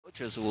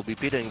coaches will be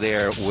pitting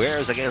their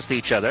wares against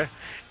each other.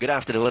 Good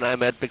afternoon,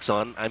 I'm Ed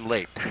Pixon. I'm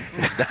late.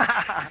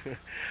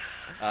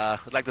 I'd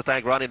like to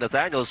thank Ronnie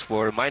Nathaniels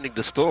for minding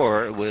the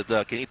store with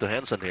Kinito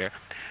Henson here.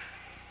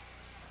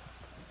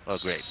 Oh,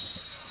 great.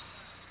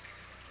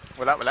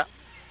 Wala.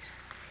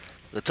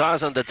 The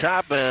toss on the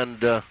top,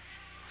 and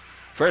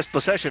first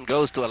possession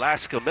goes to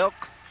Alaska Milk.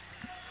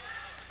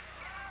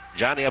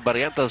 Johnny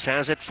Abarientos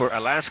has it for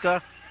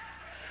Alaska.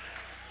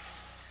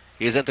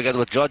 He's in together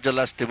with Giorgio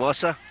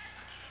Lastimosa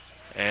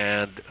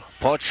and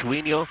Poch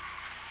Wino,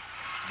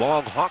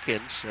 Bong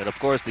Hawkins, and of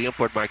course the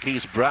import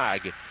Marquise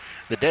Bragg.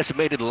 The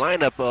decimated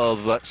lineup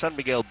of San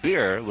Miguel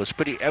Beer was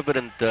pretty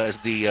evident as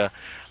the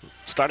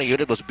starting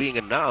unit was being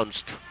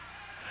announced.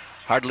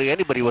 Hardly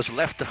anybody was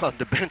left on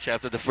the bench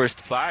after the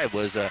first five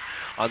was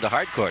on the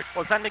hard court.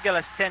 Well, San Miguel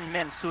has 10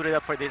 men suited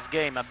up for this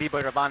game.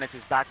 Biboy Rabanes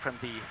is back from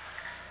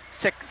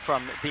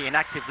the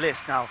inactive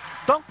list. Now,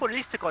 Dong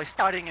Polistico is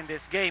starting in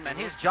this game, and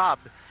his job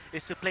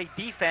is to play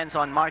defense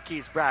on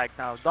Marquise Bragg.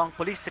 Now, Dong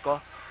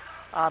Polistico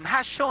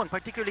has shown,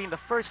 particularly in the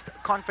first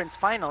conference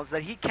finals,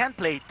 that he can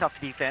play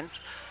tough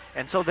defense,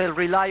 and so they'll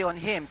rely on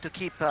him to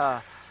keep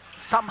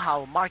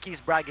somehow Marquise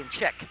Bragg in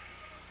check.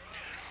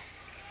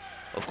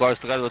 Of course,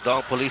 together with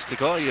Dong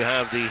Polistico, you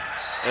have the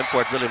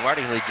import Billy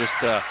Martin, who just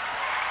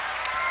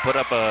put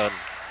up an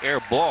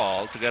air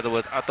ball together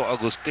with Ato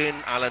Agustin,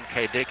 Alan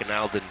Kaidik, and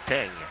Alvin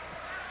Teng.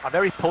 A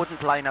very potent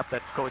lineup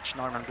that Coach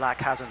Norman Black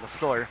has on the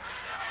floor.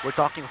 We're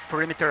talking of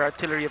perimeter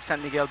artillery of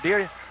San Miguel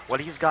Beer. Well,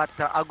 he's got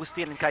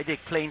Agustin and Kaidik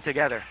playing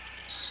together.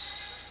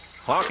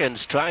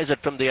 Hawkins tries it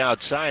from the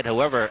outside.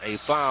 However, a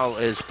foul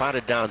is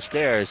spotted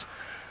downstairs.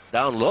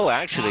 Down low,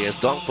 actually, as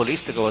Dong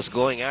Polistico was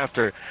going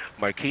after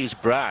Marquise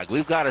Bragg.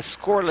 We've got a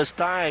scoreless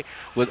tie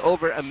with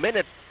over a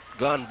minute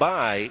gone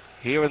by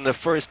here in the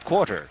first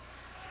quarter.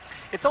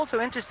 It's also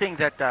interesting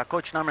that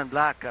Coach Norman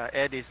Black,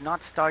 Ed, is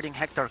not starting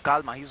Hector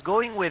Calma. He's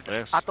going with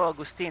Ato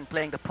Agustin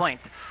playing the point.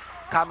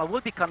 Calma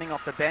will be coming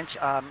off the bench.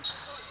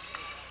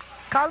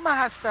 Calma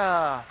has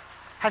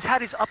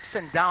had his ups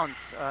and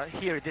downs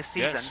here this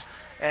season. Yes.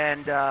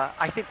 And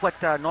I think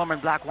what Norman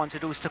Black wants to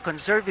do is to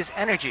conserve his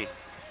energy.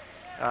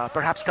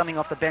 Perhaps coming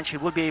off the bench, he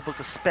will be able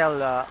to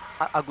spell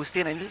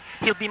Agustin, and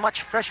he'll be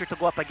much fresher to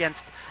go up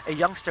against a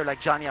youngster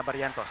like Johnny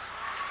Abarientos.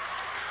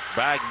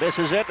 Bragg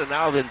misses it, and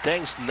Alvin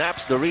Teng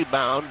snaps the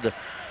rebound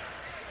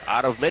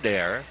out of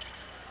midair.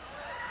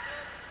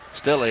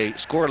 Still a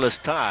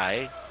scoreless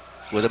tie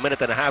with a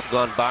minute and a half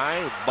gone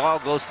by. Ball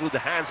goes through the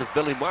hands of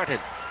Billy Martin.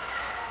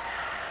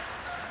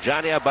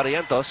 Johnny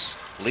Abarientos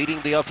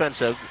leading the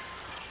offensive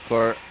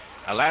for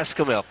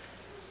Alaska Milk.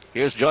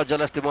 Here's Giorgio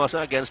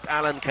Lastimosa against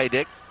Alan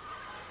Kaidik.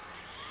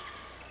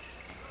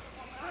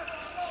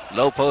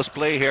 Low post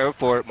play here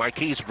for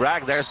Marquise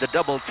Bragg. There's the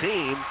double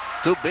team.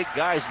 Two big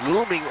guys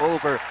looming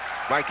over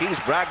Marquise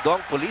Bragg,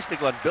 Dong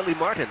Polistico, and Billy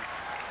Martin.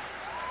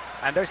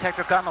 And there's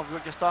Hector Calma. We were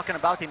just talking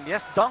about him.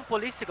 Yes, Dong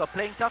Polistico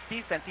playing tough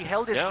defense. He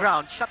held his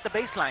ground, shut the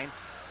baseline,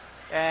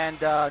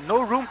 and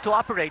no room to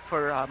operate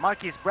for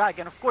Marquise Bragg.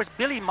 And of course,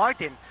 Billy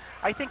Martin,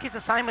 I think his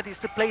assignment is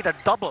to play the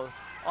double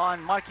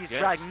on Marquise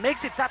Bragg.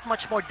 Makes it that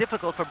much more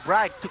difficult for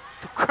Bragg to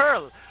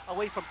curl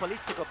away from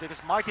Polistico,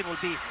 because Martin will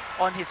be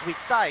on his weak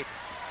side.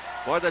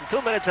 More than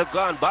 2 minutes have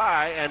gone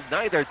by, and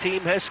neither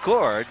team has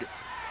scored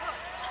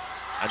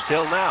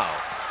until now.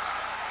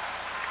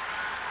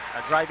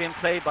 A drive-in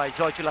play by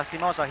Giorgio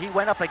Lastimosa. He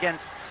went up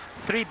against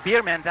 3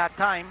 beermen that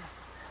time,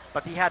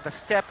 but he had the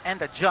step and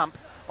the jump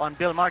on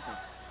Bill Martin.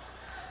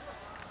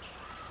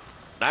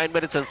 9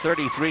 minutes and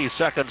 33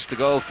 seconds to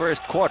go,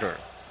 first quarter.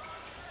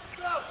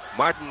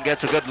 Martin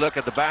gets a good look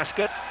at the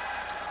basket.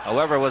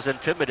 However, was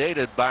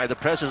intimidated by the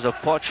presence of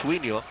Poch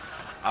Wino.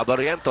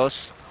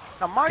 Abarientos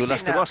now Martin, to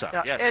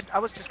Lastimosa. Yes. Ed, I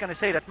was just going to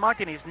say that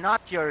Martin is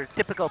not your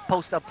typical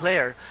post-up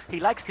player. He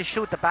likes to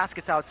shoot the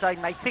baskets outside,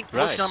 and I think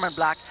Coach Norman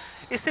Black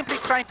is simply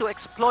trying to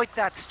exploit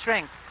that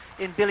strength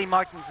in Billy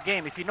Martin's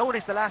game. If you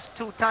notice, the last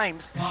 2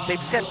 times,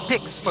 they've set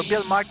picks for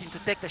Bill Martin to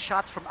take the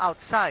shots from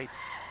outside.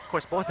 Of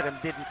course, both of them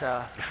didn't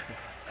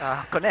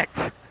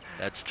connect.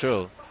 That's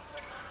true.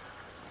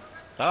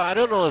 I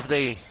don't know if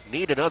they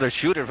need another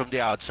shooter from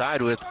the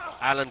outside with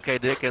Alan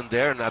Kaidik in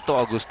there and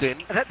Ato Agustin.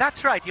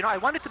 That's right. You know, I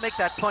wanted to make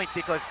that point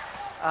because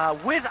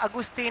with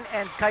Agustin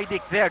and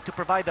Kaidik there to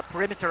provide the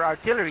perimeter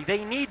artillery,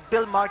 they need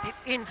Bill Martin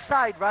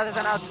inside rather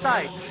than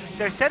outside.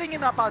 They're setting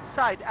him up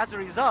outside. As a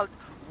result,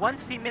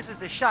 once he misses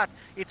the shot,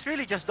 it's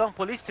really just Dong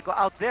Polistico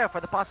out there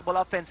for the possible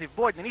offensive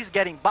board, and he's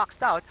getting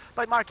boxed out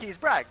by Marquise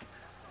Bragg.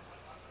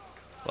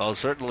 Well,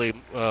 certainly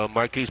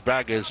Marquise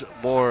Bragg is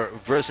more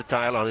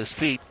versatile on his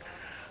feet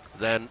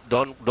than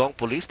Dong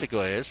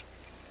Polistico is.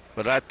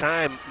 But at that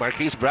time,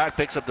 Marquise Bragg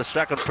picks up the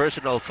second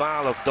personal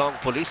foul of Dong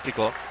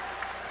Polistico.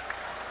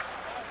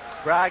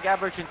 Bragg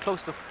averaging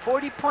close to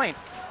 40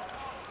 points.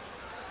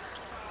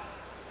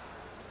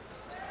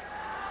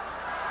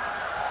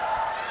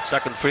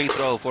 Second free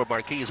throw for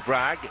Marquise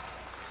Bragg.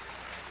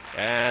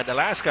 And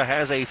Alaska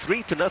has a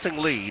 3-0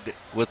 lead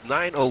with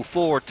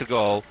 9:04 to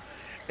go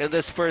in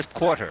this first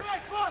quarter.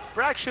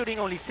 Bragg shooting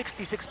only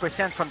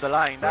 66% from the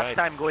line, that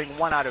time going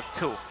 1 out of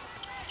 2.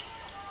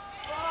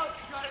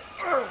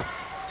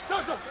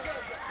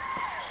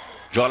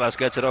 Jolas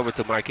gets it over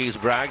to Marquise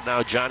Bragg.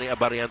 Now Johnny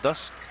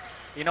Abarientos.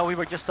 You know, we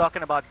were just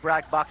talking about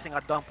Bragg boxing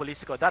at Don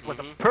Polistico. That was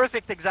a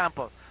perfect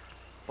example.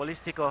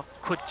 Polistico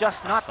could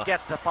just not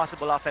get the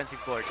possible offensive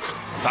boards.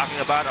 Talking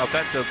about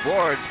offensive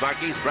boards,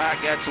 Marquise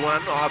Bragg gets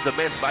one off the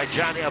miss by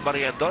Johnny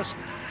Abarientos.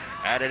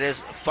 And it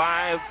is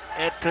 5-0.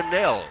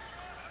 Well,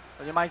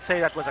 you might say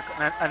that was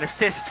an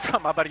assist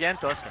from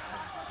Abarientos.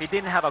 He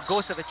didn't have a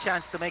ghost of a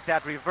chance to make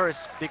that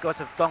reverse because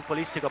of Don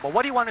Polistico. But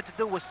what he wanted to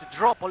do was to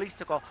draw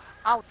Polistico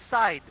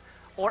outside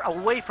or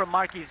away from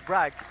Marquise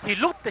Bragg. He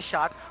looped the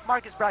shot.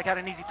 Marquise Bragg had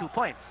an easy 2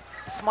 points.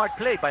 Smart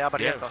play by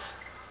Abarientos. Yes.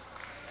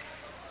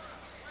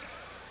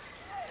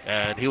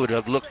 And he would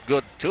have looked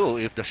good too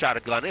if the shot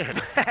had gone in.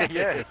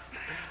 Yes.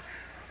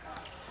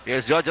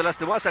 Here's Jojo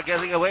Lastimosa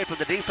getting away from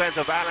the defense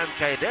of Alan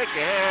Kaidik,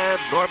 and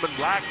Norman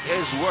Black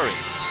is worried.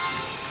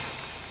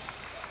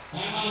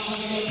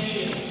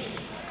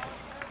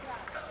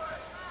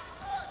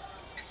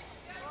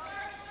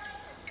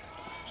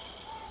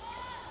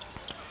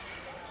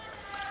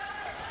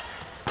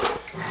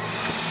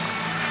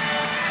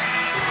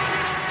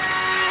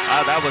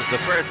 That was the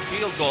first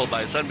field goal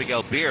by San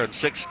Miguel Beer in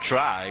 6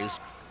 tries.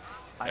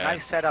 A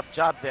nice setup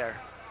job there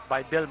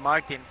by Bill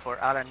Martin for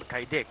Alan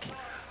Kaidik.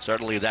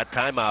 Certainly that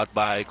timeout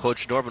by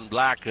Coach Norman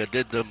Black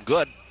did them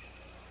good,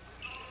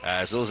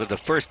 as those are the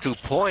first 2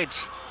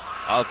 points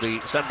of the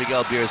San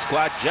Miguel Beer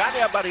squad. Johnny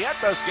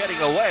Abarientos getting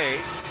away.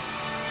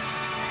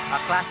 A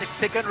classic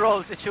pick and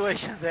roll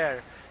situation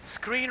there.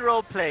 Screen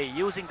roll play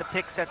using the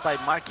pick set by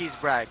Marquise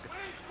Bragg.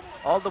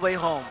 All the way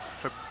home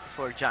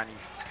for Johnny.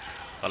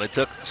 Well, it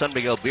took San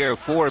Miguel Beer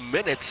 4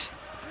 minutes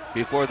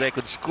before they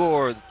could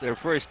score their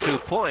first 2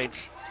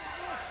 points.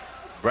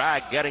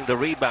 Bragg getting the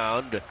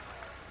rebound.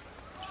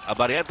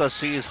 Abarientos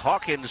sees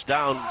Hawkins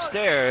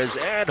downstairs,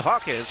 and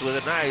Hawkins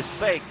with a nice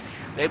fake.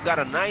 They've got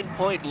a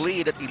 9-point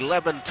lead at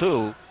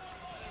 11-2.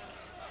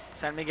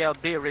 San Miguel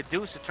Beer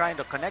reduced to trying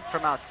to connect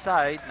from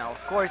outside. Now,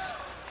 of course,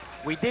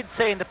 we did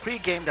say in the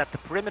pregame that the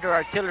perimeter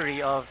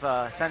artillery of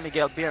San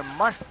Miguel Beer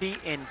must be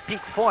in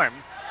peak form.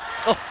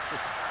 Oh.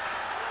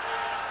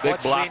 Big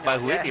block by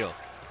Huinio.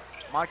 Yes.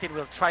 Martin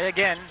will try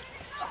again.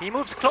 He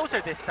moves closer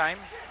this time.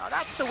 Now,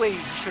 that's the way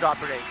he should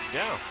operate.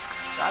 Yeah.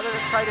 Rather than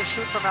try to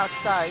shoot from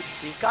outside,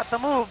 he's got the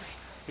moves,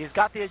 he's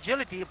got the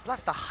agility,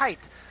 plus the height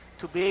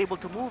to be able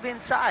to move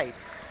inside.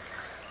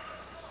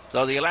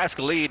 So the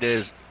Alaska lead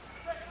is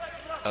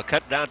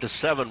cut down to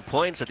 7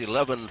 points at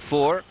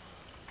 11-4.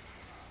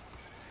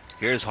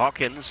 Here's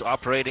Hawkins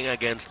operating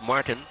against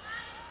Martin.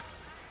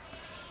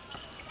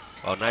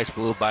 Oh, nice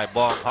move by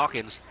Bong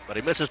Hawkins, but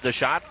he misses the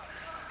shot.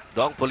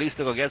 Dong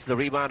Polistico gets the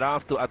rebound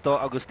off to Ato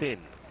Agustin.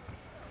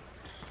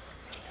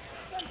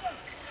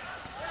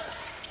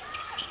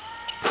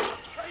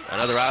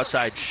 Another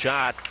outside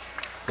shot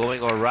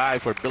going awry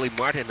for Billy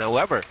Martin.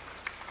 However,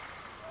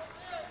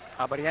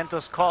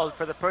 Abarientos called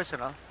for the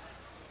personal.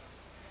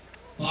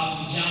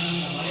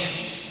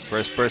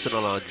 First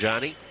personal on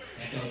Johnny.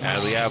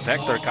 And we have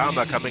Hector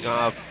Calma coming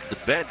off the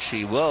bench.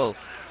 He will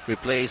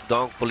replace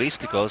Dong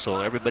Polistico,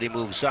 so everybody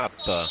moves up.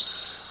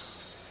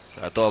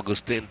 Ato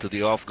Agustin to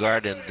the off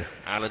guard, and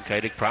Alan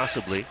Kaidik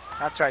possibly.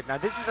 That's right. Now,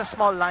 this is a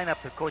small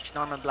lineup that Coach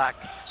Norman Black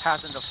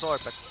has on the floor,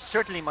 but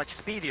certainly much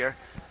speedier.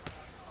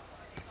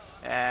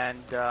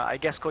 And I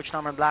guess Coach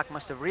Norman Black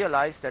must have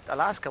realized that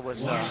Alaska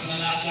was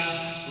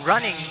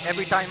running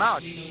every time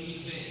out.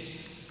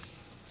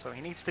 So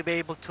he needs to be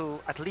able to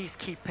at least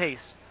keep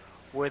pace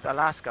with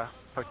Alaska,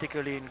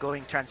 particularly in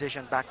going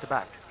transition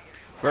back-to-back.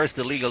 First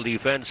illegal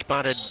defense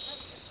spotted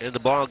in the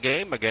ball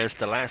game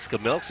against Alaska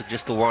Milks. And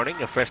just a warning,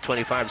 a fresh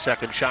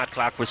 25-second shot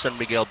clock for San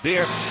Miguel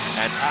Beer.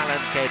 And Alan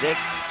Kaidik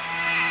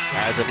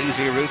has an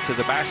easy route to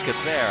the basket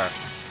there.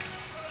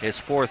 His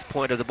 4th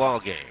point of the ball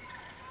game.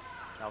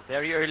 Now,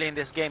 very early in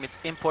this game, it's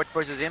import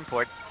versus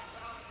import.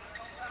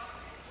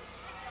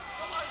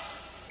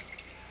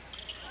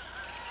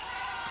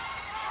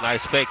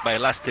 Nice fake by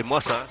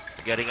Lastimosa,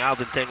 getting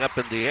Alvin Teng up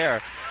in the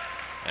air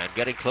and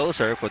getting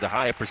closer for the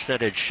higher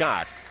percentage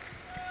shot.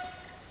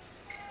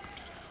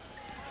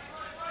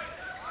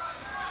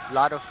 A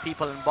lot of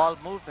people in ball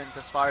movement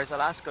as far as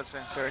Alaska is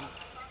concerned.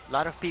 A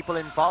lot of people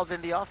involved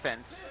in the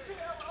offense.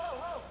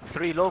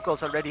 3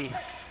 locals already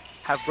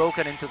have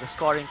broken into the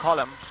scoring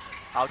column,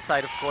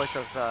 outside, of course,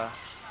 of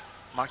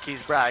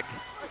Marquise Bragg.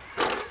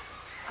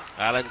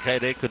 Alan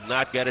Kaidik could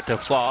not get it to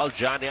fall.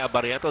 Johnny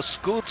Abarientos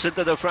scoots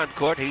into the front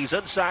court. He's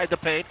inside the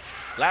paint.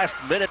 Last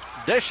minute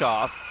dish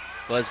off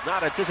was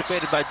not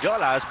anticipated by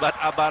Jolas, but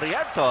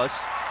Abarientos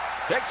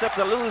picks up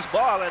the loose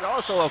ball, and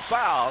also a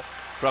foul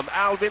from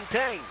Alvin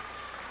Teng.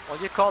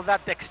 Well, you call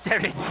that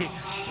dexterity.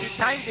 He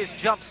timed his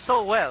jump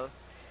so well.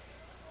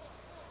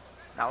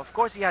 Now, of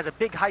course, he has a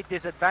big height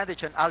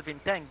disadvantage on Alvin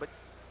Teng, but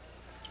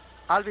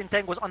Alvin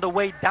Teng was on the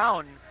way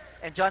down,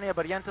 and Johnny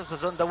Abarientos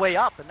was on the way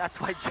up, and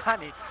that's why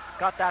Johnny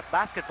got that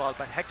basketball.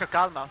 But Hector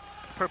Calma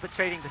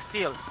perpetrating the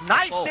steal.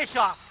 Nice dish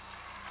off.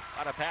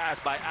 What a pass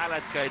by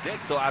Alan Kaidik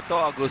to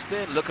Ato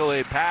Agustin. Look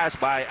away pass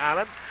by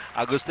Alan.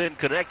 Agustin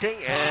connecting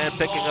and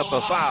picking up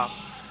a foul.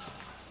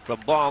 from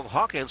Bong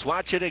Hawkins.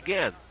 Watch it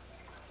again.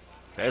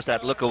 There's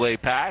that look-away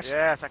pass.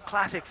 Yes, a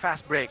classic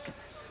fast break.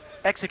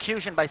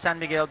 Execution by San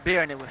Miguel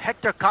Beer, and with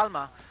Hector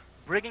Calma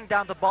bringing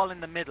down the ball in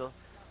the middle.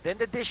 Then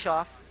the dish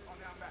off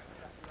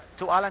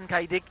to Alan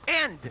Kaidig,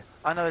 and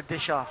another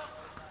dish off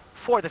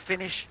for the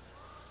finish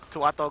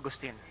to Ato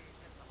Agustin.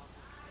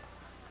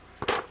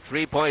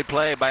 3-point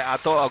play by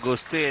Ato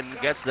Agustin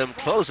gets them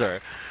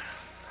closer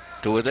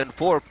to within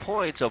 4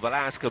 points of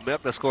Alaska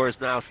Milk. The score is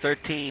now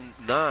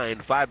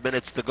 13-9, 5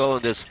 minutes to go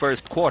in this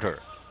first quarter.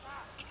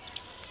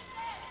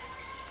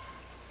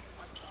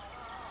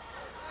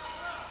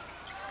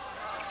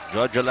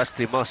 Giorgio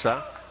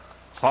Lastimosa,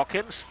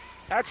 Hawkins,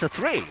 that's a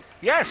three.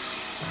 Yes,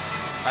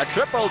 a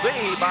triple V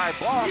by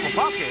Bong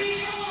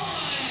Hawkins.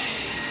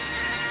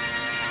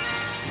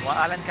 Well,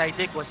 Alan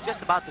Kaidig was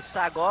just about to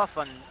sag off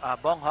on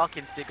Bong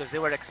Hawkins because they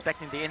were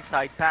expecting the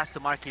inside pass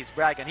to Marquise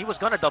Bragg, and he was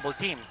going to double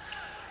team.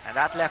 And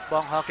that left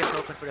Bong Hawkins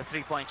open for the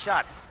three-point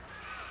shot.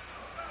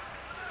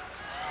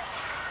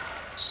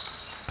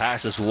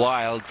 Pass is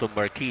wild from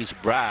Marquise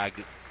Bragg.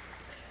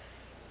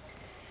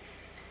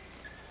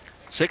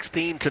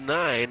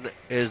 16-9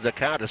 is the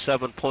count, a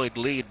 7-point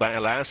lead by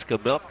Alaska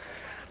Milk.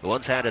 The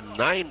ones had a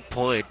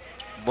 9-point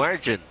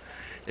margin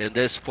in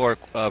this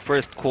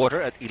first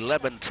quarter at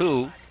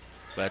 11-2,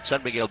 but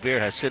San Miguel Beer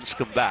has since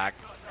come back.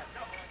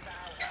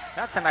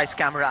 That's a nice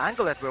camera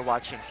angle that we're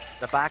watching.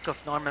 The back of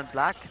Norman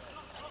Black,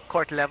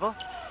 court level.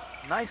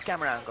 Nice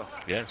camera angle.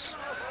 Yes.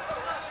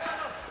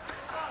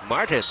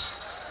 Martin,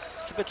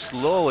 it's a bit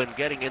slow in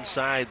getting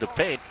inside the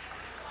paint,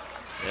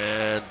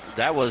 and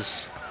that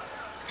was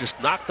just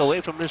knocked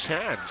away from his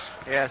hands.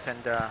 Yes,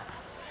 and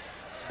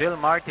Bill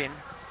Martin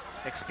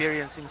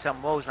experiencing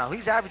some woes now.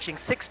 He's averaging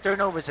 6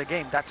 turnovers a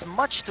game. That's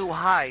much too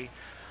high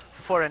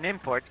for an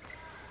import.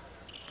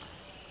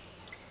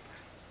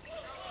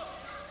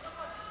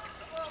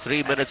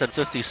 3 minutes and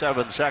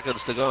 57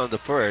 seconds to go in the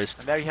first.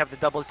 And there you have the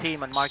double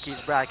team on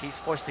Marquise Bragg. He's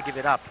forced to give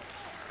it up.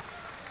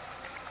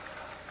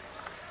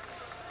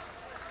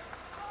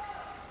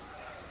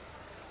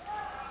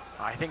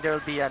 I think there will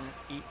be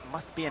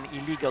must be an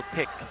illegal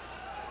pick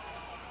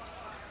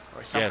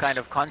or some kind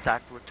of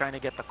contact. We're trying to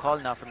get the call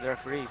now from the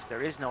referees.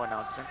 There is no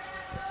announcement.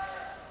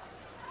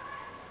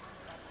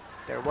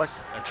 There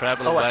was a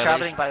traveling violation.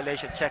 Traveling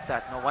violation. Check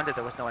that. No wonder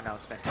there was no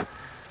announcement.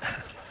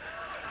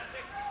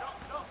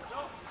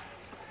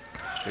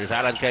 Here's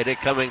Alan Kaidig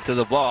coming to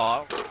the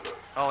ball.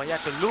 Oh, he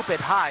had to loop it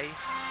high.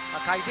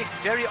 Kaidig,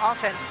 very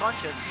offense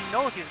conscious. He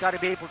knows he's got to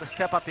be able to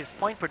step up his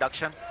point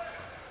production.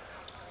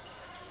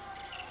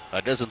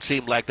 It doesn't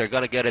seem like they're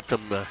going to get it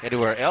from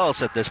anywhere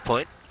else at this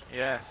point.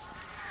 Yes.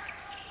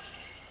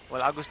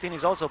 Well, Agustin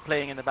is also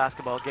playing in the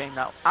basketball game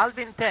now.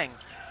 Alvin Teng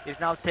is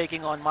now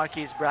taking on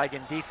Marquise Bragg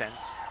in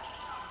defense.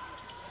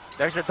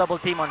 There's a double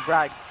team on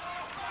Bragg.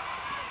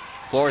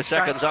 4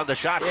 seconds on the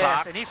shot clock.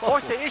 Yes, and he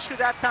forced the issue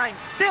that time.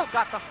 Still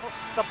got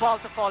the ball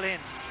to fall in.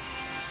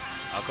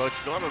 Coach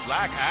Norman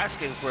Black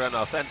asking for an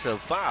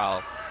offensive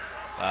foul.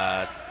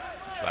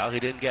 Well, he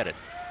didn't get it.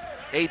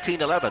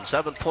 18-11,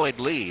 7-point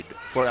lead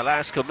for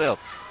Alaska Milk.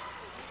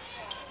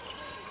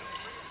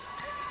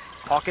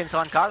 Hawkins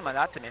on Calma,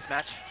 that's a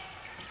mismatch.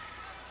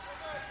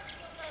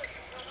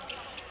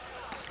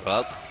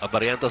 Well,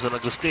 Barrientos and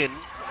Agustin.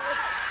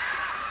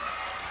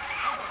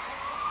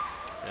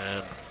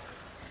 And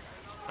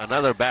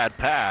another bad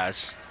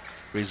pass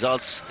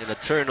results in a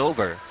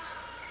turnover.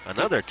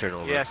 Another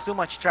turnover. Yes, too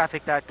much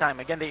traffic that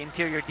time. Again, the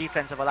interior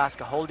defense of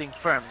Alaska holding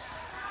firm.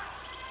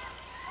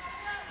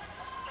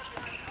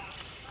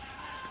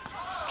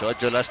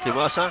 Giorgio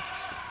Lastimosa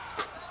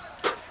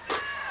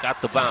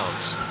got the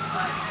bounce.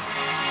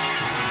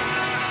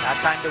 That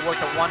time they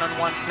worked a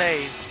one-on-one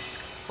play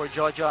for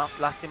Giorgio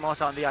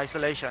Lastimosa on the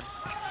isolation.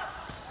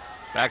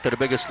 Back to the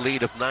biggest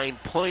lead of 9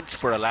 points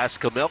for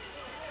Alaska Milk.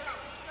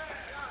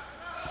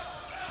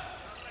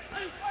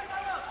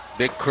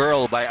 Big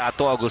curl by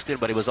Ato Agustin,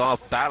 but he was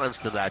off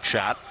balanced in that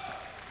shot.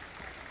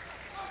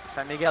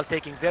 San Miguel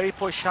taking very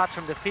poor shots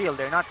from the field.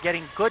 They're not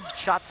getting good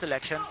shot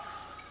selection.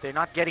 They're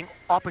not getting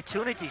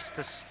opportunities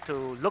to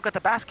look at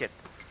the basket.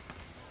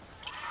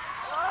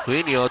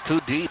 Quino too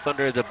deep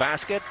under the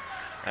basket,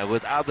 and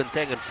with Alvin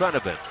Teng in front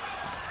of him.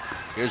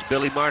 Here's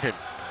Billy Martin.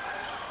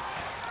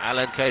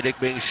 Alan Kaidig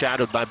being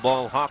shadowed by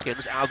Bong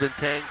Hawkins. Alvin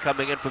Teng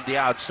coming in from the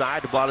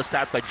outside. The ball is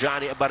tapped by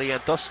Johnny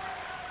Barrientos.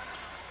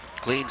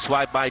 Clean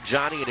swipe by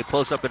Johnny, and he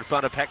pulls up in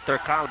front of Hector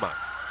Calma.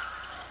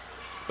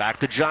 Back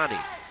to Johnny.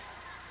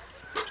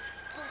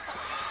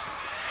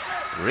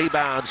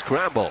 Rebound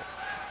scramble.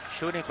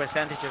 Shooting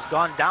percentage has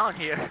gone down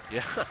here.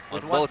 Yeah,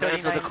 with on both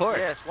ends of the court.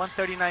 Yes,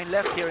 139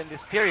 left here in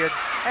this period.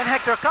 And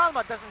Hector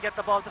Calma doesn't get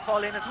the ball to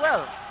fall in as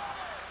well.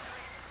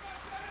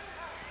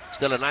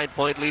 Still a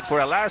 9-point lead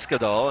for Alaska,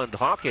 though, and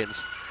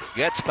Hawkins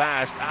gets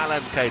past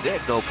Alan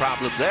Kaidig. No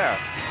problem there.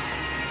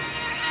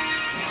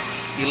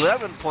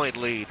 11-point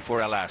lead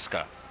for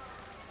Alaska.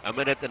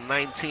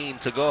 1:19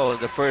 to go in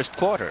the first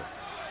quarter.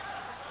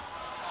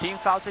 Team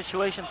foul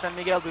situation, San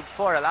Miguel with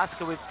 4,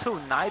 Alaska with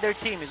 2. Neither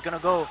team is going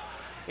to go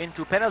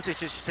into penalty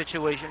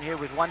situation here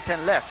with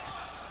 1:10 left.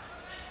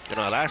 You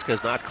know, Alaska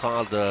has not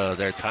called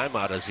their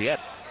timeout as yet.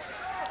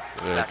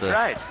 That's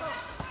right.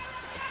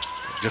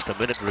 Just a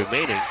minute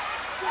remaining.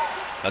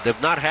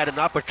 They've not had an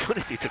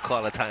opportunity to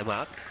call a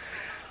timeout.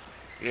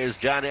 Here's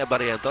Johnny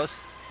Barrientos.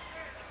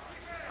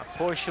 A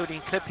poor shooting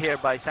clip here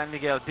by San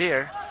Miguel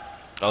Beer.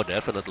 Oh,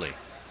 definitely.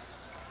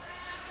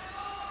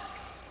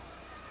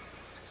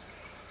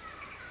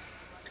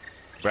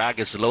 Bragg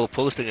is low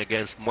posting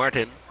against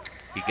Martin.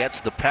 He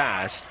gets the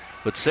pass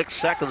with 6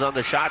 seconds on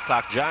the shot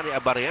clock. Johnny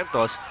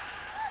Barrientos.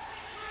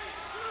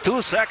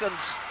 2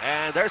 seconds,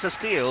 and there's a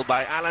steal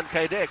by Alan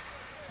Kaidik.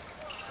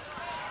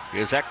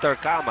 Here's Hector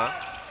Calma.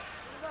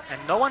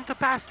 And no one to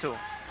pass to.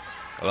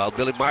 Well,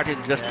 Billy Martin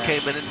just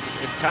came in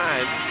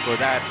time for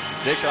that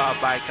dish off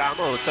by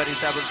Calma. With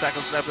 27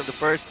 seconds left in the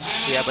first,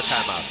 we have a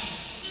timeout.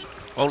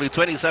 Only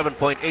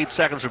 27.8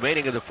 seconds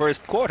remaining in the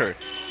first quarter.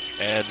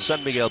 And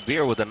San Miguel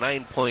Beer with a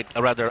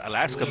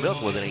Alaska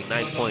Milk with a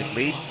 9-point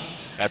lead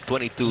at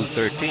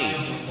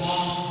 22-13.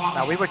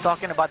 Now, we were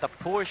talking about the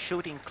poor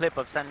shooting clip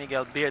of San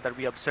Miguel Beer that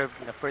we observed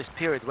in the first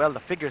period. Well, the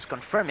figures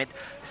confirm it.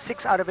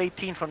 6 out of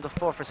 18 from the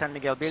floor for San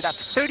Miguel Beer.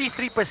 That's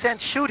 33%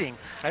 shooting.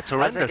 That's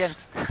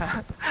horrendous.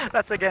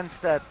 That's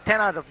against 10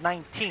 out of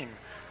 19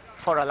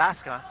 for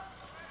Alaska.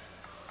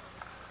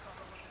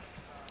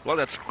 Well,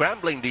 that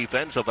scrambling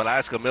defense of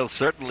Alaska Milk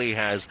certainly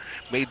has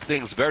made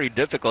things very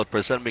difficult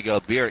for San Miguel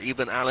Beer.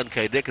 Even Alan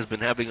Kaidik has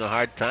been having a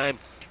hard time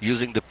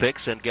using the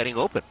picks and getting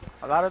open.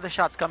 A lot of the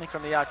shots coming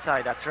from the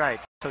outside, that's right.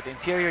 So the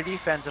interior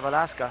defense of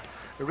Alaska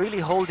really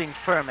holding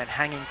firm and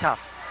hanging tough.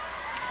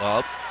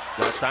 Well,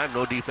 last time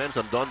no defense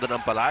on Don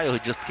Danampalayo, who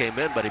just came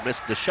in, but he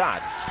missed the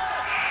shot.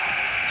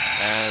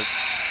 And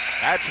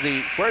that's the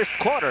first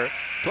quarter,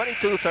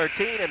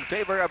 22-13 in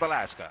favor of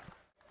Alaska.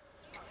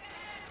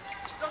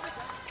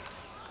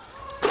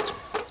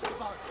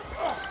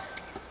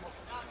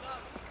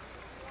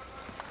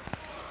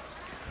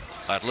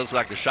 It looks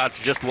like the shots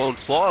just won't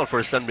fall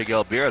for San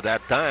Miguel Beer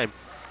that time.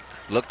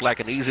 Looked like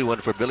an easy one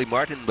for Billy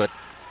Martin, but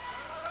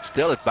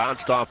still it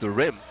bounced off the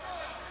rim.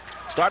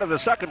 Start of the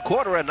second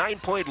quarter, a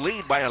 9-point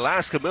lead by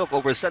Alaska Milk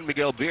over San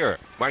Miguel Beer.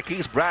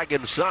 Marquise Bragg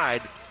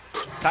inside,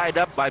 tied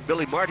up by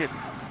Billy Martin.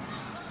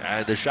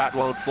 And the shot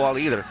won't fall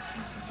either.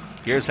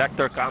 Here's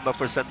Hector Calma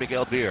for San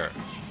Miguel Beer.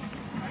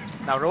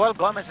 Now, Roel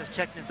Gomez has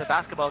checked into the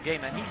basketball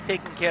game, and he's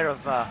taking care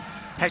of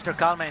Hector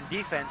Calma in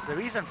defense. The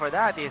reason for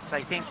that is,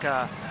 I think,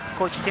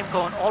 Coach Tim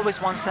Cohn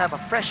always wants to have a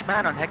fresh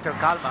man on Hector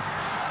Calma.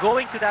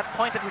 Going to that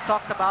point that we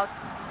talked about,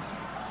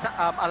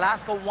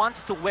 Alaska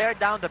wants to wear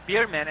down the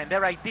Beermen, and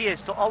their idea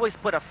is to always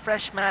put a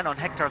fresh man on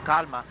Hector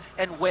Calma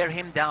and wear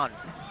him down.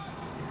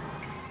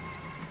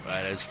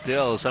 Right, and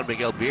still San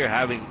Miguel Beer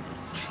having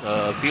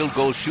field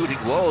goal shooting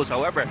woes.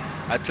 However,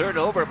 a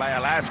turnover by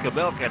Alaska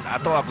Milk, and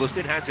Ato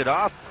Agustin hands it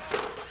off.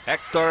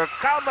 Hector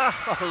Calma,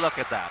 oh, look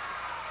at that.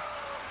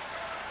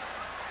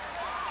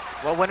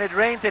 Well, when it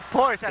rains, it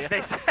pours, as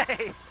they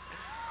say.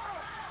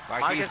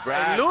 Marquise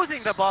Bragg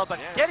losing the ball, but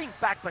getting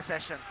back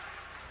possession.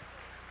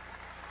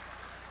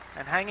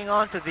 And hanging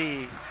on to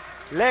the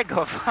leg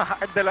of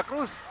Art de la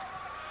Cruz.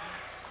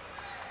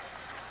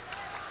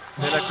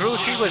 De la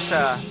Cruz, he was,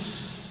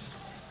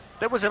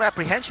 there was an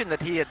apprehension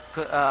that he had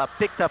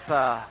picked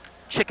up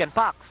chicken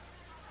pox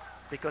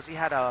because he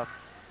had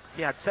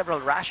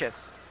several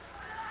rashes.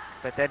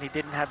 But then he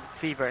didn't have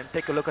fever. And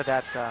take a look at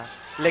that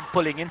leg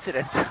pulling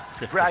incident.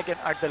 Bragg and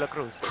Art de la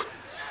Cruz.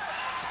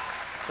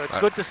 So it's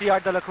good to see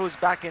Art de la Cruz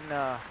back in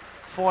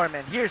form.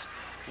 And here's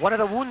one of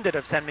the wounded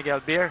of San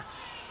Miguel Beer,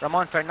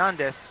 Ramon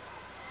Fernandez.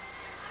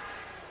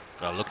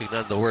 Looking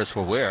none the worse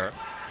for wear.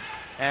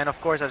 And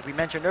of course, as we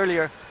mentioned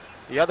earlier,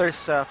 the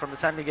others from the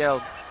San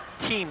Miguel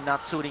team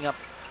not suiting up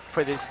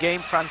for this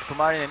game, Franz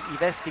Pumarin and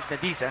Ives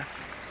Dignadiza.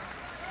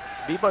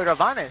 B-Boy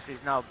Ravanes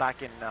is now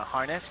back in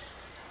harness,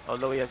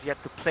 although he has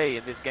yet to play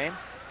in this game.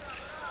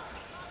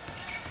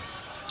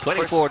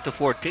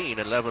 24-14,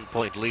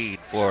 11-point lead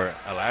for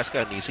Alaska,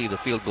 and you see the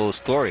field goal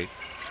story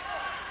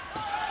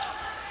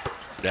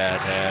that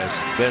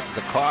has been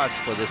the cause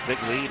for this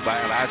big lead by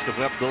Alaska.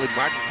 Billy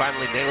Martin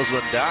finally nails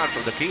one down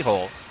from the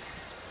keyhole.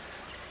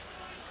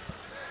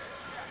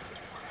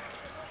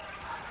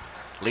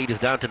 Lead is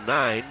down to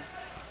 9.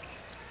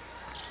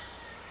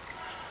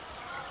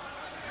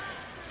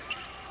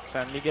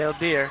 San Miguel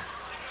Beer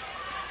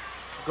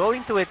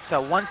going to its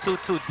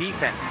 1-2-2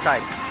 defense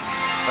type,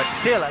 but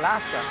still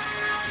Alaska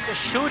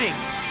just shooting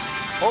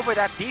over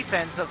that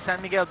defense of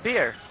San Miguel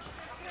Beer,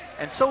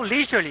 and so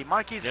leisurely.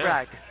 Marquise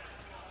Bragg.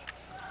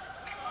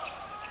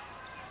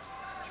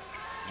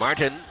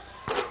 Martin,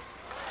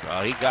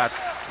 he got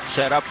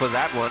set up for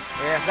that one.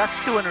 Yes,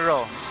 that's 2 in a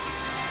row.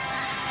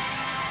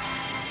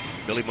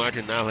 Billy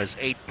Martin now has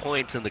 8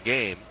 points in the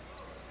game.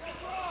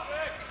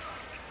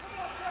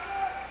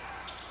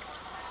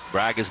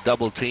 Bragg is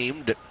double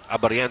teamed.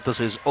 Abarientos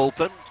is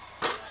open.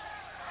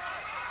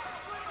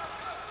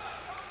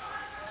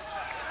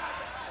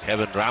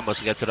 Kevin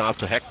Ramos gets it off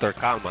to Hector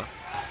Calma.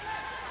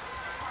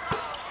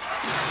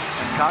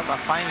 And Calma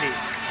finally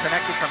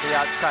connected from the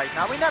outside.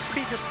 Now in that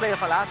previous play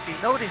of Alaska, you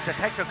notice that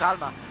Hector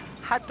Calma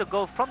had to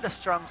go from the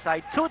strong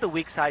side to the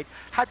weak side,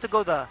 had to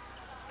go the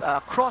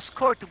cross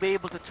court to be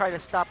able to try to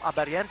stop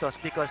Abarientos,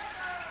 because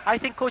I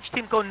think Coach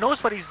Tim Cone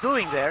knows what he's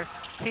doing there.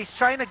 He's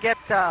trying to get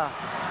the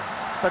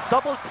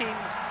double team,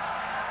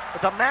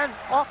 the man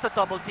off the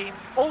double team,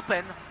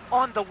 open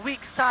on the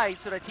weak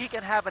side so that he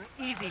can have an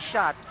easy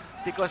shot,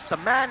 because the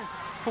man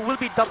who will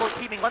be double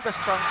teaming on the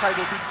strong side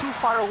will be too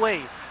far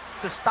away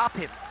to stop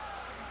him.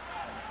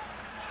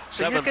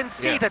 So you can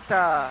see that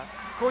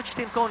Coach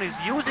Tim Cone is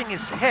using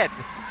his head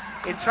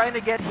in trying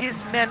to get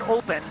his men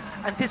open,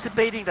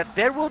 anticipating that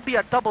there will be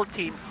a double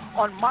team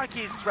on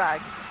Marquise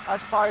Bragg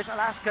as far as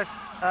Alaska's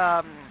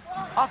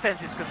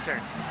offense is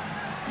concerned.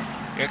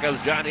 Here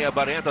comes Johnny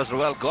Abarientos.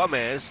 Ruel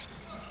Gomez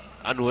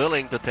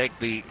unwilling to take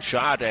the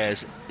shot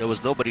as there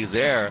was nobody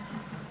there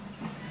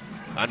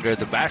under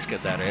the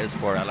basket, that is,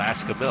 for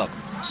Alaska Milk.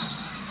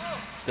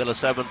 Still a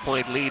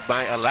 7-point lead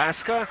by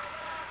Alaska.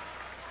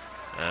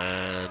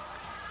 And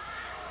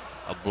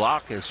a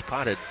block is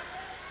spotted.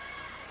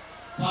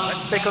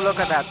 Let's take a look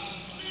at that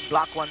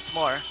block once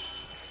more.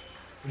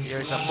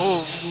 Here's a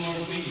move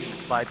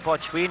by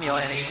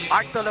Pochuino, and it's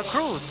Art de la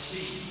Cruz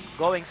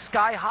going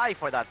sky high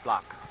for that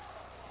block.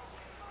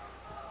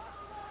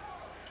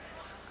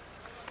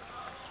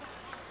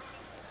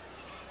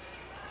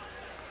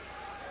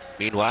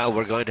 Meanwhile,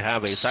 we're going to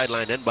have a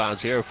sideline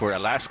inbounds here for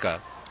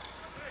Alaska,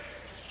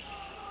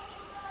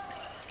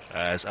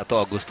 as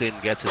Ato Agustin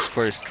gets his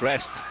first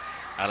rest.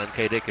 Alan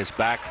Kadick is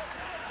back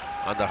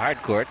on the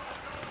hard court.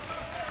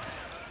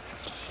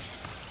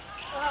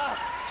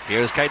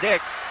 Here's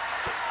Kadick.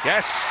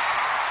 Yes.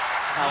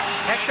 Now,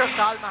 Hector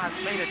Calma has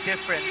made a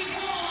difference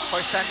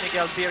for San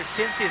Miguel Beer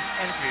since his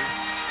entry.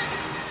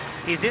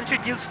 He's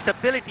introduced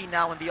stability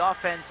now in the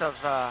offense of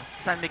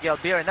San Miguel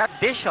Beer, and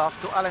that dish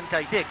off to Alan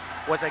Kaidik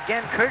was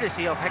again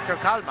courtesy of Hector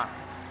Calma.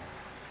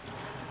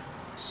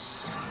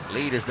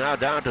 Lead is now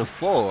down to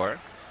 4.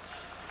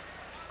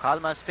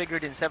 Calma's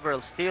figured in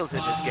several steals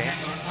in this game.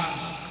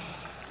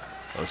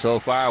 So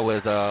far,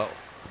 with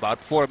about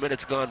 4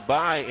 minutes gone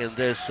by in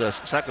this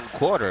second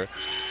quarter,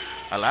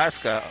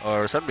 Alaska,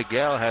 or San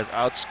Miguel, has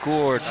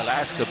outscored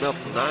Alaska Milk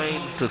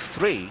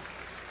 9-3,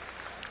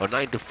 or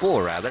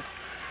 9-4 rather,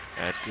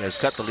 and has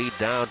cut the lead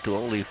down to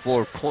only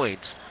 4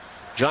 points.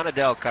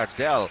 Jonadel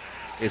Cardell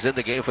is in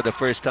the game for the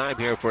first time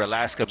here for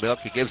Alaska Milk.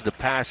 He gives the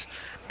pass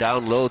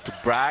down low to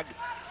Bragg,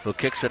 who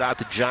kicks it out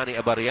to Johnny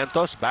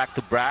Abarientos. Back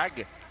to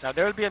Bragg. Now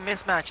there will be a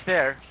mismatch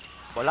there.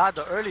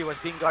 Bolado early was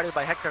being guarded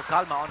by Hector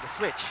Calma on the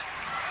switch.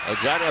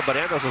 Johnny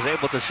Abarientos was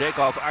able to shake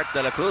off Art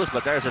de la Cruz,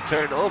 but there's a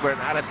turnover, and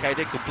Alan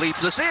Kaidik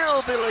completes the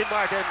steal. Billy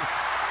Martin.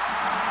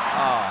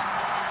 Oh.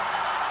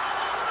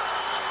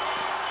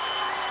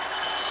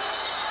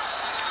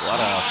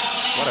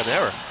 What an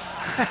error.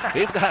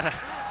 We've got a...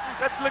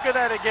 Let's look at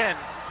that again.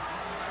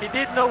 He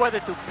didn't know whether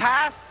to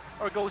pass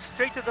or go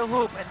straight to the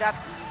hoop, and that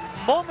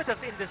moment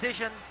of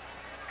indecision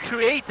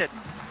created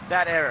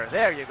that error.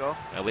 There you go.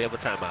 And we have a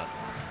timeout.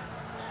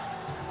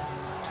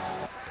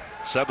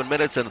 7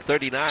 minutes and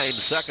 39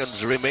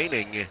 seconds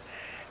remaining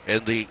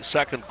in the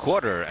second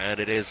quarter, and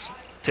it is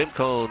Tim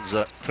Cone's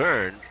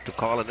turn to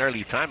call an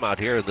early timeout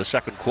here in the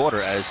second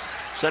quarter, as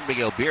San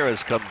Miguel Beer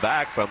has come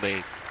back from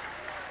an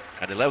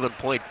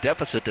 11-point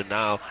deficit and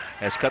now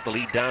has cut the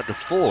lead down to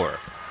 4.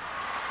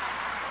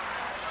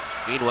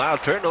 Meanwhile,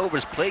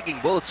 turnovers plaguing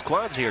both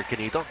squads here,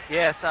 Kenito.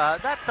 Yes,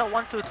 that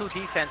 1-2-2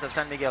 defense of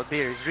San Miguel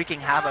Beer is wreaking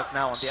havoc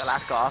now on the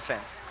Alaska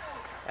offense.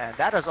 And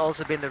that has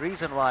also been the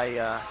reason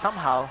why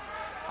somehow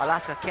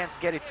Alaska can't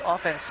get its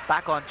offense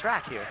back on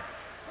track here.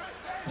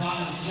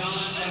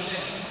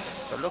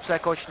 So it looks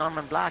like Coach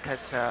Norman Black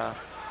has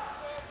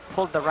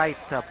pulled the right,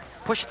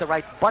 pushed the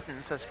right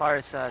buttons as far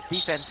as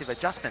defensive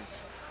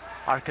adjustments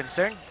are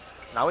concerned.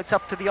 Now it's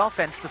up to the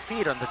offense to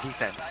feed on the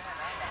defense.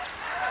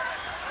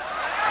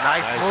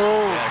 Nice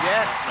move,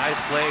 yes. Nice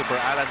play for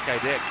Alan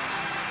Kaidik.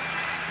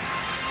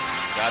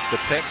 Got the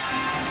pick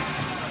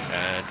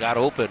and got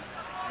open.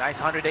 Nice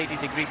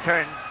 180-degree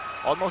turn.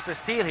 Almost a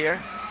steal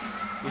here.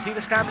 You see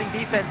the scrambling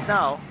defense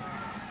now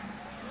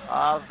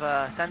of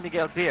San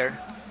Miguel Beer.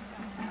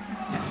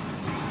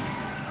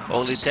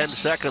 Only 10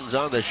 seconds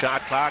on the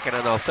shot clock, and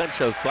an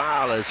offensive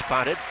foul is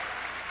spotted.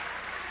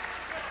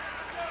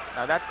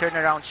 Now that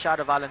turnaround shot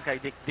of Alan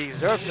Kaidik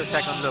deserves a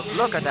second look.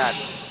 Look at that.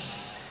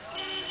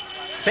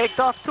 Faked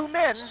off 2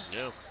 men,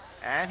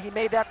 and he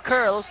made that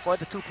curl for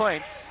the 2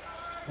 points.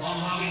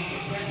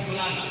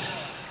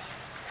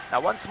 Now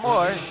once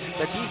more,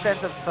 the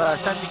defense of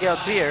San Miguel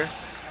Beer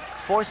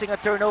forcing a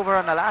turnover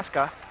on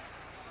Alaska.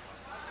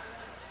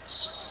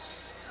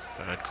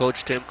 And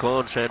Coach Tim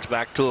Cone sends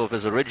back 2 of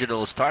his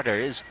original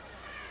starters,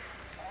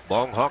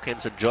 Bong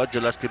Hawkins and George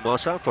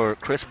Lastimosa, for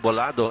Chris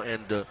Bolado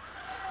and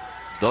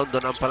Don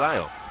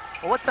Ampalayo.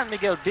 Well, what San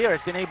Miguel Beer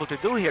has been able to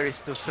do here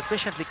is to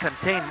sufficiently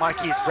contain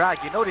Marquise Bragg.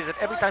 You notice that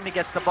every time he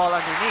gets the ball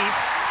underneath,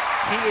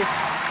 he is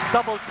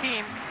double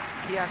teamed.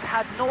 He has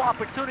had no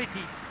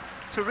opportunity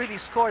to really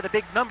score the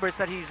big numbers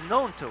that he's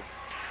known to.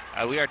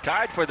 We are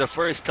tied for the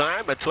first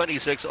time at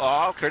 26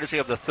 all, courtesy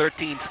of the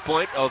 13th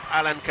point of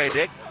Alan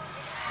Kaidik.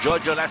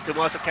 Giorgio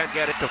Lastimosa can't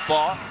get it to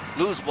fall.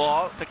 Loose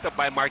ball, picked up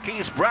by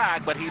Marquise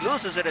Bragg, but he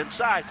loses it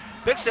inside.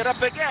 Picks it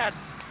up again.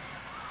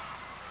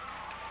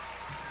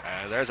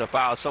 And there's a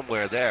foul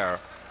somewhere there.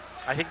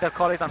 I think they'll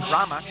call it on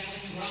Ramos.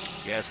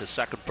 Yes, his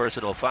second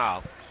personal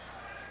foul.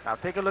 Now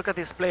take a look at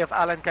this play of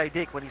Alan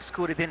Kaidik when he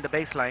scooted in the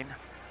baseline.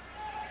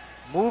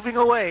 Moving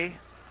away.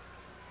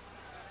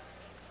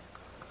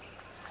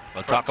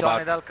 Well, talk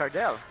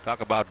Cardell.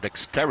 about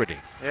dexterity.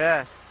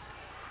 Yes.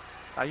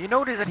 Now you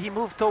notice that he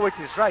moved towards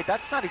his right.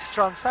 That's not his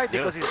strong side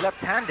because he's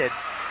left-handed.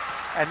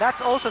 And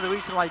that's also the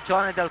reason why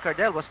John Del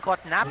Cardell was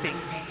caught napping.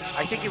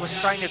 I think he was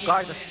trying to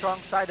guard the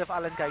strong side of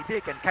Alan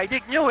Kaidik, and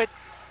Kaidik knew it.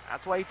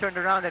 That's why he turned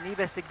around and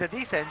Ives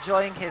Tigdadisa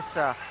enjoying his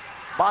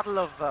bottle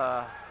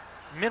of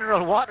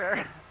mineral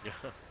water.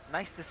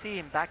 Nice to see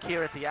him back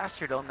here at the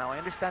Astrodome. Now I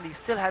understand he's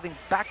still having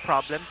back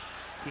problems.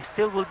 He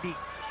still will be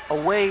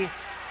away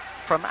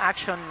from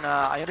action,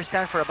 I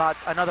understand, for about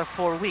another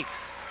 4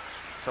 weeks.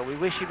 So we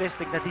wish Ives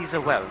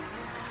Tigdadisa well.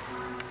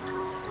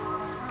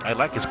 I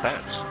like his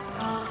pants.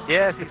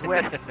 Yes, he's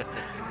wearing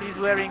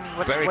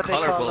what they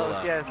call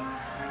those, yes.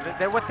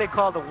 They're what they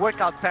call the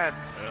workout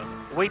pants,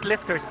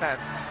 weightlifters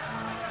pants.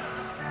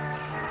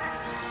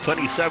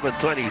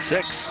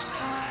 27-26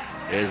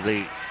 is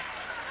the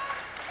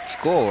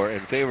score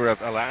in favor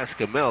of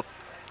Alaska Milk,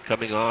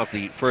 coming off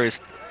the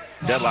first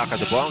deadlock of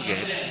the ball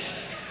game.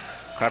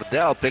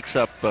 Cardell picks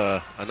up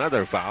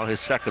another foul, his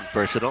second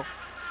personal.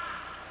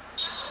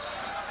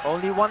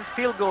 Only one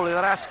field goal in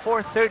the last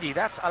 4:30.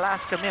 That's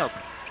Alaska Milk.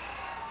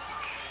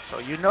 So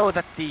you know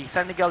that the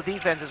San Miguel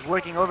defense is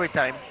working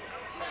overtime.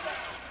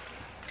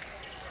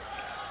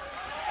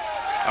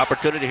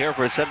 Opportunity here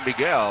for San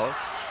Miguel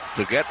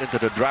to get into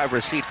the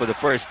driver's seat for the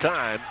first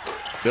time.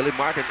 Billy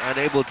Martin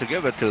unable to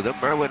give it to them.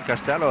 Merwin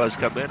Costello has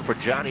come in for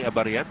Johnny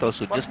Abarientos,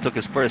 who just took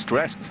his first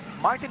rest.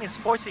 Martin is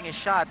forcing his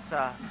shots.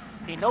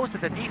 He knows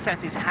that the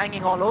defense is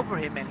hanging all over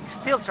him, and he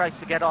still tries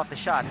to get off the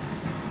shot.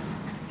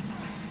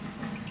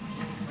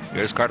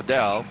 Here's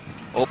Cardell,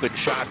 open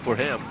shot for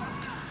him.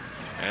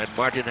 And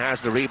Martin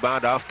has the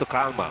rebound off to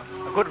Calma.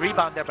 A good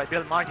rebound there by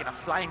Bill Martin, a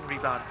flying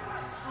rebound.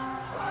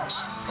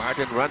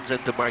 Martin runs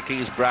into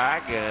Marquise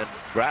Bragg, and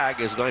Bragg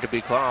is going to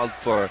be called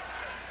for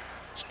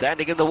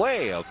standing in the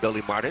way of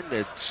Billy Martin.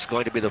 It's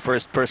going to be the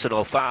first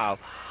personal foul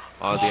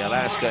on the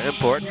Alaska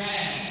import.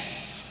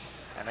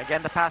 And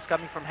again, the pass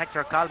coming from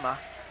Hector Calma.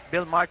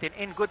 Bill Martin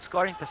in good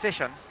scoring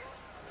position.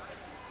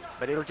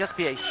 But it'll just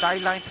be a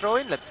sideline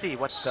throw-in. Let's see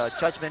what the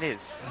judgment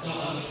is.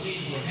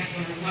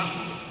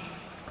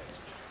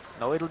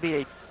 No, it'll be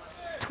a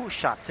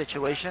two-shot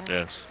situation.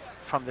 Yes.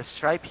 From the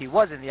stripe. He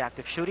was in the act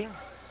of shooting.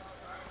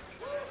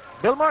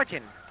 Bill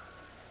Martin.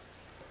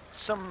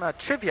 Some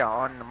trivia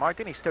on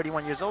Martin. He's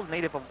 31 years old,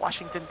 native of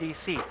Washington,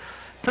 D.C.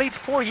 Played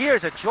 4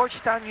 years at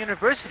Georgetown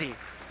University.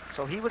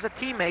 So he was a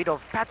teammate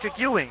of Patrick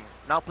Ewing,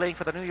 now playing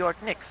for the New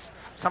York Knicks.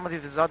 Some of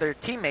his other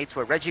teammates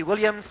were Reggie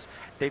Williams,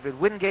 David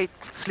Wingate,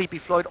 Sleepy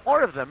Floyd,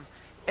 all of them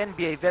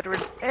NBA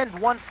veterans, and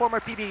one former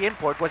PBA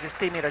import was his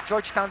teammate at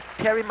Georgetown,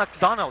 Terry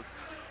McDonald,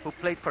 who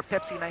played for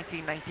Pepsi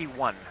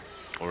 1991.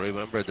 Oh,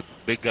 remember the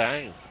big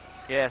guy?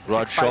 Yes,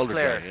 broad shoulder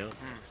player. guy. Yeah.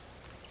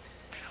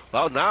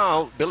 Well,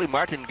 now Billy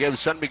Martin gives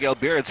San Miguel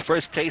Beer its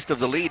first taste of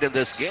the lead in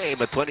this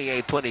game at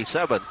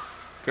 28-27,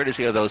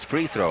 courtesy of those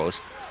free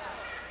throws.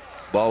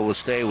 Ball will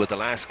stay with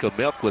Alaska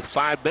Milk with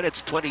 5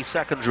 minutes, 20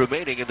 seconds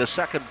remaining in the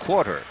second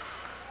quarter.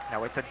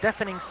 Now it's a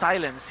deafening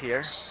silence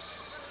here,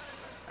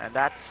 and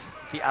that's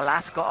the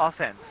Alaska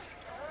offense.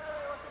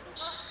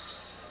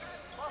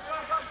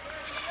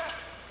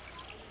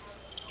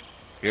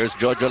 Here's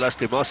Giorgio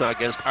Lastimosa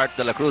against Art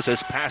de la Cruz.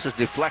 His pass is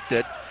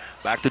deflected.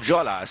 Back to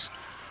Jolas.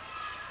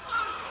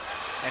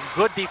 And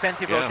good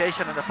defensive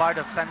rotation on the part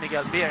of San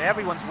Miguel Beer.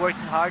 Everyone's working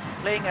hard,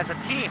 playing as a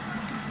team.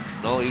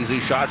 No easy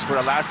shots for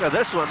Alaska.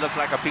 This one looks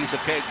like a piece of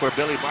cake for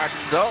Billy Martin,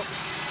 though.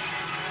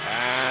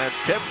 And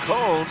Tim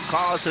Cone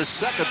calls his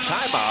second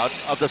timeout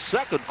of the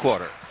second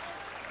quarter.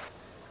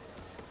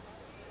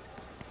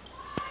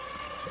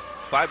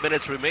 5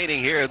 minutes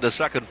remaining here in the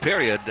second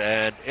period,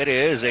 and it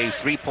is a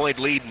 3-point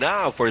lead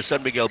now for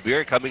San Miguel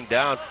Beer, coming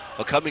up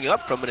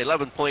from an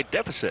 11-point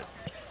deficit.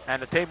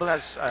 And the table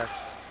has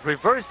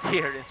reversed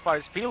here as far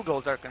as field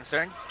goals are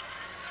concerned.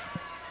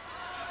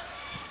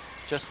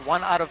 Just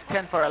 1 out of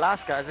 10 for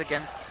Alaska as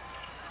against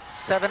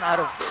 7 out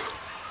of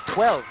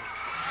 12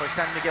 for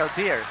San Miguel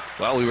Beer.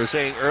 Well, we were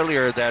saying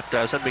earlier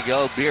that San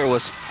Miguel Beer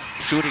was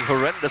shooting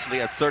horrendously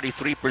at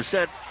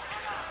 33%.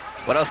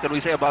 What else can we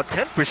say about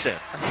 10%?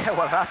 Yeah,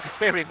 well, Alaska's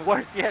faring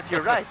worse. Yes,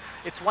 you're right.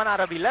 It's 1 out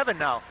of 11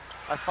 now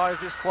as far as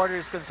this quarter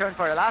is concerned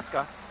for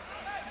Alaska.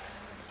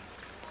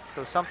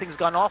 So something's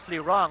gone awfully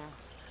wrong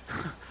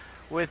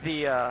with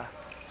the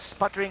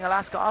sputtering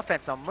Alaska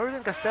offense. Now,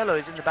 Mervin Costello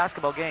is in the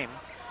basketball game.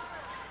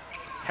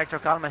 Hector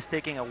Calma is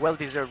taking a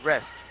well-deserved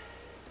rest.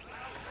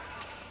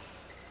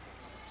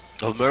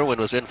 Oh, Merwin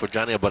was in for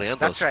Johnny Abarientos.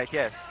 That's right,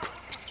 yes.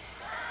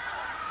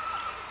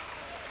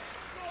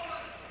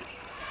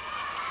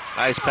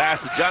 Nice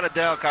pass to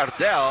Jonadel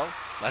Cardell,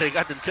 but he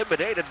got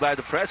intimidated by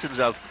the presence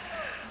of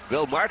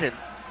Bill Martin.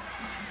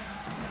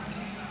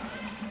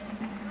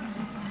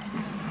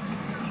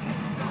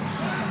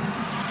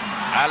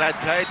 Alan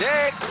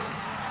Kaidik.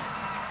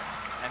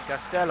 And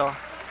Castello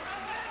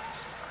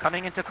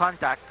coming into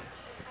contact.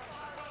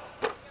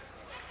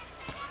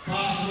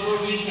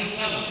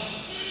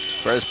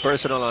 First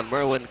personal on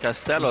Merwin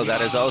Castello.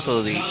 That is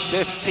also the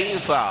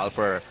 15th foul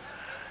for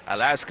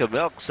Alaska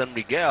Milk. San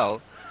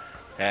Miguel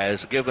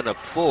has given up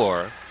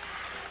 4.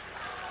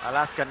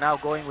 Alaska now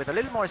going with a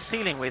little more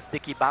ceiling with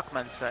Dicky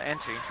Bachman's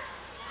entry.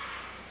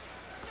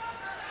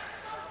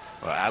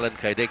 Well, Alan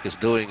Kaidik is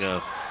doing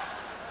a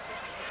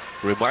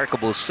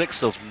remarkable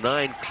 6 of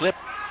 9 clip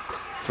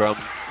from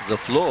the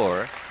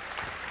floor.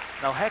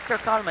 Now Hector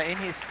Calma in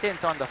his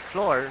stint on the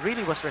floor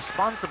really was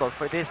responsible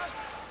for this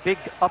big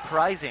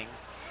uprising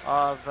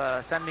of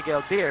San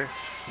Miguel Beer.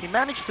 He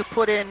managed to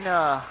put in,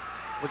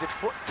 was it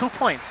 2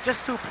 points,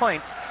 just 2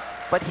 points,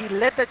 but he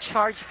led the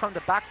charge from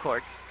the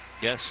backcourt.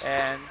 Yes.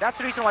 And that's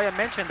the reason why I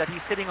mentioned that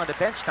he's sitting on the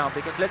bench now,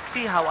 because let's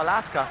see how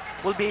Alaska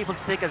will be able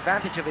to take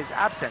advantage of his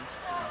absence.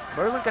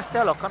 Merwin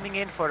Castello coming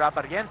in for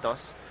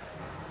Abarrientos,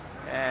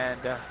 and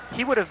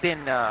he would have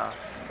been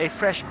a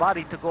fresh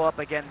body to go up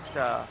against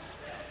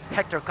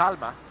Hector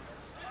Calma.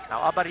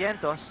 Now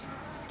Abarrientos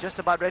just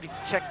about ready to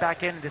check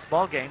back in this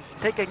ball game,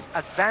 taking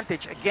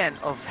advantage again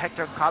of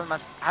Hector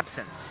Calma's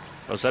absence.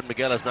 Well, San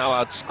Miguel has now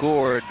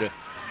outscored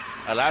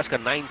Alaska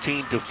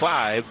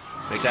 19-5,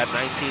 make that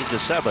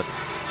 19-7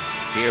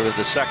 here in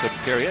the second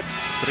period.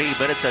 3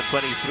 minutes and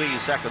 23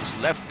 seconds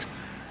left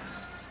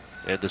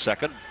in the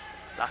second.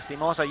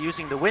 Lastimosa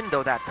using the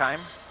window that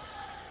time.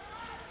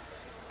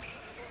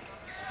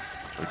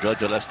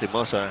 Jojo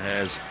Lastimosa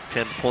has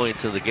 10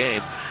 points in the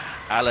game.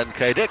 Alan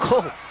Kaidik,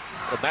 oh,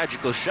 a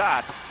magical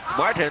shot.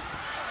 Martin,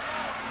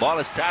 ball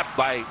is tapped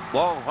by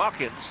Bong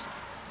Hawkins.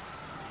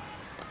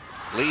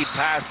 Lead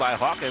pass by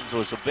Hawkins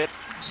was a bit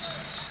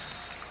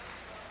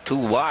too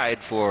wide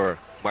for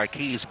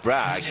Marquise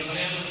Bragg.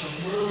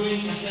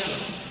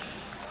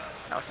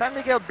 Now San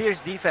Miguel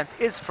Beer's defense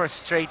is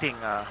frustrating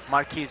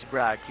Marquise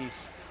Bragg.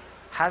 He's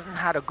hasn't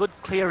had a good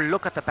clear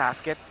look at the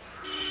basket.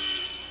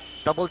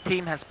 Double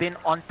team has been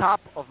on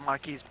top of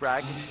Marquise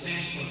Bragg.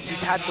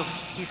 He's had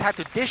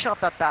to dish up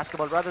that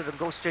basketball rather than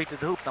go straight to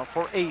the hoop. Now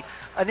for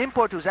an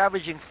import who's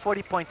averaging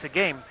 40 points a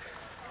game,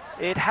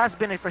 it has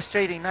been a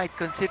frustrating night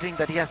considering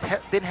that he has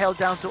been held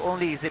down to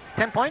only, is it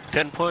 10 points?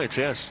 10 points,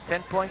 yes.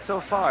 10 points so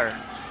far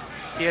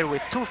here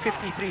with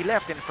 2:53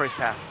 left in the first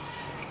half.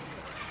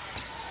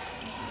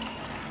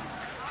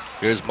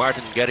 Here's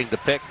Martin getting the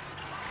pick.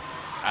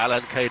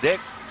 Alan Kaidik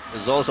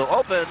is also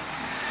open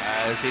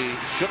as he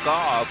shook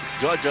off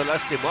Jojo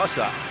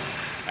Lastimosa.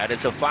 And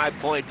it's a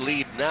 5-point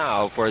lead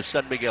now for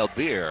San Miguel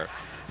Beer.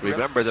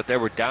 Remember that they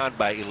were down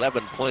by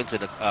 11 points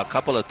in a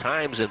couple of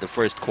times in the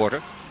first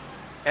quarter.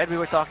 Ed, we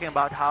were talking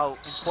about how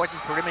important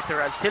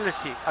perimeter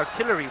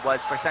artillery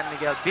was for San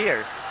Miguel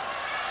Beer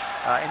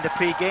in the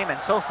pregame,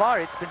 and so far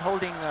it's been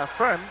holding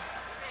firm.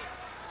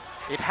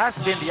 It has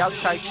been the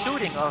outside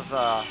shooting of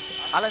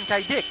Alan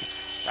Kaidik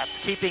that's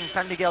keeping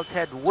San Miguel's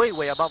head way,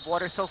 way above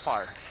water so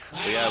far.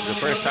 We have the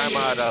first time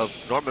out of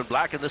Norman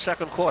Black in the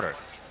second quarter.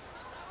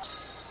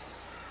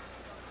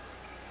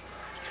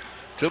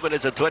 2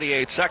 minutes and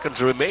 28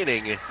 seconds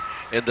remaining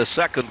in the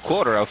second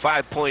quarter. A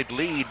 5-point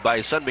lead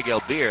by San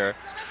Miguel Beer.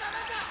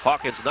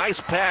 Hawkins, nice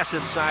pass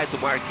inside to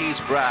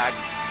Marquise Bragg.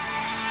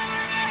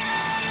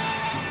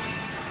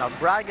 Now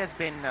Bragg has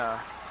been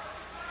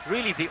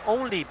really the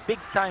only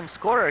big-time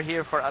scorer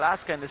here for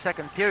Alaska in the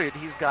second period.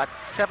 He's got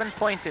 7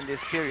 points in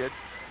this period,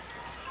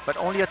 but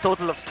only a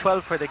total of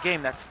 12 for the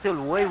game. That's still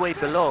way, way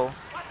below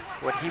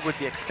what he would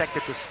be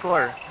expected to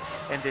score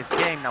in this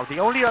game. Now, the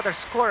only other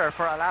scorer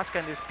for Alaska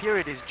in this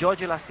period is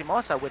Jojo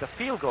Lastimosa with a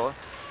field goal.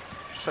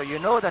 So you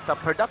know that the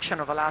production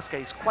of Alaska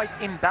is quite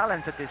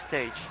imbalanced at this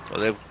stage. Well,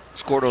 they've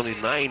scored only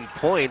 9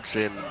 points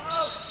in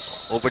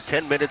over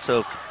 10 minutes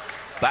of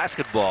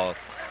basketball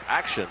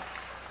action.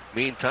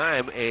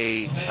 Meantime,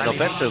 an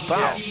offensive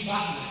foul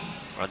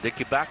on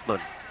Dicky Bachman.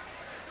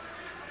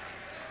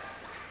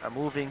 A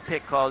moving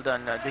pick called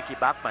on Dicky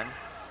Bachman.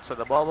 So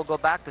the ball will go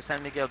back to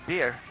San Miguel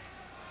Beer.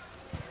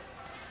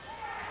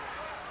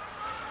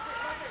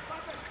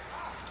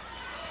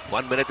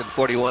 One minute and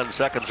 41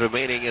 seconds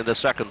remaining in the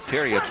second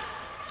period.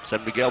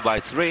 San Miguel by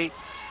 3.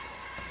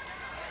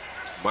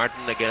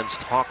 Martin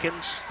against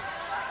Hawkins.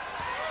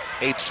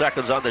 8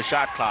 seconds on the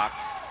shot clock.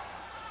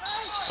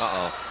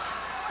 Uh-oh.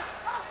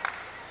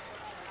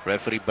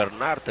 Referee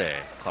Bernarte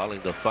calling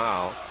the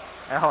foul.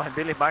 Oh, and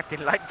Billy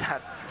Martin liked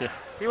that. Yeah.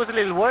 He was a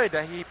little worried.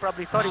 He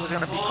probably thought he was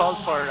going to be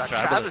called for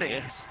traveling.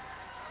 Yes.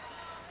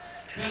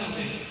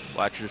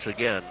 Watch this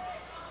again.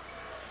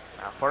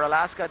 For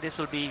Alaska, this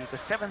will be the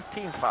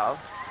 17th foul.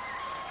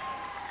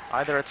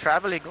 Either a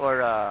traveling or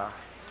a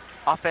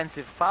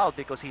offensive foul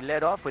because he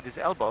led off with his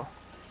elbow.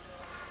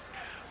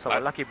 So a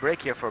lucky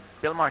break here for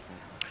Bill Martin.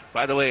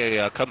 By the way,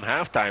 come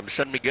halftime,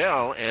 San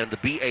Miguel and the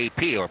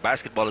BAP, or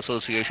Basketball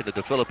Association of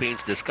the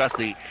Philippines, discussed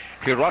the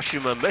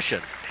Hiroshima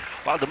mission.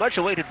 While the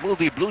much-awaited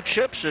movie Blue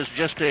Chips is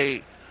just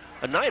a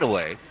night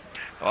away.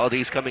 All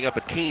these coming up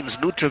at Keen's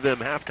Nutravim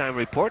halftime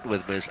report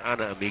with Ms.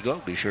 Ana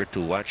Amigo. Be sure to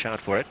watch out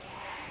for it.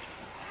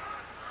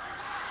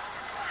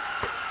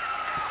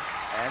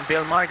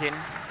 Bill Martin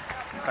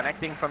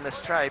connecting from the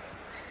stripe.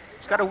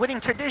 He's got a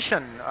winning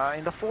tradition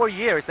in the 4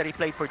 years that he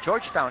played for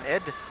Georgetown,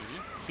 Ed.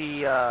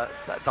 He, the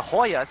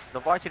Hoyas,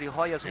 the varsity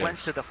Hoyas, Yes. went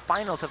to the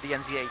finals of the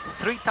NCAA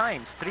 3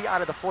 times, 3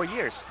 out of the 4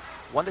 years.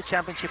 Won the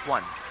championship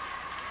once.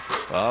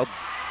 Well,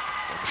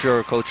 I'm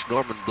sure Coach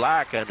Norman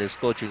Black and his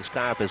coaching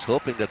staff is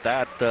hoping that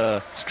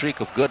that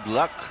streak of good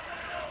luck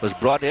was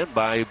brought in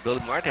by Bill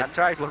Martin. That's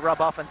right, will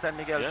rub off on San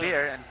Miguel Yeah.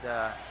 Beer,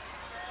 and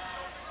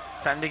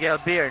San Miguel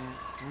Beer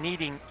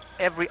needing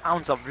every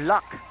ounce of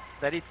luck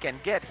that it can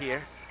get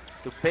here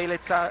to bail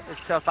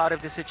itself out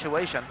of the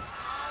situation.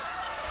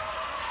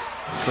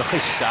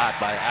 Nice shot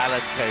by Alan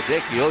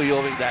Kaidik,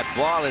 yo-yoing that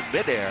ball in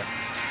midair.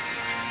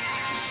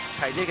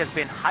 Kaidig has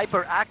been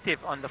hyperactive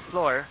on the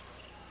floor.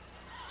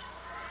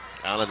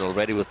 Allen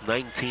already with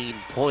 19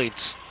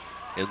 points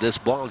in this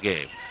ball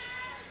game.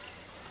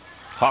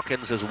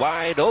 Hawkins is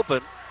wide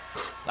open.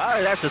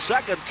 That's the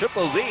second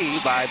triple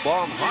V by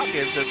Bong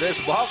Hawkins in this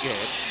ball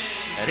game,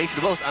 and he's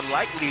the most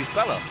unlikely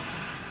fellow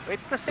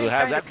It's the same to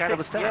have that of kind of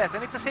a thing. stat. Yes,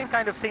 and it's the same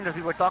kind of thing that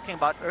we were talking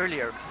about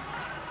earlier.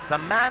 The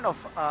man of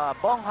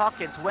Bong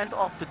Hawkins went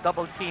off to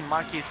double team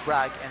Marquise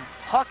Bragg, and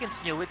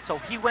Hawkins knew it, so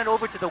he went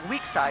over to the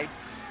weak side,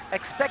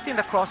 expecting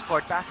the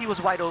cross-court pass. He was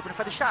wide open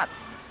for the shot.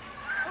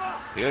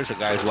 Here's a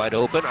guy's wide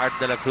open. Art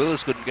De La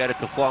Cruz couldn't get it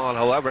to fall,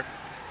 however.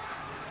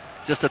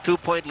 Just a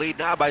 2-point lead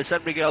now by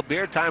San Miguel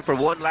Beer. Time for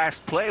one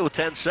last play with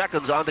 10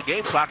 seconds on the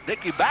game clock.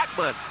 Nicky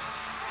Backman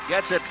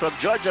gets it from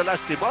Georgia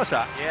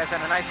Lastimosa. Yes,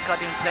 and a nice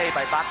cutting play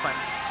by Bachman.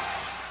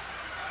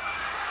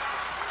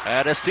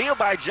 And a steal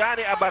by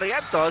Johnny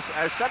Abarientos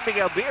as San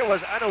Miguel Beer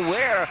was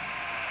unaware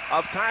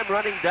of time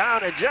running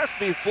down, and just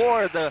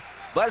before the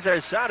buzzer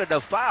sounded, a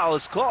foul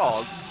was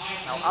called.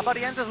 Now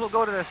Abarientos will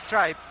go to the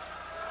stripe,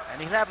 and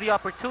he'll have the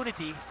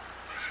opportunity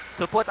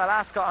to put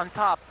Alaska on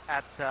top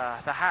at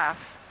the half.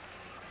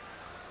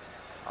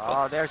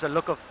 Oh, there's a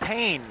look of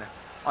pain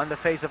on the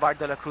face of Art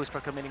De La Cruz for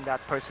committing that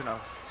personal,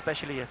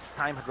 especially as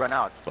time had run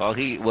out. Well,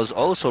 he was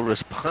also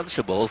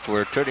responsible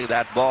for turning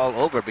that ball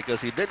over because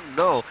he didn't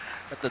know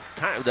at the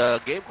time the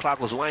game clock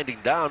was winding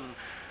down,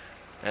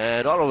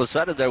 and all of a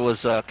sudden there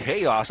was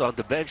chaos on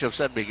the bench of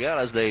San Miguel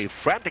as they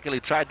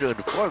frantically tried to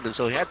inform him,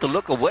 so he had to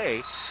look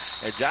away,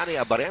 and Johnny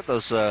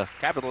Abarientos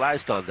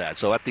capitalized on that.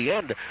 So at the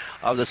end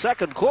of the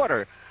second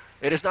quarter,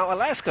 it is now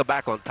Alaska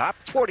back on top,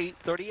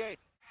 40-38.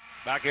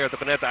 Back here at the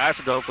Cuneta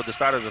Astrodome for the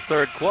start of the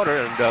third quarter,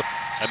 and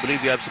I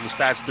believe you have some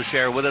stats to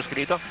share with us,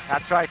 Canito.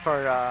 That's right.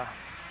 For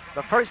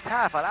the first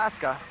half,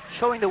 Alaska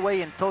showing the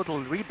way in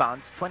total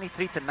rebounds,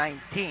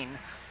 23-19.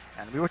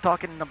 And we were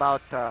talking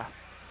about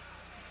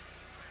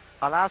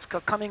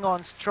Alaska coming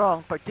on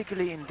strong,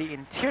 particularly in the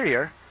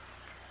interior.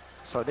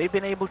 So they've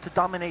been able to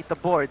dominate the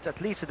boards, at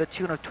least to the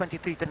tune of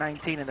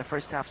 23-19 in the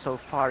first half so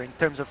far. In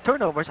terms of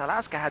turnovers,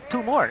 Alaska had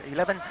 2 more,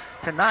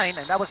 11-9,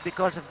 and that was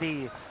because of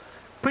the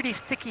pretty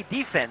sticky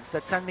defense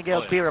that San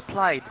Miguel Beer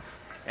applied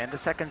in the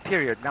second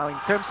period. Now, in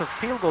terms of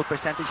field goal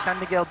percentage, San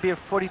Miguel Beer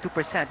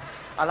 42%,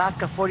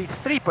 Alaska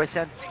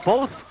 43%.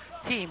 Both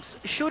teams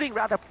shooting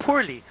rather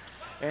poorly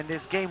in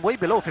this game, way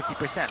below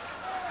 50%.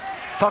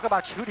 Talk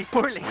about shooting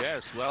poorly.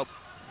 Yes, well,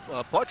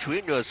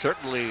 Pochuino has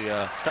certainly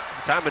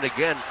time and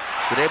again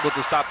been able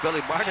to stop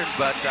Billy Martin,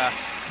 but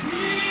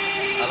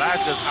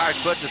Alaska's hard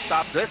put to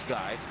stop this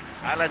guy.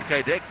 Alan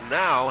Kaidik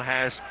now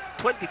has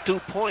 22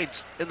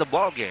 points in the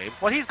ball game.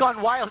 Well, he's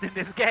gone wild in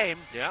this game.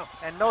 Yeah.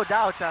 And no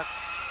doubt that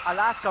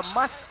Alaska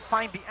must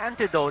find the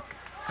antidote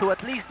to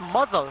at least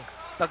muzzle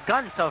the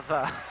guns of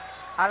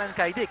Alan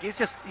Kaidik. He's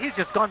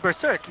just gone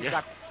berserk. He's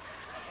got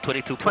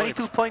 22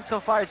 points so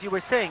far, as you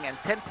were saying, and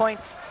 10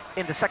 points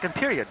in the second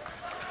period.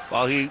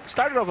 Well, he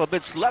started off a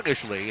bit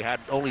sluggishly. He had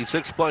only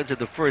 6 points in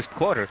the first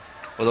quarter,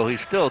 although he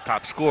still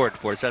top scored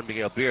for San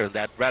Miguel Beer. In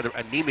that rather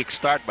anemic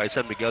start by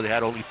San Miguel, they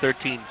had only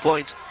 13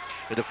 points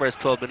in the first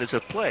 12 minutes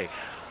of play,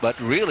 but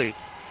really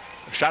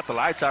shot the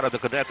lights out of the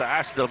Cuneta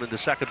Astrodome in the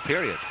second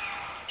period.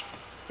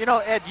 You know,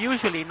 Ed,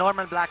 usually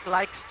Norman Black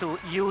likes to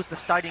use the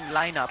starting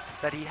lineup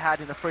that he had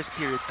in the first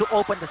period to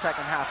open the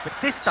second half, but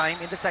this time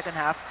in the second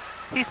half,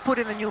 he's put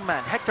in a new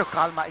man. Hector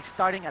Calma is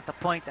starting at the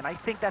point, and I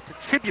think that's a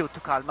tribute to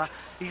Calma.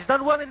 He's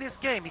done well in this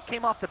game. He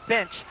came off the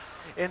bench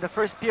in the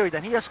first period,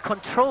 and he has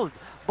controlled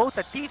both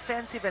the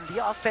defensive and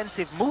the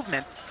offensive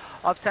movement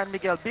of San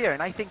Miguel Beer,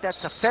 and I think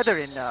that's a feather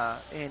in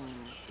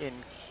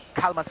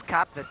Calma's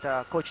cap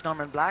that Coach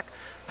Norman Black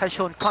has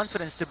shown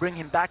confidence to bring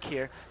him back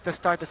here to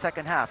start the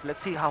second half.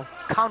 Let's see how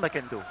Calma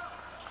can do.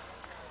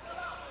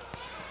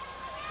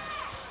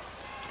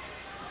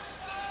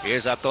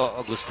 Here's Ato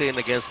Agustin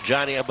against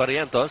Johnny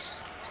Abarientos.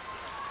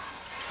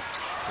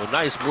 A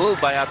nice move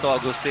by Ato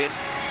Agustin.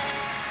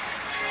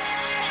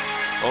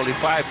 Only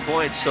 5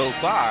 points so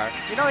far.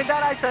 You know, in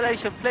that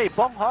isolation play,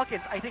 Bong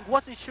Hawkins, I think,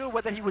 wasn't sure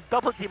whether he would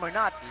double team or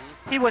not.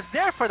 He was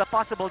there for the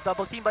possible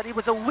double team, but it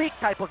was a weak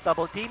type of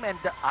double team, and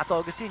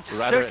Ato Agustin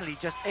certainly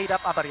just ate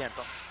up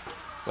Abarientos.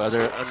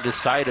 Rather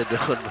undecided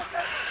on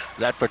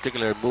that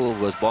particular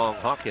move was Bong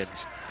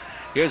Hawkins.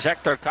 Here's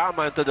Hector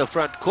Calma into the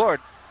front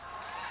court.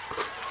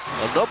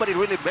 Well, nobody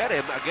really met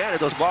him. Again,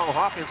 it was Bong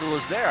Hawkins who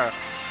was there.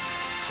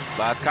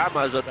 but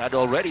Calma had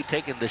already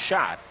taken the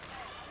shot.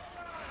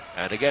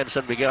 And again,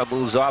 San Miguel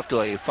moves off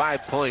to a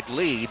 5-point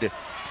lead.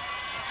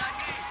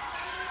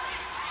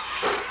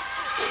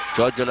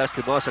 Giorgio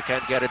Lastimosa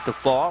can't get it to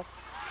fall.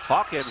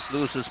 Hawkins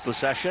loses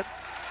possession.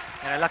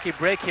 And a lucky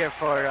break here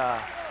for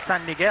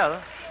San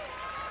Miguel.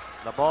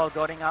 The ball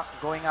going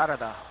out of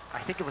the, I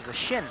think it was the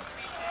shin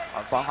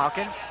of Bong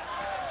Hawkins.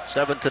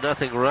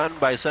 7-0 run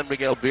by San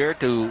Miguel Beer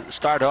to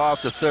start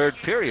off the third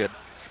period.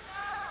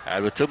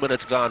 And with 2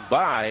 minutes gone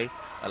by,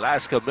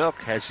 Alaska Milk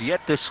has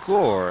yet to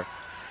score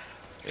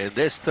in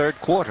this third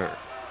quarter.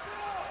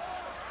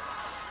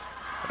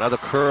 Another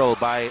curl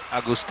by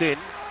Agustin.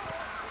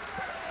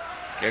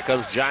 Here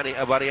comes Johnny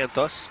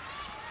Avarientos.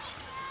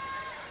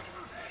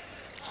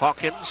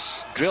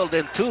 Hawkins drilled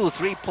in 2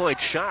 3-point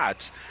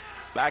shots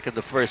back in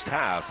the first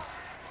half.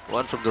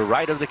 One from the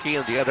right of the key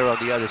and the other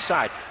on the other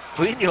side.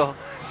 Quino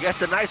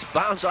gets a nice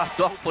bounce off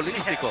Dong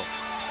Polistico.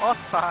 Off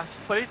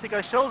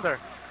Polistico's shoulder.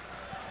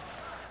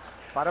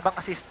 Para bang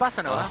assist pass,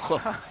 ano?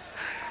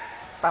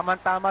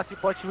 Tama-tama si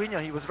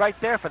Pochuino. He was right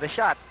there for the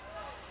shot.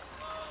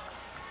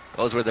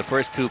 Those were the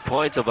first 2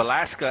 points of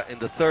Alaska in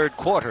the third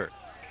quarter.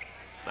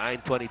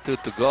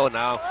 9:22 to go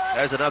now.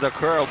 There's another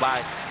curl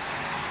by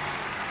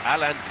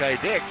Alan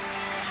Kaidik.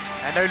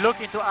 And they're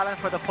looking to Alan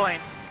for the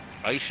points.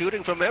 He's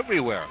shooting from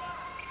everywhere.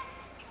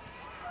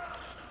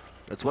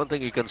 That's one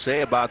thing you can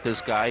say about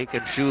this guy. He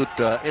can shoot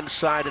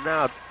inside and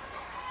out.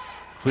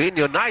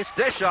 Quino, nice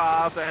dish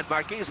off, and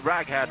Marquise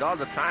Bragg had all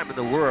the time in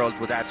the world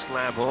with that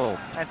slam home.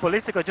 And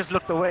Polistico just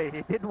looked away.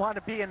 He didn't want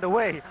to be in the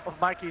way of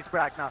Marquise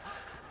Bragg now.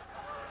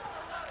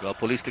 Well,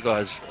 Polistico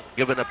has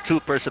given up 2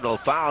 personal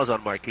fouls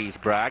on Marquise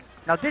Bragg.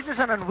 Now this is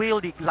an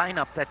unwieldy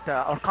lineup that,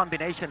 or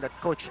combination that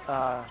Coach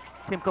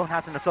Tim Cone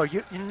has on the floor.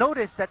 You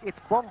notice that it's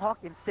Bong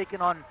Hawkins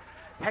taking on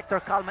Hector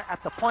Calma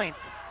at the point.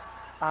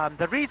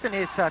 The reason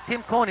is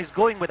Tim Cone is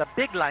going with a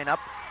big lineup.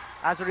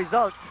 As a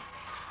result,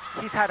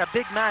 he's had a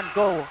big man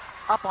go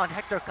up on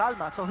Hector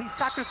Calma, so he's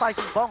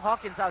sacrificing Bong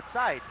Hawkins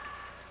outside.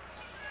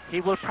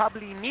 He will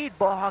probably need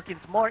Bong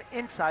Hawkins more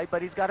inside,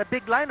 but he's got a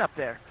big lineup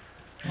there.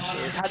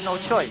 So he's had no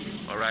choice.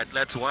 All right,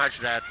 let's watch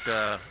that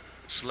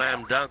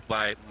slam dunk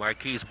by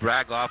Marquise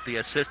Bragg off the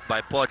assist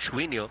by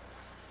Pochuino.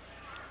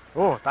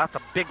 Oh, that's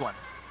a big one.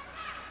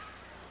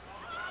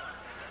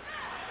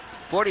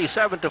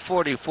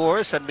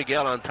 47-44, San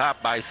Miguel on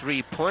top by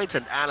 3 points,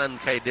 and Alan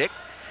Kaidik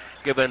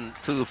given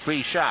 2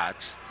 free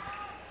shots.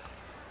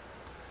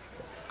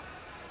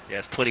 He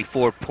has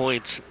 24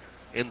 points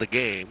in the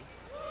game.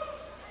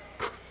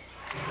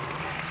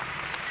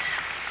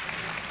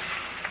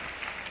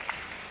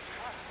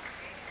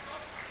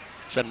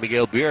 San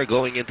Miguel Beer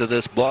going into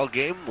this ball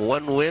game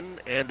 1 win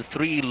and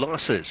 3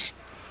 losses.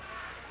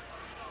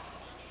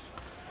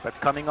 But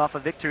coming off a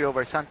victory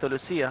over Santa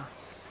Lucia,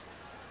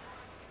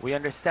 we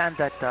understand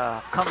that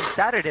come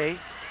Saturday,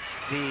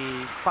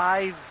 the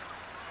 5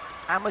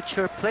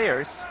 amateur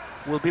players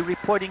will be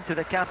reporting to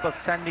the camp of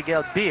San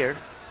Miguel Beer.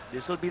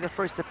 This will be the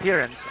first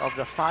appearance of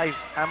the 5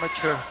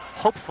 amateur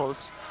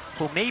hopefuls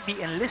who may be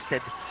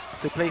enlisted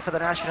to play for the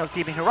national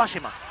team in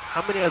Hiroshima.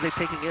 How many are they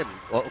taking in?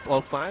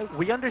 All 5?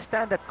 We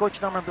understand that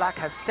Coach Norman Black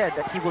has said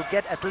that he will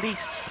get at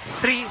least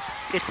 3.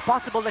 It's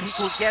possible that he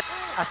will get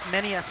as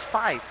many as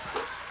 5.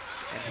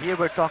 And here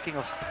we're talking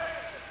of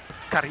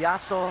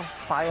Carriazo,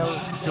 File,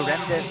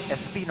 Durendes,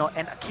 Espino,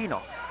 and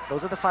Aquino.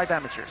 Those are the 5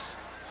 amateurs.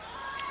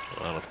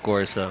 Well, of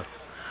course, a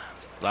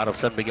lot of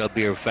San Miguel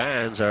Beer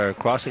fans are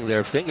crossing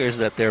their fingers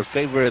that their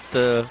favorite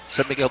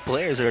San Miguel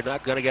players are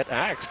not going to get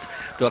axed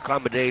to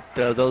accommodate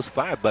those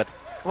 5. But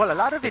well, a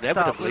lot of it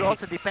inevitably will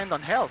also depend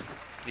on health.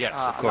 Yes,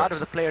 of course. A lot of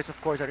the players, of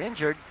course, are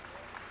injured,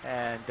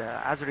 and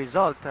as a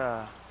result,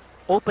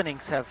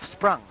 openings have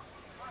sprung.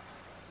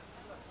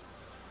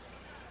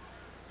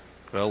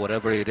 Well,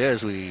 whatever it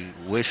is, we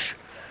wish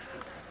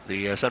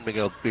the San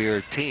Miguel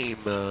Beer team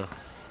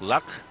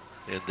luck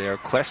in their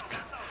quest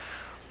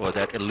for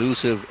that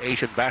elusive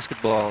Asian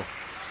basketball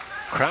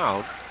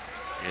crown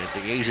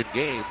in the Asian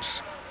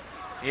Games.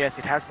 Yes,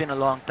 it has been a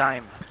long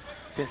time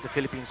since the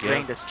Philippines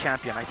reigned as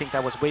champion. I think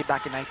that was way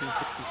back in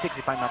 1966,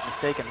 if I'm not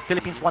mistaken. The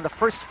Philippines won the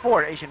first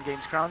 4 Asian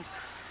Games crowns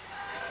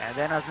and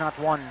then has not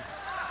won.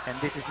 And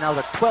this is now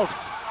the 12th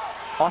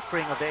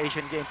offering of the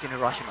Asian Games in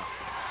Hiroshima.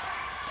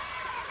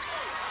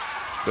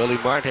 Billy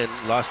Martin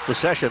lost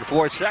possession.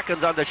 4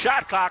 seconds on the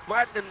shot clock.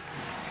 Martin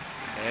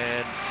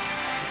and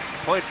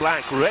point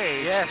blank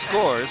range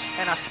scores.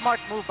 And a smart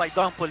move by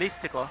Dong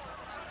Polistico,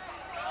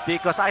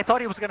 because I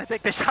thought he was going to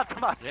take the shot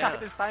from outside.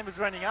 His time was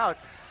running out.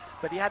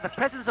 But he had the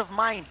presence of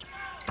mind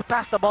to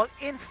pass the ball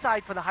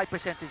inside for the high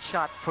percentage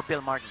shot for Bill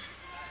Martin.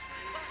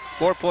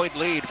 4-point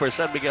lead for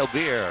San Miguel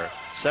Beer.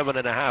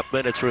 7.5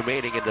 minutes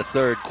remaining in the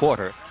third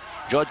quarter.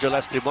 Giorgio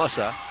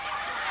Lastimosa.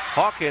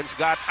 Hawkins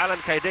got Alan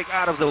Kaidik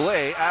out of the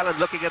way. Alan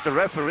looking at the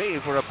referee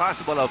for a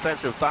possible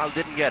offensive foul.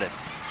 Didn't get it.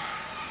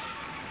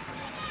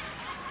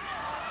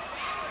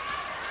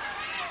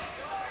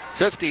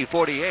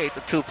 50-48,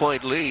 a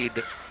 2-point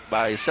lead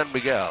by San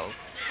Miguel.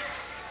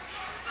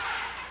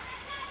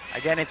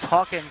 Again, it's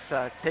Hawkins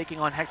taking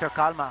on Hector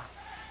Calma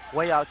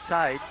way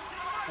outside.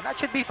 And that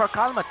should be for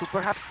Calma to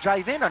perhaps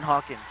drive in on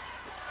Hawkins.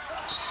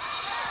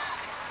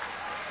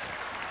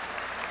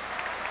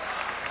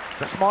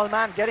 The small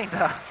man getting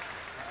the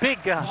big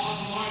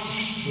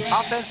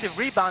offensive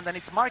rebound, and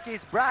it's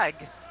Marquise Bragg.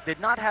 Did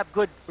not have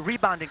good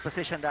rebounding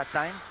position that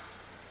time.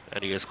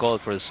 And he is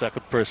called for his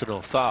second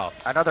personal foul.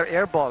 Another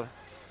air ball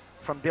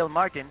from Bill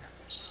Martin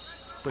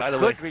with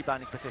good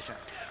rebounding position.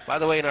 By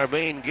the way, in our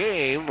main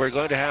game, we're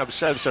going to have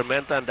Sev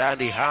Sarmenta and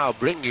Andy Howe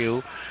bring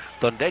you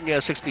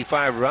Tondenya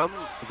 65 Rum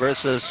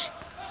versus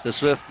the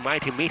Swift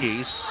Mighty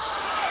Meaties.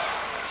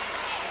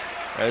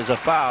 There's a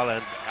foul,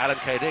 and Alan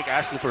Kaidik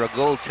asking for a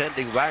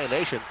goaltending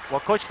violation.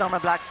 Well, Coach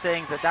Norman Black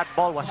saying that that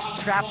ball was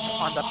strapped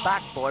on the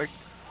backboard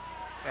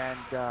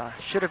and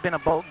should have been a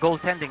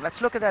goaltending.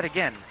 Let's look at that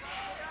again.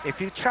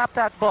 If you trap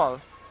that ball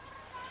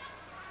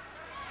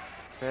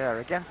there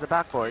against the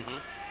backboard.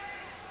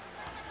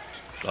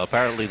 Well,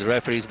 apparently the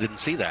referees didn't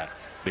see that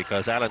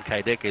because Alan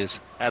Kaidik is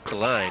at the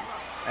line.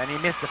 And he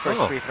missed the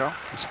first free throw.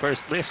 His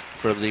first miss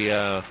from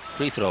the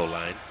free throw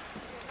line.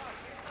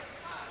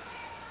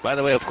 By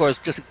the way, of course,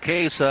 just in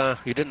case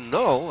you didn't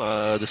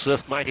know, the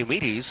Swift Mighty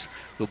Meaties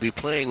will be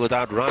playing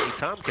without Ronnie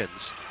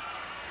Tompkins.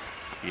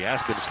 He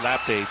has been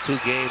slapped a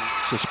 2-game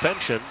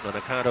suspension on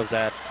account of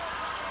that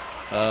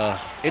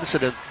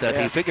incident that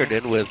he figured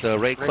in with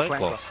Ray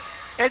Cuenco.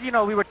 And you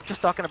know, we were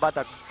just talking about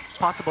that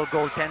possible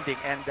goaltending,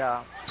 and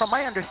from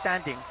my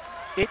understanding,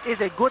 it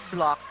is a good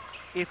block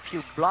if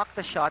you block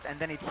the shot and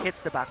then it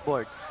hits the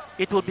backboard.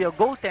 It will be a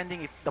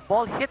goaltending if the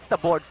ball hits the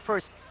board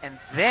first and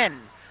then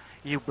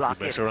you block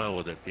it. Mess around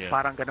with it, yeah.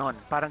 Parang ganon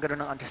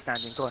ang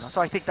understanding ko. No?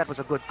 So I think that was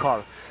a good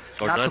call.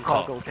 Or not to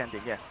call goaltending,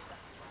 yes.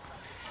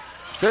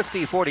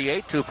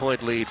 50-48,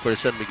 2-point lead for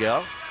San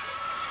Miguel.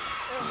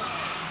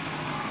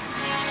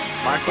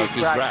 Marquise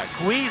Bragg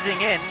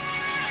squeezing in,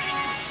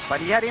 but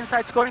he had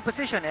inside scoring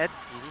position, Ed.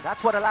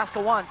 That's what Alaska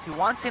wants. He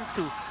wants him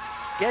to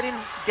get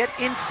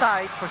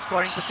inside for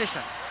scoring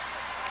position.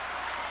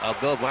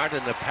 Bill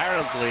Martin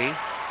apparently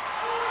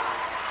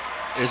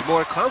is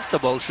more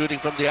comfortable shooting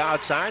from the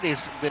outside.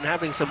 He's been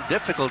having some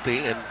difficulty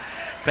in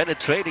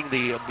penetrating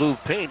the blue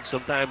paint.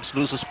 Sometimes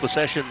loses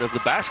possession of the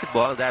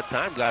basketball. That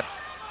time got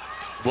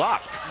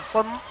blocked.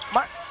 Well,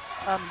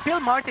 Bill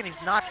Martin is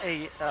not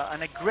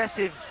an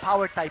aggressive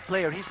power type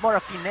player. He's more a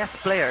finesse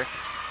player.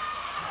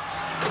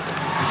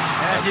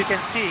 As you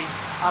can see,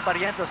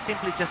 Abarientos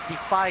simply just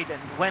defied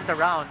and went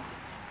around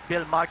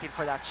Bill Martin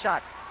for that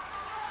shot.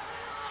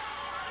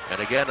 And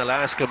again,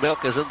 Alaska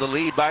Milk is in the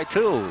lead by 2,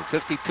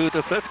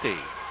 52-50.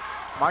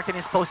 Martin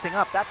is posting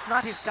up. That's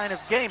not his kind of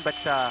game, but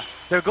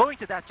they're going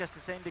to that just the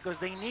same because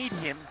they need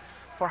him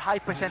for high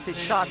percentage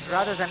shots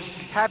rather than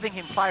having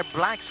him fire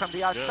blanks from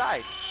the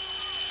outside.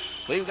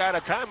 We've got a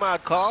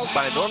timeout called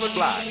by Norman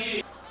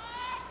Black.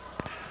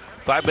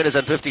 5 minutes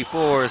and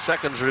 54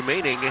 seconds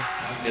remaining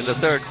in the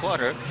third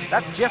quarter.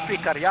 That's Jeffrey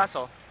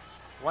Carriazo,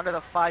 one of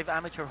the 5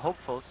 amateur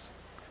hopefuls.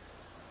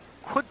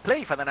 Could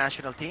play for the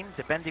national team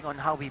depending on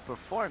how he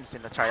performs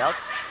in the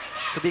tryouts,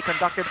 to be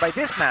conducted by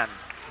this man,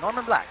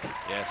 Norman Black.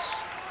 Yes.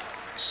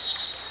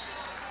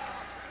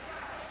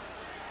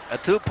 A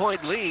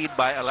 2-point lead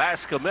by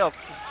Alaska Milk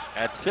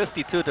at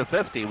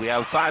 52-50. We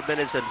have 5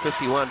 minutes and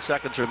 51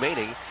 seconds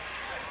remaining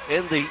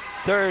in the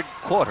third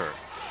quarter.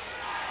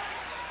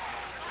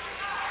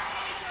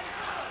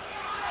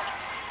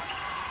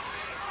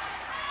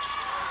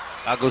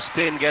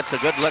 Agustin gets a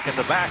good look at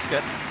the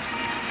basket.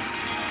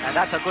 And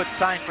that's a good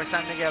sign for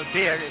San Miguel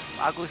Beer.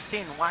 If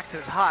Agustin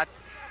waxes hot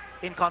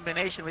in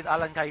combination with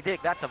Alan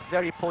Kaidik, that's a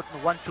very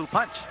potent 1-2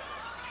 punch.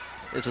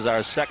 This is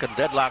our second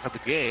deadlock of the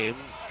game.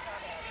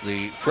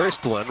 The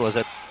first one was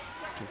at,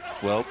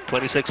 well,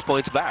 26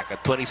 points back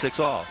at 26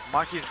 all.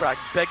 Marquise Bragg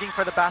begging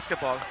for the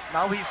basketball.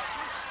 Now he's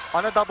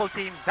on a double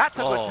team. That's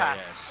a good pass.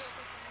 Yes.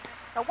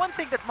 Now, one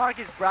thing that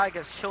Marquise Bragg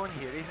has shown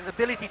here is his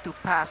ability to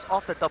pass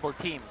off the double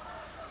team.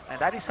 And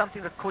that is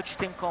something that Coach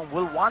Tim Cone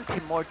will want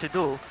him more to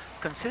do,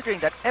 considering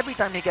that every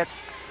time he gets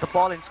the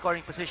ball in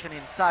scoring position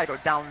inside or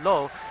down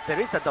low, there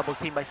is a double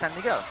team by San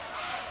Miguel.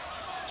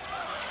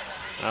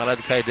 Alan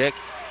Kaidik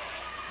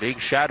being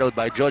shadowed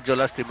by Jojo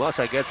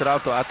Lastimosa, gets it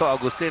off to Ato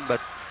Agustin,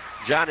 but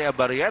Johnny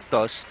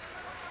Abarientos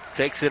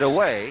takes it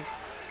away.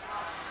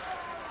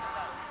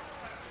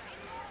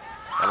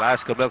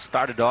 Alaska Milk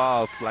started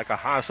off like a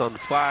house on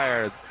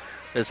fire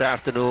this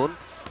afternoon,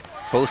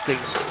 posting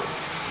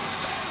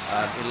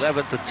an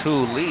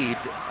 11-2 lead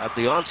at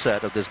the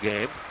onset of this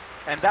game.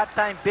 And that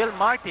time, Bill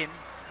Martin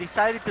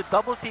decided to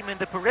double team in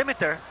the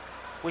perimeter,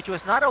 which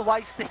was not a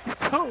wise thing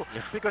to do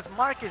because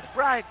Marquise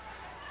Bragg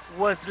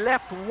was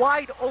left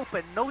wide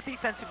open, no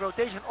defensive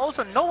rotation.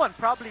 Also, no one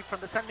probably from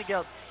the San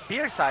Miguel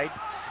Beer side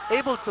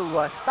able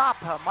to stop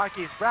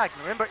Marquise Bragg.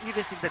 Remember,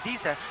 Ives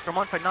Disa,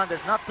 Ramon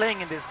Fernandez not playing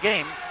in this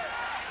game.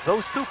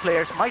 Those two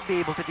players might be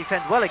able to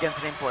defend well against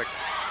an import.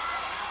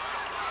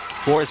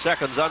 4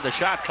 seconds on the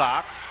shot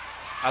clock.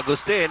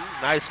 Agustin,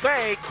 nice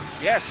fake,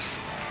 yes.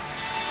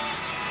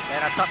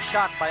 And a tough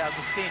shot by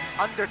Agustin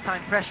under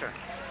time pressure.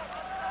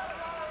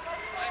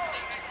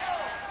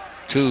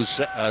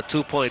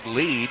 2-point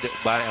lead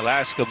by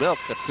Alaska Milk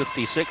at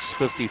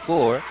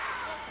 56-54.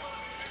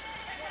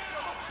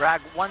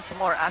 Bragg once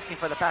more asking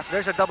for the pass.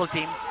 There's a double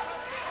team.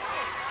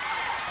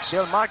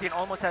 Bill Martin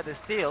almost had the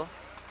steal.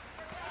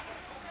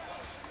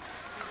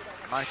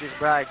 Marquis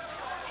Bragg.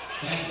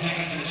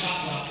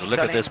 Look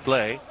at this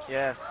play.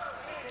 Yes.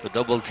 The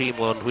double team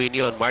on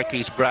Huinio and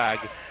Marquis Bragg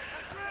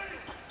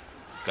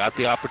got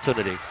the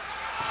opportunity.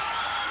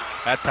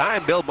 At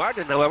time, Bill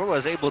Martin, however,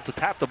 was able to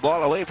tap the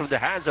ball away from the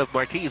hands of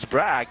Marquis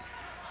Bragg.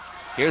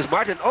 Here's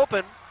Martin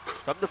open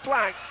from the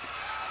flank.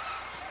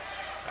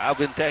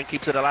 Alvin Teng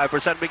keeps it alive for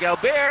San Miguel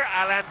Beer.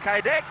 Alan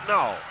Kaidek,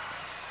 no.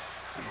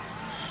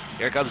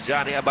 Here comes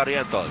Johnny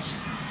Abarientos.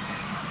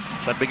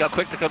 San Miguel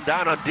quick to come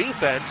down on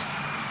defense.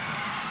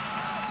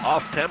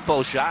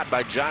 Off-tempo shot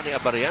by Johnny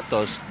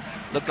Abarientos.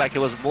 Looked like he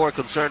was more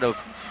concerned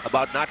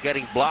about not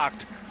getting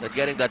blocked than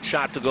getting that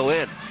shot to go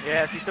in.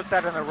 Yes, he took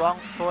that on the wrong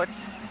foot.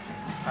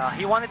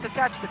 He wanted to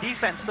catch the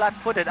defense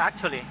flat-footed,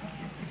 actually.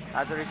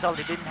 As a result,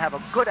 he didn't have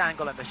a good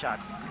angle on the shot.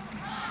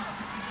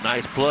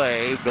 Nice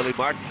play. Billy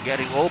Martin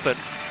getting open.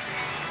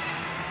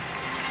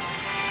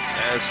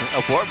 As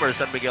a former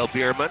San Miguel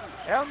Beerman.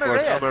 Elmer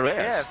Reyes.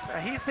 Yes,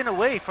 he's been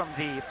away from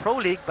the Pro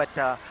League, but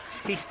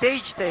he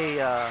staged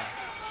a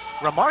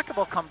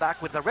remarkable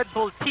comeback with the Red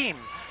Bull team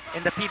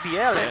in the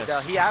PBL, yes.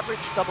 And he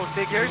averaged double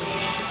figures.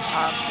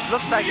 It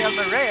looks like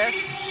Elmer Reyes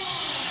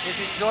is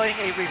enjoying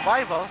a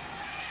revival.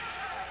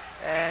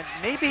 And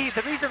maybe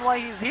the reason why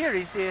he's here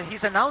is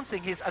he's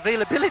announcing his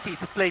availability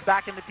to play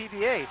back in the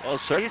PBA. Well,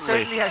 certainly. He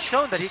certainly has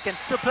shown that he can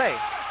still play.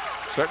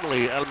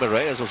 Certainly, Elmer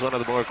Reyes was one of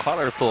the more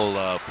colorful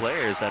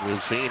players that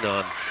we've seen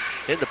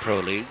in the pro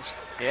leagues.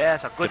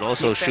 Yes, a good can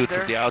also defender. Shoot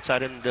from the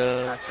outside and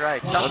that's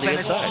right. On the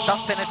inside.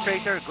 Tough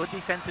penetrator, good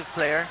defensive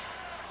player.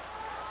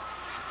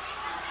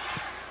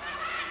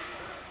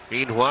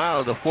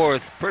 Meanwhile, the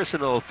fourth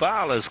personal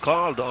foul is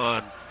called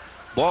on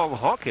Bong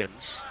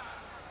Hawkins.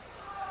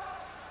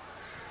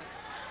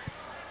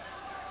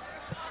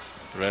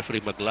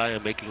 Referee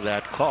Maglaya making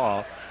that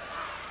call.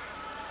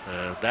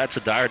 That's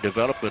a dire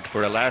development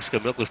for Alaska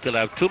Milk. We still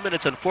have 2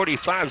 minutes and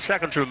 45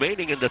 seconds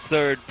remaining in the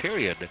third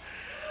period.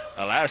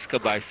 Alaska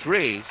by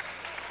 3.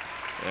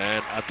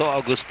 And Ato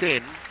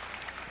Agustin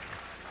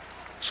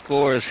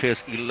scores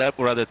his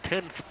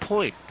 10th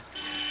point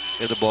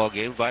in the ball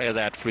game via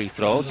that free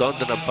throw.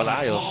 Dondon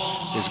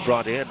Palayo is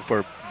brought in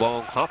for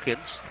Bong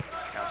Hawkins.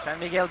 Now San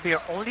Miguel Beer,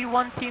 only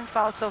one team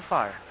foul so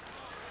far.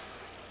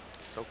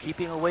 So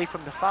keeping away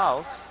from the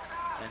fouls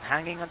and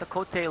hanging on the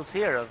coattails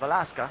here of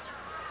Alaska.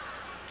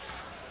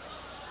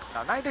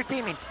 Now neither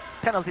team in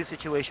penalty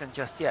situation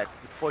just yet,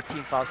 with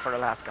 14 fouls for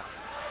Alaska.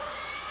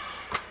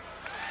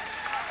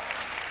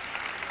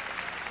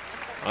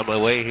 On my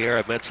way here,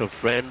 I met some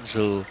friends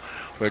who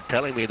were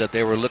telling me that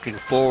they were looking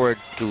forward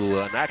to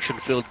an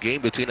action-filled game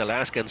between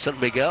Alaska and San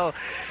Miguel,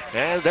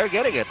 and they're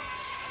getting it.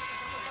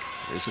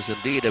 This is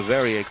indeed a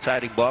very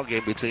exciting ball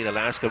game between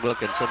Alaska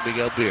Milk and San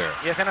Miguel Beer.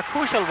 Yes, and a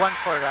crucial one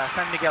for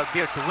San Miguel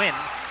Beer to win,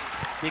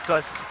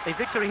 because a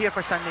victory here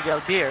for San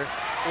Miguel Beer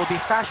will be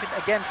fashioned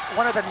against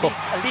one of the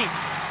league's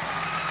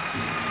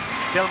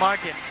elites, Bill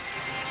Martin.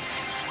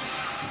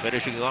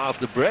 Finishing off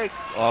the break,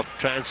 off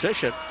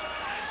transition.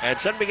 And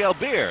San Miguel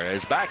Beer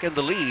is back in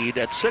the lead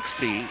at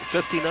 60-59.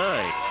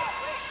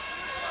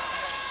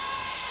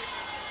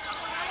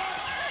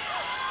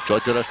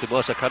 Jojo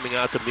Lastimosa coming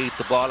out to meet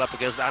the ball up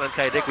against Alan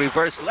Kaidik.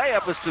 Reverse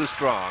layup is too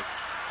strong.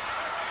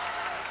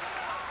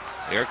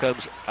 Here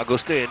comes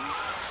Agustin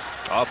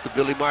off to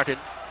Billy Martin.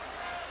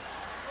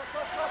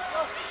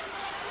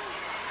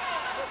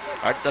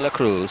 Art de la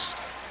Cruz.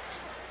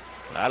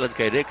 Alan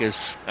Kaidik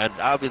and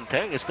Alvin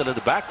Teng is still in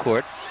the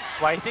backcourt.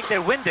 Well, I think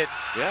they're winded.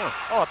 Yeah.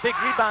 Oh, a big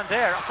rebound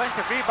there.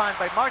 Offensive rebound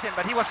by Martin,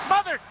 but he was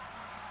smothered.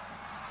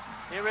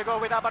 Here we go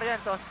with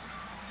Abarientos.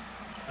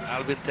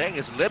 Alvin Teng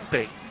is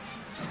limping.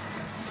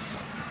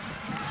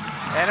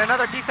 And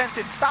another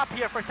defensive stop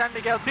here for San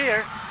Miguel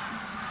Beer.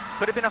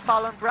 Could have been a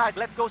foul on Bragg.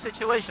 Let go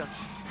situation.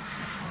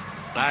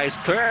 Nice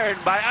turn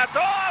by Ato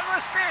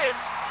Agustin.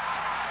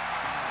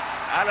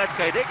 Alan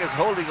Kaidik is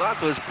holding on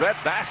to his bread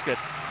basket.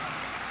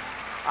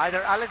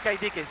 Either Alan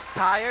Kaidik is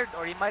tired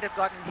or he might have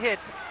gotten hit,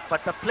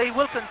 but the play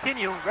will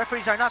continue.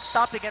 Referees are not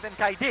stopping it, and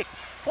Kaidik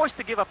forced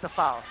to give up the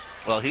foul.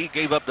 Well, he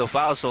gave up the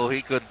foul so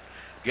he could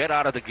get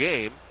out of the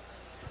game.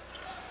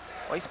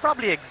 Well, he's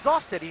probably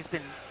exhausted. He's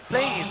been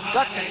playing his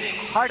guts and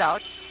heart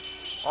out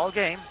all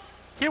game.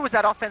 Here was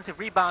that offensive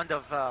rebound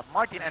of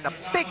Martin and a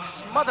big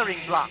smothering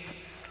block.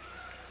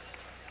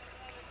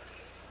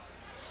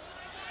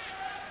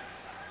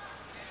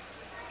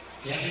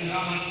 And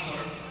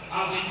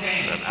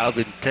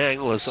Alvin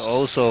Teng was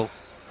also,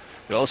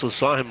 we also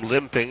saw him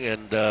limping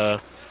and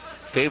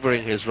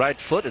favoring his right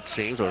foot, it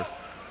seems, or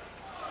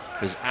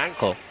his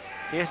ankle.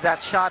 Here's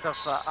that shot of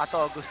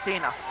Ato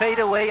Agustin, a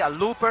fadeaway, a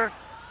looper.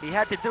 He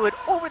had to do it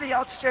over the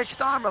outstretched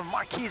arm of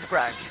Marquis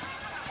Bragg.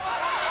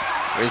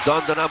 Here's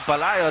Don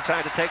Palayo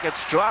trying to take it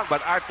strong,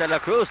 but Art de la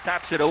Cruz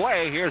taps it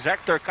away. Here's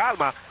Hector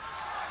Calma.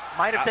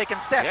 Might have taken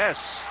steps.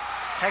 Yes.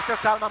 Hector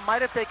Calma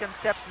might have taken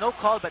steps, no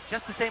call, but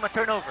just the same a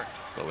turnover.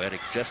 Poetic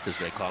justice,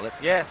 they call it.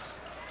 Yes.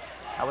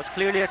 That was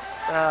clearly a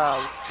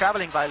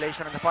traveling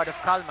violation on the part of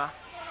Calma.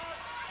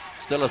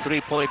 Still a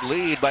 3-point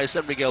lead by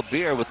San Miguel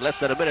Beer with less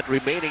than a minute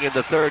remaining in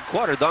the third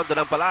quarter. Don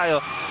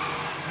Ampalayo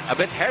a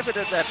bit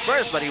hesitant at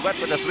first, but he went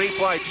with a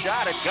 3-point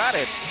shot and got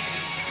it.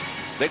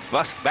 Big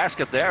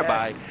basket there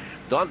by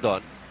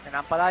Don. And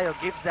Ampalayo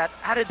gives that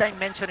added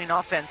dimension in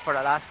offense for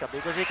Alaska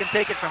because he can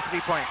take it from 3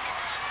 points.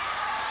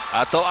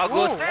 Ato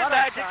Agustin, what a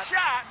magic shot.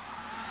 shot.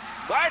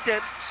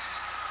 Martin.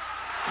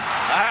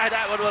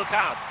 That one will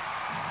count.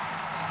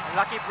 A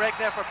lucky break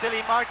there for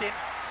Billy Martin.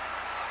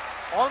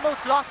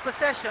 Almost lost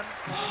possession,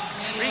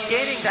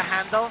 regaining the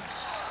handle.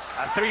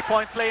 A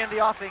 3-point play in the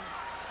offing.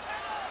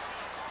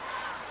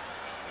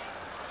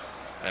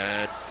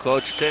 And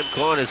Coach Tim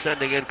Cohn is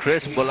sending in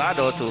Chris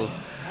Bolado to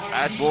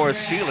add more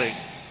ceiling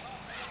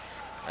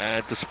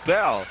and to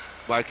spell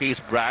Marquise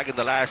Bragg in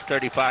the last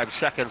 35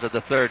 seconds of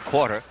the third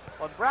quarter.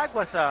 Well, Bragg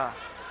was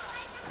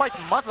quite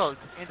muzzled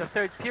in the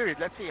third period.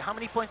 Let's see, how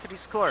many points did he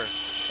score?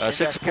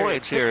 6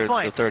 points here in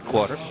the third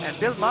quarter. And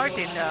Bill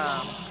Martin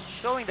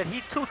showing that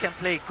he too can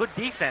play good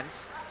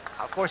defense.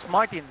 Of course,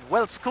 Martin,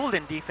 well schooled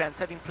in defense,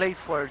 having played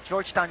for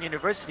Georgetown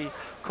University.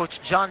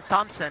 Coach John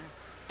Thompson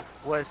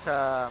was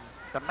the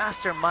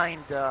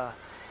mastermind of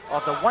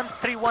the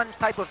 1-3-1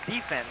 type of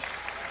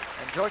defense.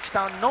 And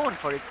Georgetown known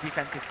for its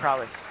defensive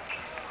prowess.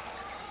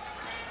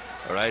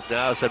 All right,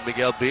 now San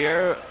Miguel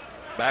Beer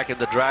back in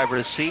the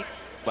driver's seat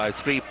by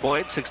 3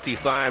 points,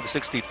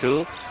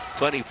 65-62,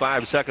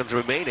 25 seconds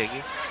remaining.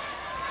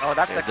 Oh,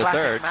 that's a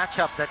classic third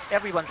matchup that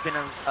everyone's been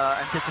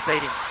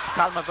anticipating.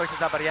 Calma versus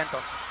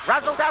Abarientos.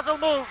 Razzle-dazzle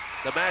move.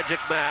 The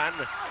Magic Man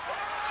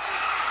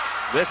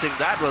missing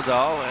that one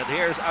though, and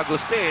here's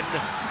Agustin.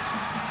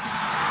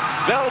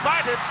 Bill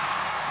Martin.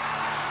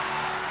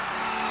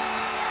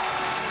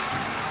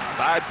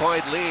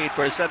 5-point lead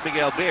for San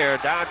Miguel Beer,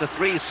 down to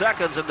 3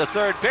 seconds in the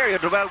third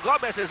period. Ruel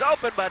Gomez is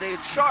open, but in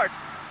short.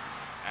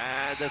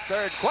 And the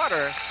third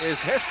quarter is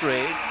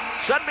history.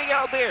 San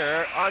Miguel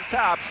Beer on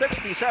top,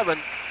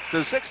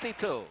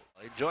 67-62.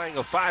 Enjoying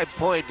a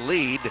 5-point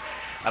lead.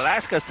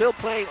 Alaska still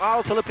playing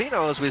all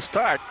Filipino as we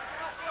start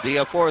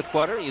the fourth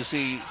quarter. You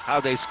see how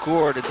they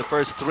scored in the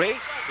first 3.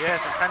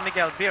 Yes, and San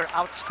Miguel Beer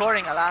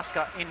outscoring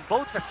Alaska in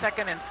both the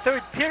second and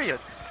third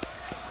periods.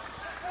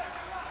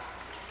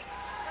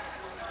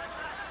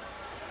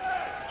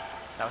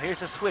 Now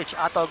here's a switch.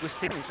 Ato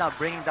Agustin is now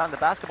bringing down the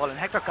basketball, and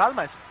Hector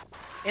Calma is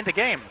in the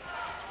game.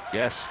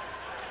 Yes.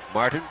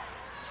 Martin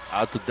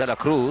out to De La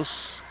Cruz.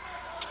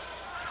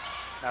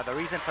 Now the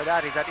reason for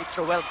that is that it's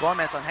Ruel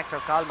Gomez on Hector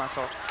Calma,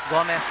 so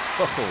Gomez,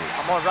 a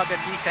more rugged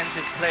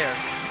defensive player.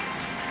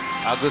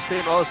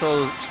 Agustin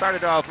also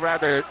started off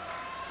rather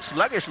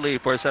sluggishly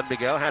for San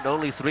Miguel, had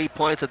only 3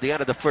 points at the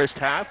end of the first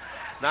half,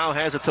 now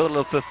has a total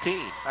of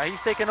 15. He's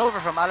taken over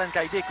from Alan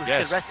Kaidik, who's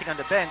still resting on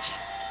the bench.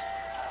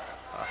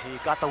 He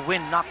got the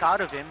wind knocked out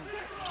of him.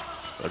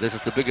 Well, this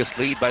is the biggest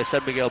lead by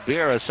San Miguel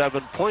Beer, a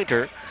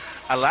 7-pointer.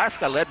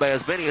 Alaska led by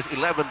as many as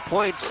 11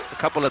 points a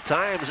couple of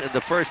times in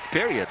the first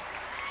period.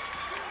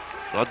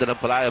 London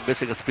Ampalayo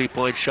missing a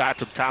 3-point shot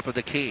from top of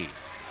the key.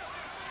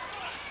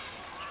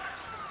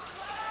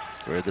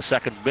 We're in the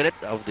second minute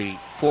of the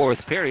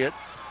fourth period.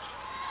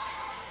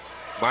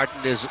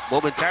 Martin is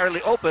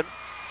momentarily open,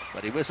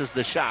 but he misses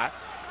the shot.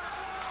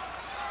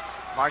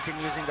 Martin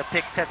using the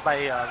pick set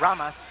by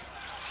Ramas.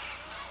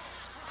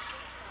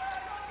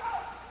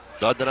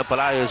 London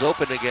Ampalayo is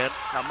open again.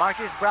 Now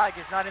Marquis Bragg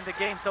is not in the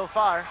game so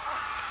far.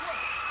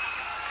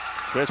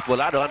 Chris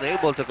Bolado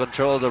unable to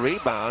control the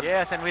rebound.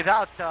 Yes, and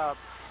without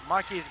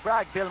Marquis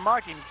Bragg, Bill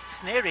Martin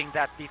snaring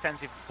that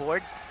defensive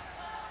board.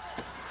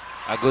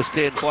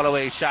 Agustin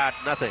fall-away shot,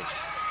 nothing.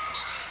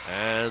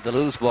 And the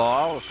loose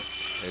ball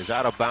is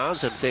out of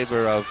bounds in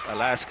favor of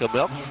Alaska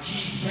Milk.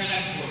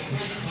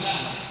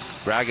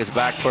 Bragg is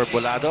back for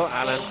Bolado.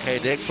 Alan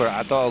Kaidik for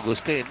Ato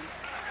Agustin.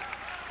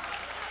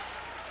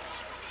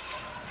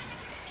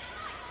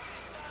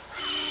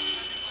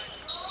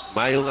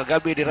 Mayong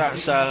gabi dira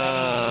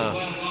sa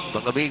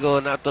mga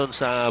amigo naton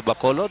sa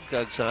Bacolod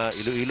kag sa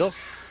Iloilo.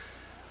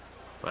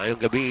 Mayong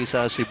gabi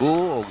sa Cebu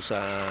o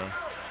sa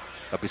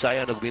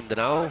Kapisayan ug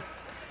Mindanao.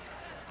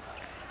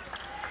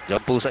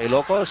 Diyan po sa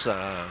Ilocos.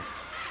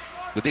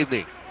 Good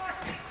evening.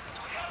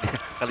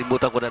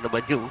 Kalimutan ko na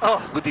naman yung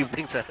good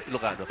evening sa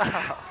Ilocano.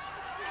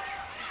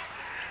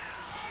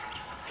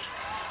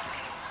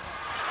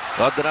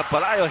 London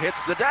Ampalayo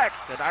hits the deck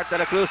and Art De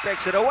La Cruz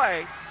takes it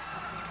away.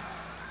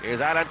 Here's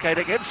Alan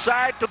Kaidik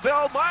inside to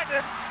Bill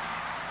Martin.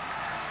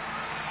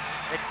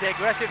 It's the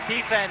aggressive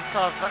defense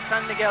of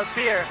San Miguel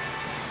Beer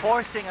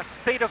forcing a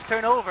spate of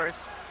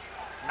turnovers,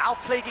 now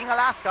plaguing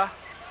Alaska.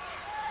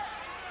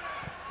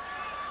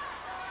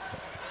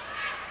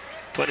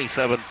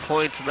 27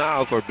 points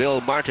now for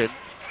Bill Martin.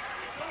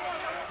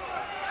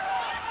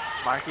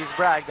 Marquis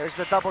Bragg, there's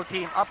the double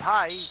team up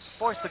high. He's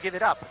forced to give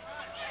it up.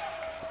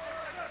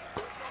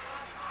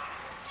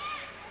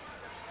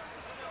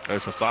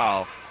 There's a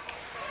foul.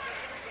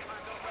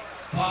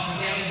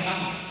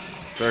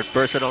 Third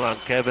personal on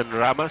Kevin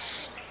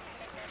Ramos.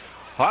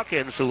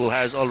 Hawkins, who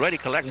has already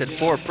collected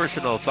 4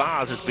 personal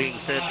fouls, is being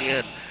sent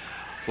in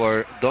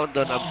for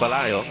Dondon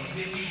Ampalayo.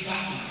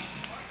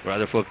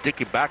 Rather for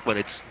Dicky Backman,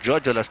 it's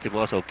Jojo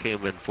Lastimoso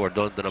came in for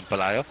Don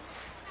Palayo.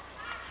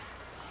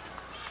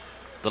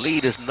 The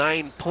lead is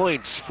 9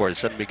 points for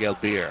San Miguel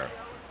Beer.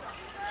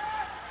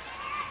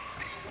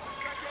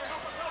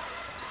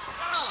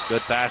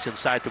 Good pass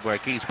inside to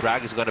Marquise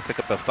Bragg. Is going to pick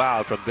up a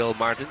foul from Bill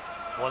Martin.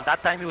 Well,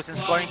 that time he was in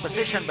scoring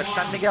position, but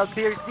San Miguel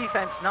Beer's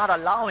defense not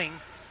allowing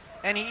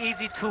any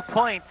easy 2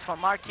 points from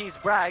Marquise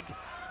Bragg.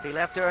 They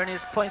left to earn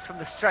his points from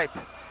the stripe.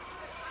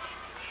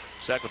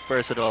 Second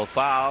personal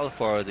foul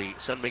for the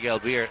San Miguel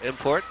Beer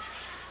import.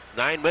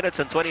 9 minutes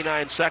and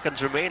 29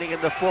 seconds remaining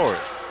in the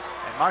fourth.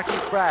 And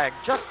Marquise Bragg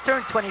just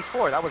turned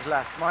 24. That was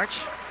last March.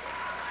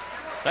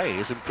 Hey,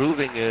 he's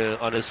improving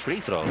on his free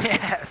throws.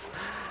 Yes.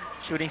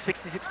 Shooting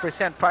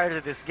 66% prior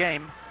to this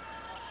game.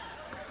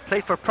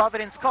 Played for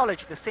Providence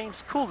College, the same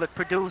school that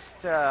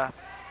produced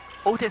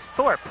Otis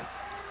Thorpe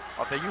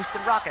of the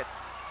Houston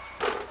Rockets.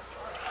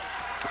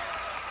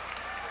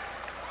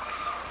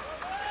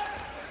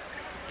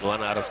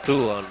 One out of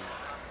two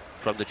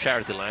from the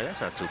charity line.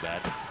 That's not too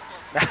bad.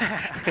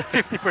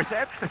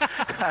 50%.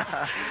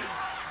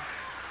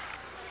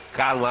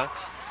 Calma.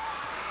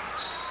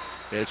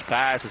 His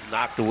pass is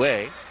knocked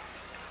away.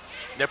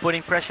 They're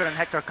putting pressure on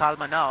Hector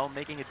Calma now,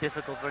 making it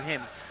difficult for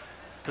him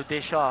to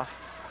dish off.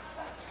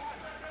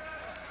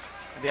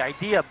 The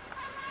idea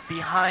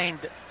behind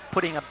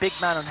putting a big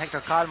man on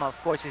Hector Calma,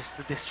 of course, is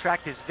to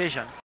distract his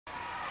vision.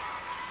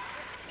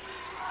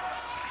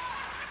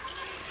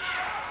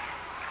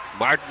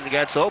 Martin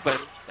gets open.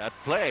 That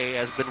play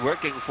has been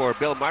working for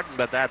Bill Martin,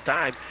 but that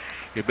time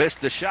he missed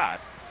the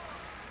shot.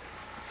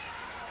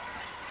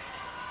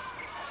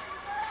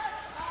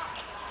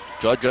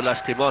 Jojo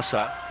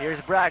Lastimosa.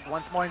 Here's Bragg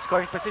once more in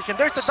scoring position.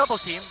 There's a double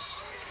team.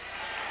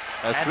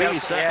 A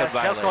 3-second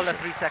violation. They'll call a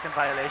 3-second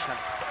violation.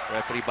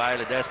 Referee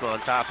Baile Desmo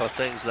on top of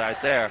things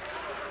right there.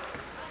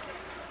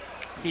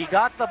 He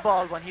got the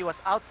ball when he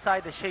was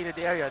outside the shaded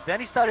area. Then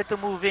he started to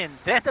move in.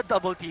 Then the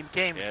double team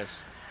came. Yes.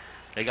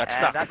 They got and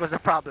stuck. That was a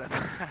problem.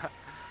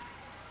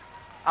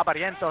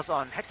 Abarientos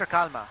on Hector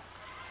Calma.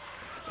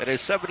 It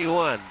is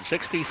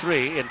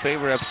 71-63 in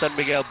favor of San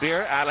Miguel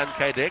Beer. Alan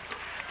Kaidik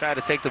trying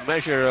to take the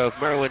measure of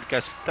Merwin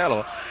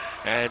Castello.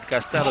 And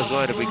Castello is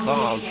going to be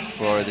called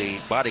for the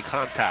body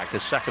contact,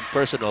 his second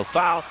personal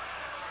foul.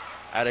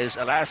 That is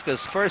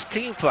Alaska's first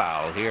team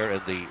foul here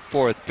in the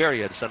fourth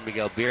period. San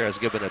Miguel Beer has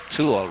given it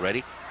 2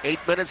 already. 8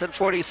 minutes and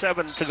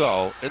 47 to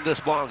go in this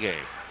ball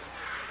game.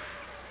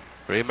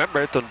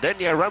 Remember,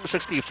 Tondenya Rum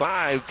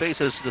 65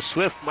 faces the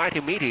Swift Mighty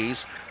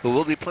Meaties, who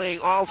will be playing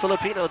all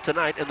Filipino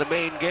tonight in the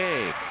main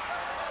game.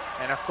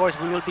 And of course,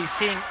 we will be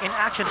seeing in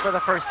action for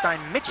the first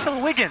time Mitchell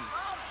Wiggins,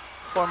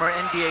 former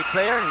NBA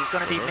player. He's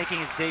going to be making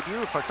his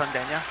debut for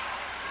Tondenya.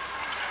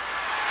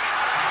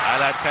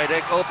 Alan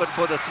Kaidik open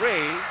for the 3.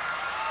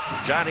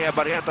 Johnny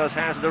Abarientos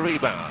has the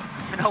rebound.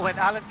 You know, when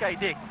Alan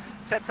Kaidik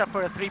sets up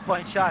for a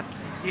 3-point shot,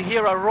 you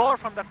hear a roar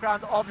from the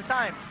crowd all the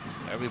time.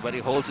 Everybody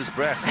holds his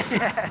breath.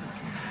 Yes.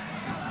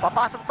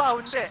 Papasok ba,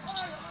 hindi?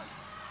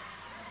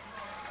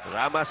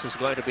 Ramos is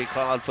going to be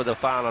called for the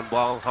foul on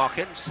Bong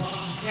Hawkins.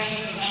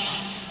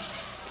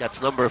 That's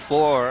number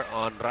 4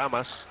 on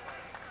Ramos.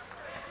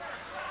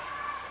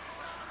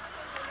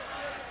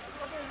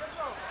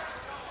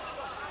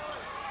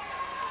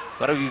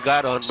 What have you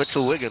got on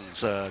Mitchell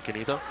Wiggins,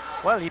 Kenito?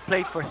 Well, he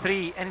played for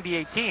 3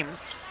 NBA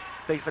teams.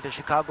 Played for the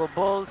Chicago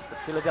Bulls, the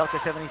Philadelphia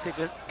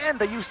 76ers, and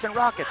the Houston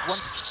Rockets.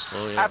 Once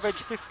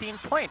averaged 15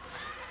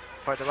 points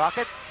for the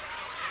Rockets.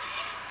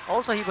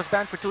 Also, he was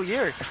banned for 2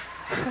 years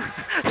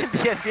in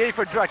the NBA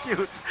for drug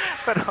use.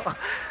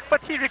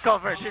 But he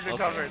recovered.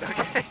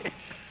 Okay.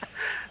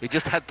 He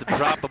just had to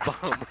drop a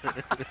bomb.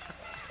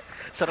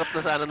 Sarap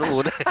na sana nung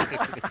una.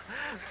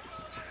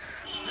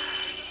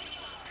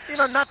 You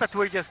know, not that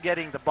we're just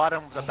getting the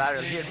bottom of the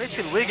barrel here.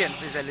 Mitchell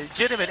Wiggins is a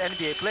legitimate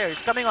NBA player.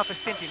 He's coming off a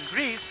stint in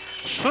Greece.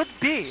 Should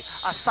be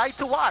a sight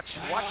to watch.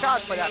 Watch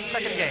out for that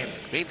second game.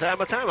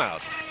 Meantime, a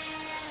timeout.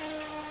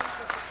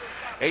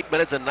 8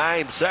 minutes and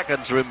 9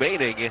 seconds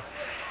remaining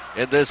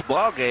in this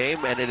ball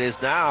game, and it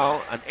is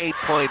now an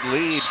 8-point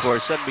lead for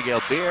San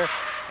Miguel Beer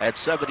at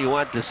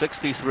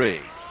 71-63.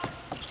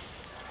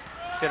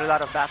 Still a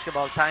lot of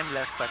basketball time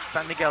left, but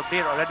San Miguel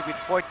Beer already with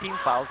 14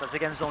 fouls. That's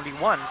against only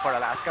 1 for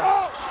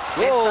Alaska.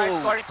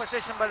 Inside scoring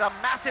position, but a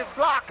massive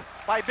block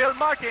by Bill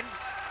Martin.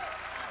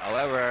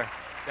 However,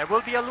 there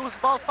will be a loose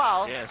ball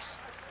foul. Yes.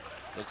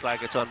 Looks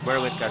like it's on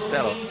Merwin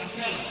Castello.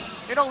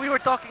 You know, we were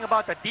talking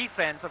about the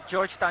defense of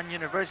Georgetown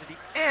University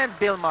and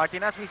Bill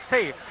Martin, as we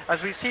see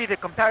the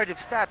comparative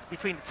stats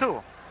between the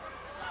two.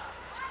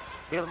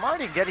 Bill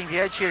Martin getting the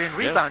edge here in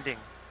rebounding.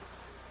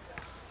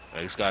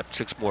 He's got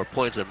 6 more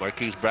points than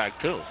Marquise Bragg,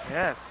 too.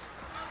 Yes.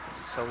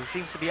 So he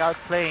seems to be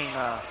outplaying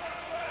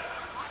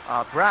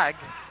Bragg.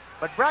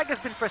 But Bragg has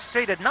been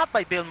frustrated, not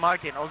by Bill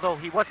Martin, although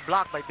he was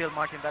blocked by Bill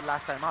Martin that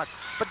last time out,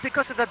 but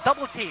because of the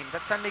double team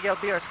that San Miguel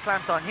Beer has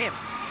clamped on him.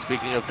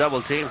 Speaking of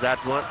double teams, that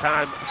one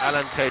time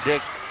Alan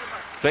Kaidik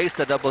faced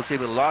the double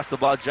team and lost the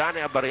ball. Johnny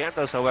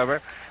Abarientos,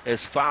 however,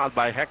 is fouled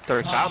by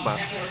Hector Calma,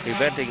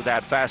 preventing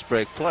that fast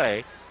break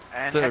play.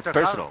 And third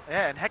personal.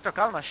 And Hector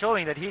Calma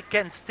showing that he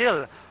can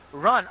still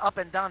run up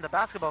and down the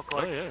basketball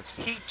court. Oh, yes.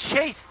 He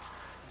chased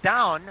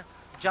down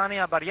Johnny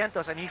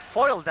Abarientos and he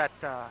foiled that,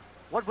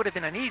 what would have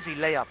been an easy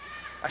layup.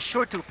 A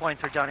sure 2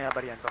 points for Johnny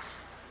Abarientos.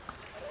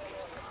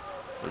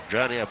 But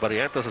Johnny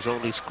Abarientos has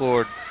only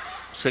scored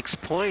 6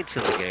 points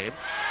in the game.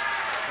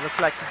 Looks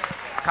like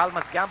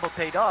Calma's gamble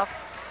paid off.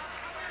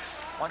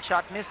 One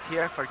shot missed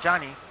here for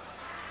Johnny.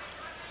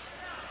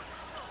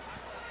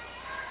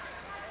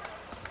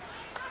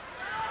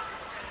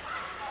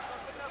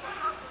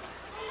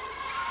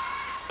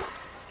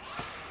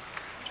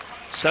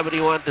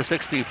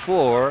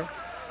 (71-64).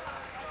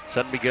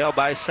 San Miguel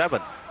by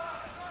 7.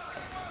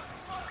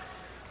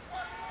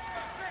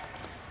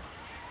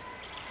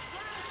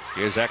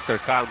 Here's Hector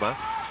Calma.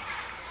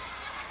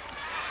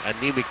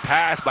 Anemic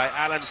pass by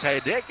Alan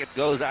Kaidik. It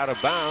goes out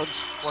of bounds.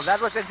 Well, that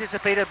was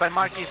anticipated by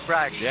Marquise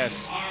Bragg.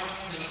 Yes.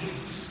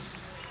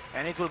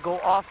 And it will go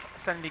off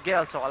San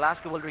Miguel, so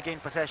Alaska will regain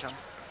possession.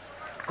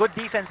 Good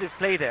defensive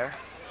play there.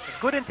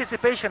 Good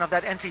anticipation of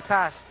that entry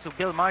pass to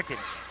Bill Martin.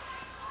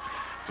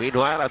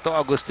 Meanwhile, Ato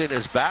Agustin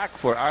is back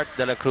for Art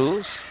de la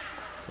Cruz.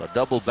 So a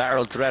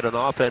double-barrel threat on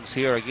offense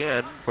here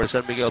again for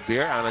San Miguel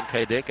Beer. Alan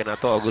Kaidik and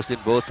Ato Agustin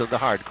both on the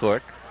hard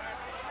court.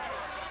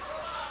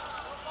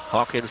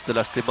 Hawkins to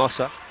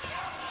Lastimosa.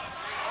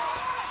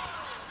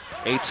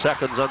 8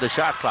 seconds on the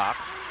shot clock.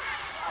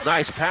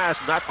 Nice pass,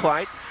 not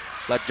quite.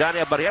 But Johnny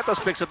Abarientos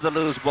picks up the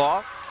loose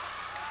ball.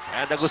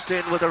 And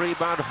Agustin with a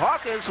rebound.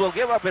 Hawkins will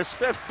give up his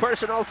 5th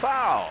personal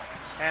foul.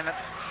 And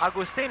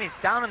Agustin is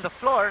down on the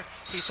floor.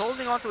 He's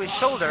holding onto his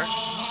shoulder.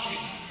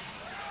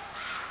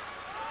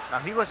 Now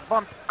he was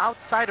bumped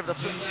outside of the,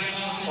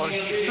 or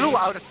he flew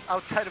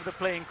outside of the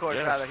playing court,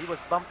 yes. rather. He was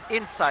bumped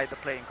inside the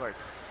playing court.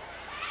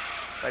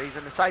 But he's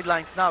on the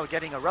sidelines now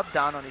getting a rub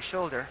down on his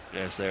shoulder.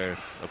 Yes, they're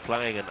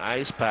applying an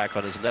ice pack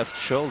on his left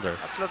shoulder.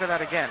 Let's look at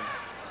that again.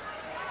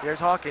 Here's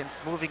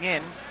Hawkins moving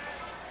in.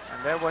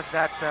 And there was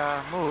that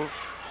move.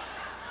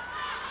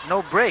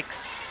 No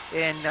brakes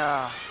in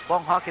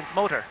Bong Hawkins'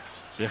 motor.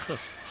 Yeah.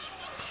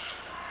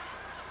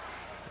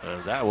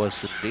 That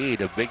was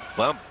indeed a big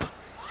bump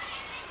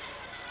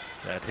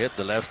that hit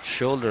the left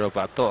shoulder of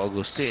Ato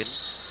Agustin,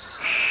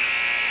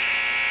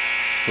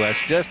 who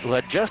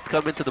had just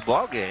come into the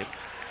ball game.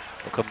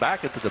 Come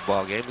back into the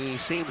ball game. He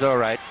seems all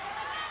right.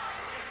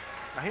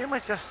 Now he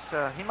must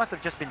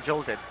have just been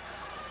jolted.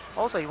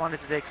 Also, he wanted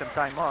to take some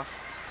time off,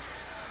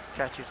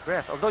 catch his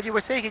breath. Although you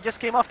were saying he just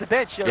came off the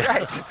bench, you're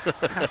right.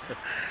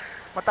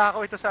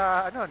 Matakaw ito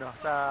sa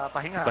sa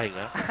pahinga. Sa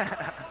pahinga.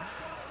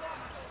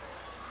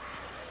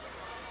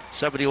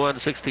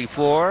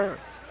 71-64.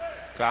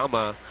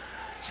 Calma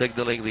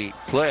signaling the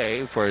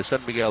play for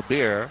San Miguel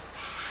Beer.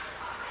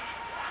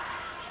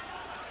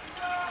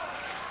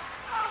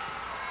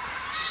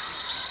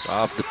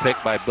 Off the pick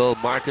by Bill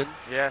Martin.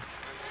 Yes,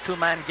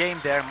 2-man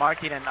game there,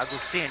 Martin and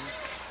Agustin,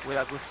 with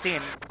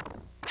Agustin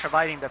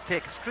providing the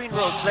pick. Screen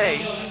roll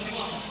play.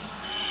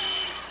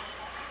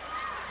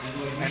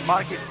 And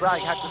Marquis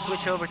Bragg had to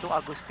switch over to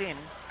Agustin.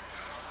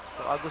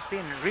 So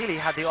Agustin really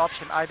had the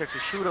option either to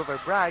shoot over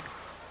Bragg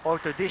or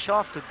to dish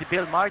off to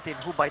Bill Martin,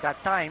 who by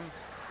that time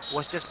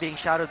was just being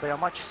shadowed by a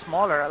much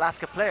smaller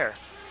Alaska player.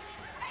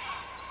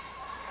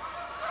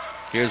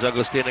 Here's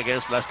Agustin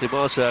against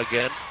Lastimosa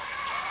again.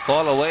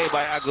 Call away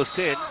by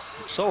Agustin.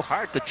 It's so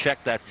hard to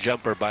check that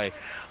jumper by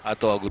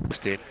Ato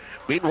Agustin.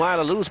 Meanwhile,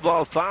 a loose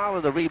ball foul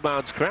and the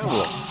rebound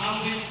scramble.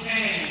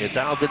 It's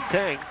Alvin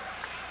Teng.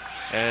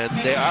 And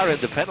they are in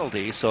the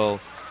penalty,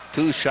 so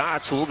 2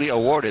 shots will be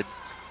awarded.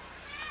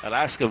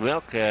 Alaska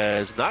Milk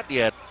is not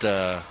yet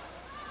over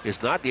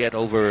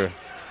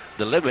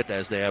the limit,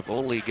 as they have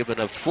only given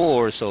up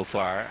 4 so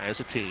far as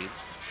a team.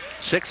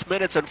 6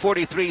 minutes and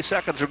 43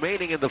 seconds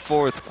remaining in the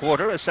 4th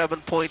quarter. A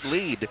 7-point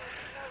lead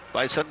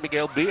by San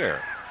Miguel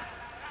Beer.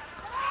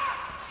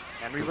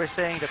 And we were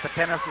saying that the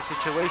penalty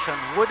situation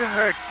would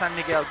hurt San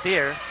Miguel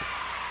Beer.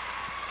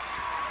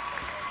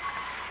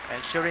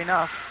 And sure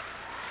enough,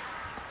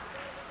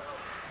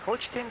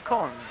 Coach Tim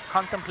Cone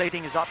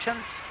contemplating his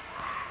options.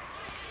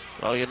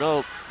 Well, you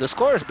know, the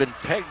score has been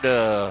pegged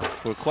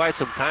for quite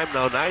some time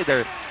now.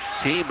 Neither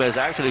team has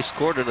actually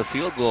scored on a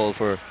field goal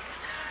for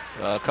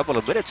a couple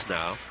of minutes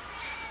now.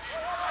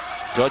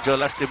 Jojo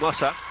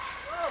Lastimosa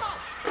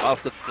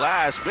off the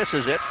glass,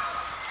 misses it.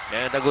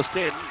 And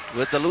Agustin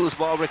with the loose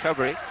ball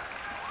recovery.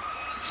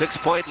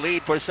 6-point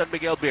lead for San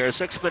Miguel Beer.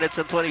 6 minutes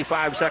and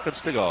 25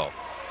 seconds to go.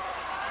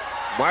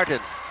 Martin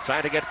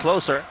trying to get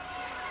closer.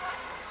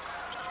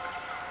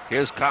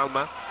 Here's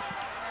Calma.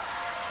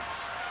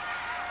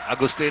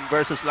 Agustin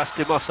versus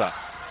Lastimosa.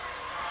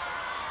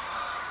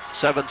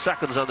 7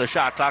 seconds on the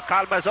shot clock.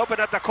 Calma's open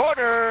at the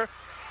corner.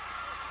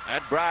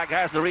 And Bragg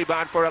has the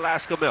rebound for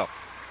Alaska Milk.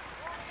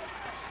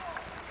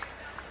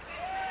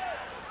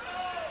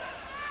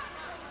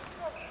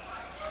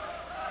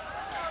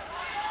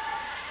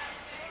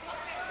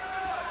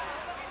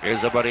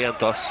 Here's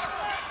Abarientos.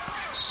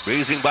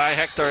 Breezing by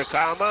Hector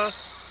Calma.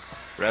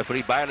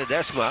 Referee by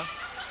Ledesma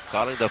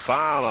calling the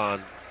foul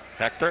on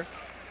Hector.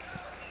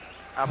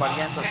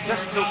 Abarientos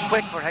just too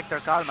quick for Hector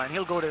Calma, and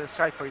he'll go to the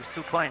strike for his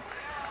 2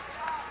 points.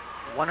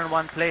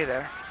 One-on-one play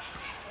there.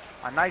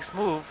 A nice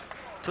move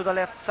to the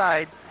left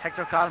side.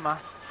 Hector Calma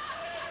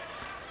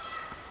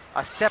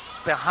a step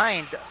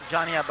behind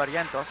Johnny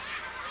Abarientos.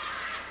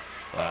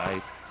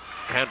 I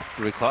can't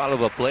recall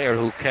of a player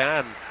who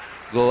can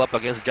go up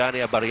against Johnny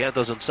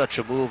Abarientos on such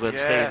a move and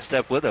stay in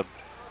step with him.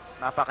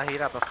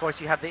 Napakahirap. Of course,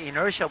 you have the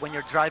inertia when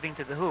you're driving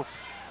to the hoop.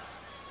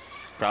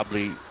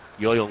 Probably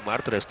Yoyong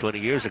Martinez 20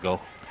 years ago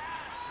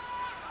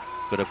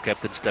could have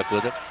kept in step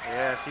with him.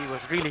 Yes, he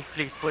was really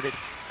fleet-footed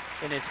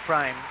in his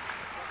prime.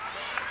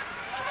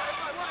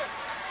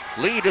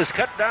 Lead is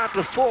cut down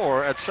to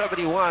 4 at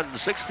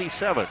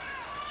 71-67.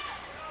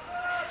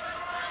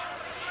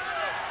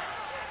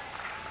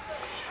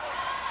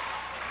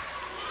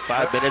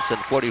 Five minutes and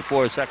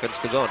 44 seconds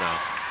to go now.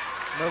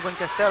 Melvin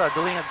Castella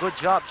doing a good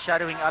job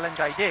shadowing Alan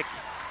Kaidik.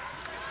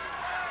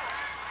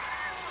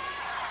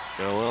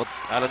 Well,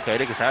 Alan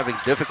Kaidik is having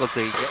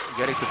difficulty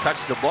getting to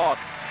touch the ball.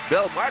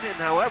 Bill Martin,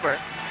 however,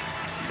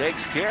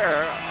 takes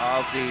care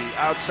of the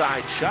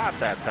outside shot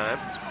that time.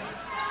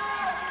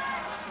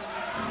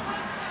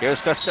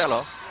 Here's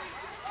Costello.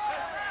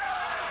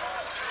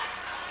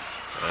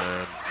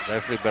 And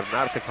referee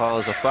Bernarte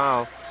calls a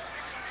foul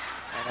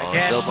and on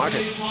again, Bill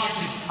Martin.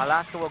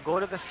 Alaska will go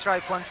to the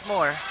stripe once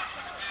more.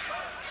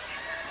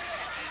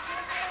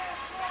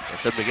 And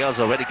San Miguel's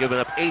already given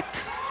up 8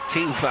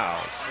 team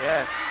fouls.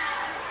 Yes.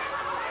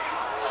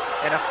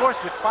 And of course,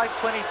 with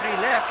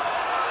 5:23 left,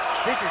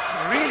 this is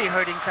really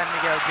hurting San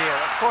Miguel Beer.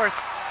 Of course,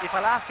 if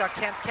Alaska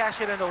can't cash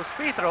in on those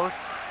free throws,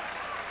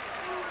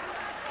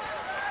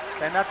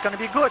 then that's going to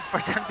be good for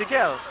San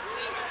Miguel.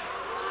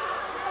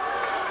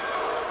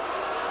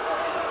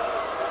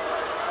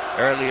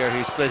 Earlier,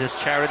 he split his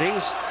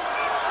charities.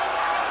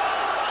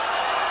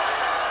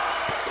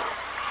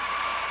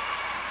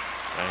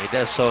 And he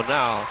does so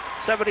now.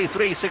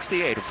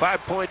 73-68,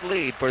 5-point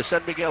lead for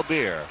San Miguel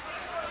Beer.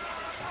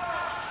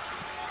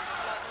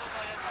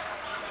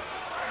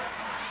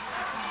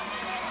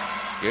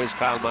 Here's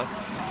Calma.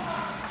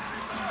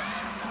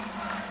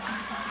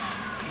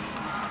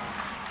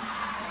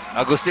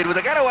 Agustin with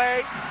a getaway.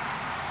 It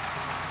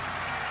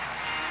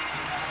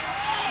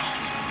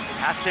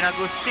has been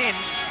Agustin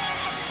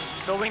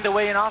showing the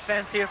way in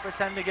offense here for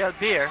San Miguel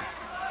Beer.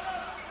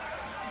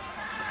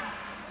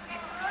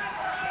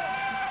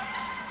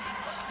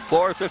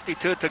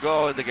 .452 to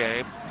go in the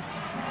game.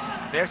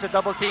 There's a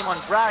double team on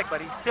Bragg,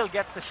 but he still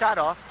gets the shot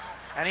off,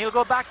 and he'll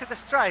go back to the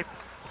stripe.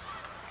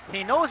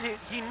 He knows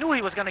he knew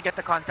he was going to get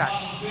the contact.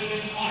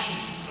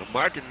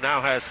 Martin now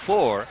has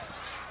 4.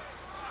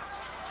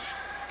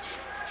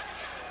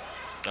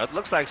 It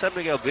looks like San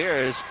Miguel Beer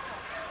is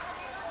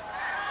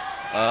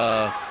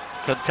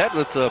content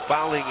with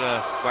fouling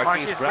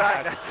Marquis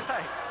Bragg. That's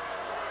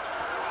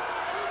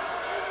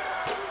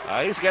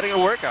right. He's getting a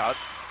workout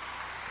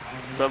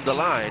from the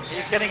line.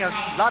 He's getting a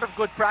lot of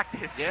good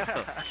practice.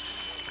 Yeah.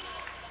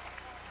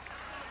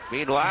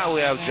 Meanwhile,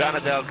 we have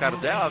Jonadel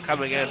Cardell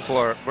coming in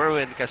for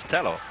Merwin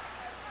Castello.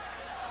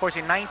 Of course,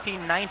 in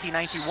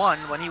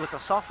 1990-91, when he was a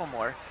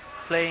sophomore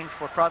playing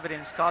for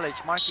Providence College,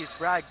 Marquis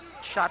Bragg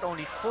shot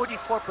only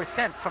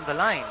 44% from the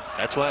line.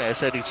 That's why I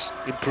said he's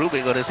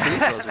improving on his free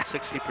throws at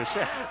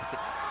 60%.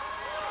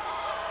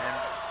 And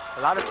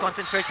a lot of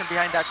concentration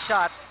behind that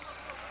shot.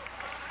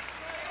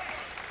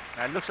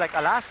 And it looks like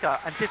Alaska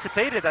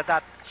anticipated that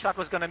that shot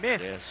was going to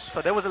miss. Yes.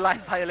 So there was a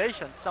line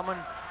violation. Someone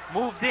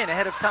moved in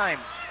ahead of time.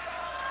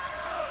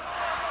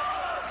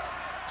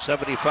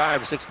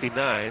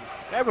 75-69.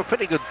 They have a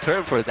pretty good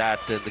term for that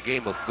in the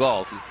game of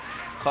golf. We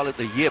call it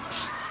the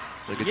yips.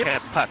 When you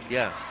can't putt,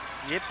 yeah.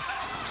 Yips.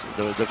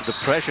 So the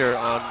pressure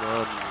on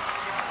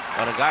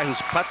a guy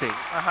who's putting.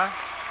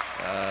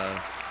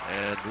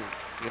 And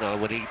you know,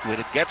 when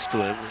it gets to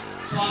him,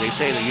 they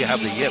say that you have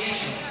the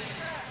yips.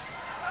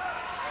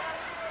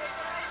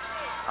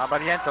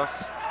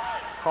 Abarientos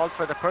called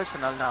for the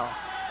personal now.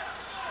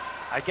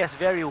 I guess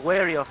very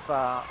wary of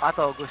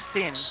Otto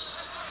Agustin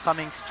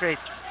coming straight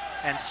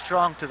and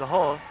strong to the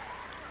hole.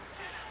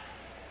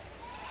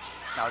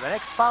 Now the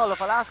next foul of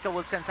Alaska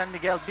will send San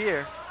Miguel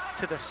Beer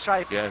to the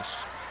stripe. Yes.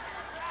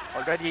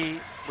 Already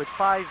with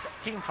 5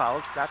 team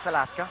fouls. That's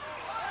Alaska.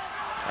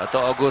 Otto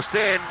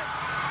Agustin.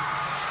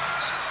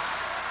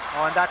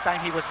 Oh, and that time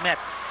he was met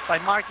by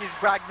Marquis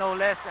Bragg, no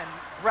less. And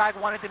Bragg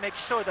wanted to make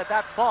sure that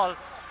that ball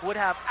would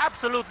have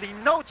absolutely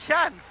no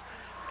chance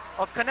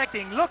of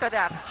connecting. Look at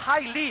that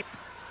high leap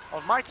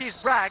of Marquis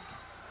Bragg.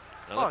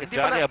 Now look at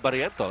Johnny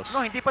Abarientos.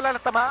 No, hindi pala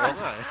natamaan. Oo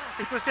nga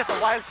eh. It was just a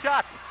wild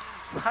shot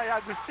by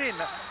Agustin.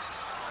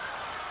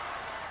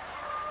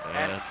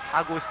 And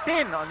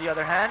Agustin, on the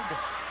other hand,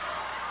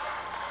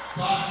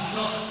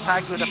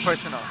 tagged with a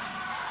personal.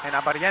 And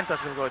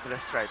Abarientos will go to the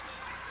stripe.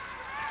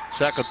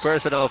 Second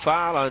personal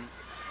foul on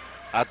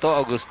Otto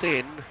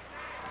Agustin.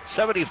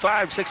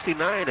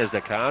 75-69 is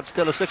the count.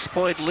 Still a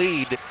 6-point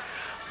lead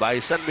by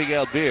San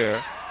Miguel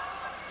Beer.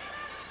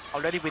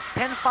 Already with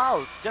 10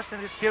 fouls just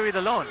in this period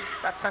alone.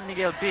 That's San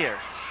Miguel Beer.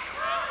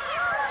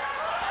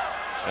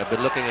 I've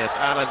been looking at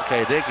Alan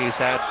Kaidig. He's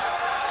had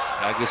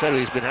Like you said,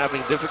 he's been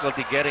having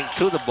difficulty getting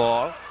to the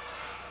ball.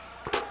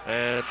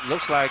 And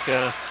looks like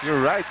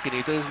you're right,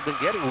 Quinito. He's been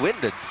getting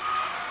winded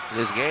in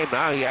this game.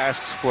 Now he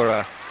asks for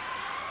a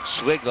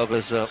swig of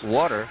his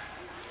water.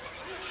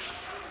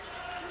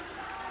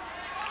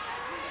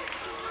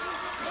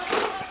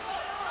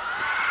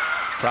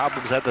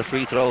 Problems at the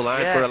free throw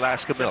line for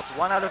Alaska Milk. Just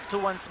 1 out of 2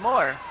 once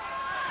more.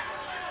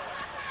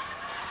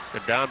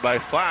 They're down by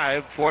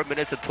 5, 4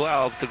 minutes and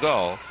 12 to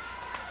go.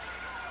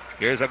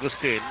 Here's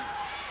Agustin.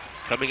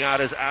 Coming out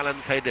is Alan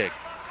Kaidik.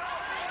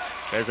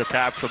 There's a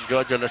tap from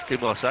Georgia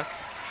Lastimosa.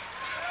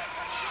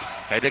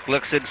 Kaidik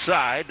looks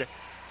inside.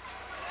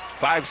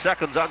 5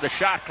 seconds on the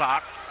shot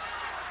clock.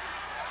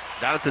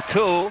 Down to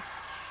 2.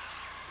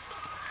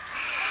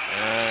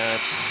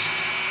 And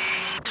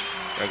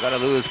they're going to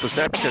lose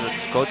possession.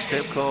 Coach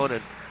Tim Cohn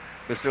and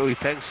Mr. Uy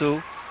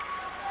Pengsu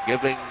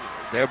giving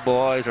their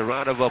boys a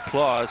round of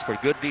applause for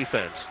good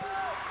defense.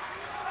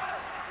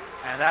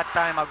 And that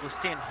time,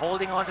 Agustin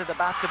holding on to the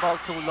basketball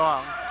too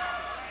long.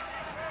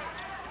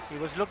 He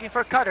was looking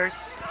for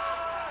cutters.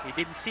 He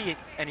didn't see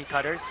any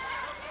cutters.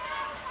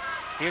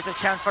 Here's a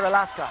chance for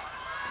Alaska.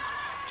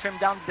 Trim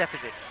down the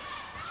deficit.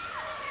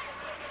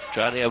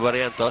 Johnny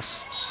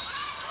Abarientos.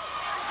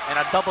 And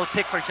a double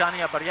pick for Johnny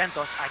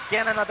Abarientos.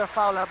 Again, another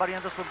foul.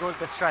 Abarientos will go to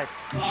the stripe.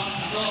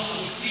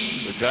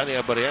 Johnny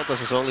Abarientos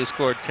has only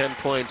scored 10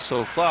 points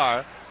so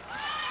far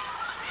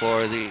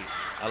for the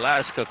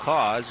Alaska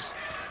cause.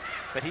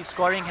 But he's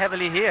scoring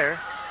heavily here.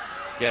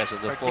 Yes,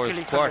 in the fourth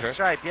Particularly quarter. from the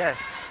stripe, yes.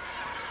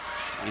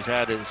 He's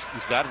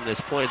gotten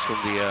his points from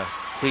the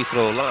free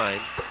throw line.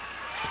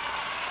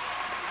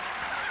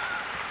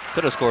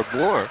 Could have scored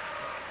more.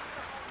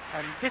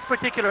 And this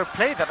particular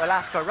play that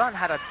Alaska run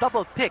had a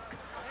double pick,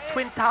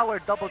 twin tower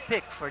double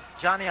pick for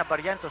Johnny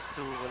Abarientos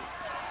to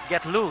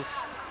get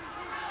loose.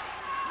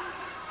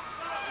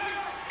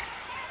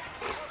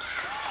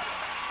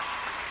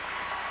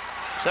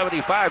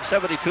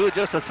 (75-72),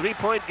 just a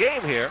 3-point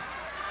game here.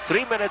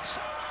 3 minutes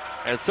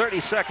and 30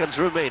 seconds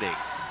remaining.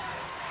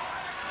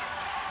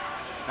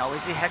 Now we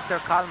see Hector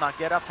Calma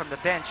get up from the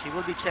bench. He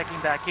will be checking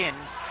back in.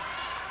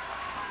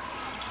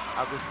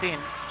 Agustin.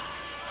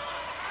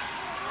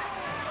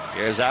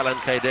 Here's Alan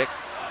Kaidik.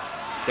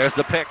 There's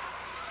the pick.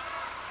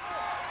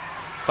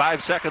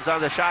 5 seconds on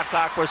the shot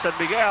clock for San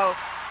Miguel.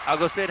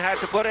 Agustin had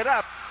to put it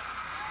up.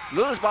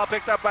 Loose ball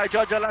picked up by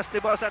Georgia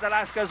Lastimosa, and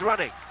Alaska's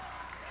running.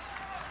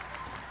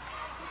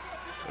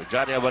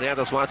 Johnny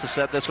Abarientos wants to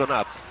set this one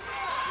up.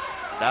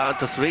 Down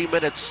to 3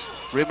 minutes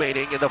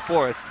remaining in the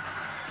fourth.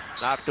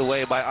 Knocked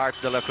away by Art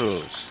de la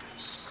Cruz.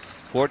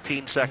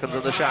 14 seconds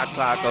on the shot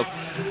clock of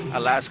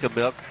Alaska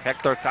Milk.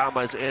 Hector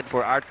Calma is in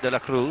for Art de la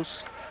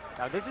Cruz.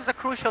 Now this is a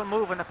crucial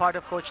move on the part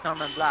of Coach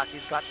Norman Black.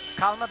 He's got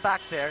Calma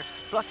back there,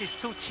 plus his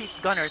 2 cheap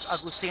gunners,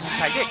 Agustin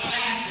and Kaidik.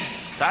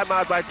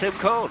 Timeout by Tim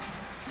Cohn.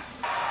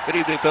 Good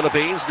evening,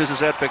 Philippines. This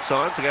is Ed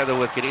Pixon together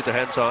with Quinito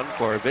Henson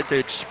for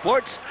Vintage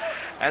Sports.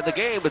 And the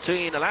game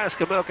between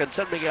Alaska Milk and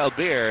San Miguel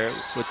Beer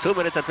with 2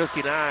 minutes and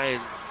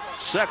 59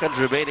 seconds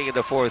remaining in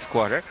the fourth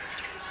quarter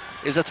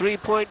is a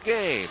 3-point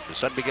game.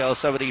 San Miguel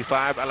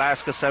 75,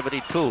 Alaska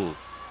 72.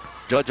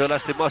 Jojo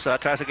Lastimosa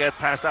tries to get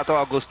past that to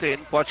Agustin.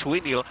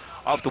 Pochuino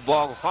off to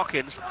Bong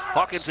Hawkins.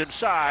 Hawkins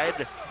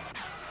inside.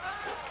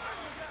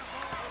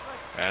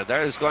 And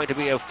there is going to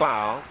be a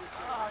foul.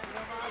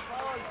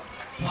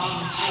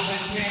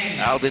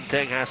 Alvin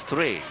Teng has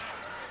 3.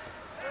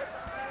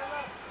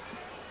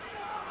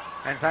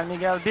 And San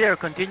Miguel Beer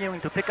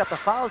continuing to pick up the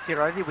fouls here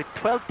already with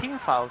 12 team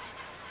fouls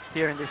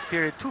here in this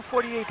period.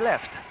 2:48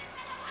 left.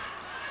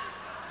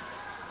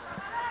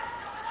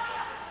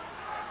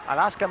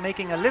 Alaska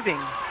making a living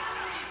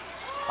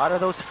out of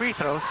those free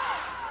throws.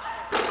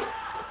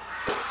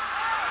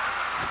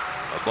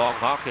 Bong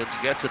Hawkins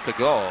gets it to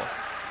go.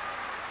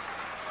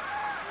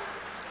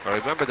 Now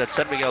remember that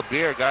San Miguel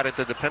Beer got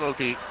into the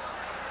penalty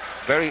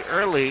very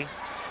early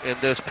in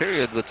this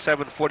period with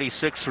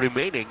 7:46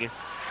 remaining.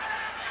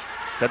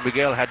 San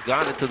Miguel had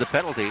gone into the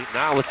penalty.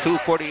 Now with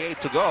 2:48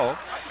 to go.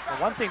 Well,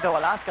 one thing though,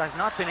 Alaska has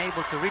not been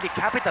able to really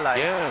capitalize.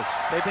 Yes.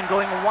 They've been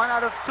going 1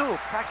 out of 2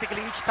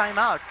 practically each time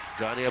out.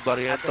 Johnny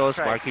Abarientos,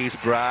 Marquise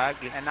Bragg.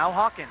 And now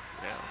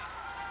Hawkins. Yeah.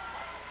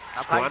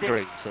 Now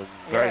Squandering some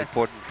very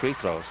important free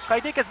throws.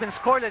 Kaidik has been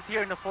scoreless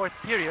here in the fourth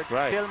period.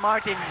 Right. Bill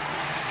Martin,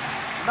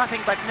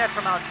 nothing but net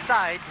from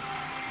outside.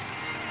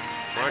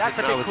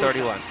 Martin now with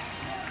 31.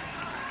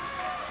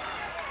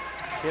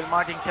 Bill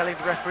Martin telling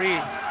the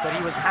referee that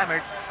he was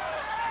hammered.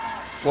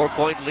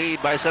 4-point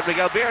lead by San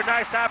Miguel Beer.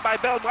 Nice tap by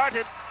Bill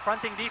Martin.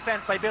 Fronting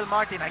defense by Bill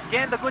Martin.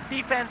 Again, the good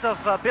defense of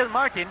Bill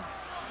Martin.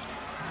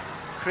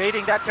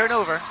 Creating that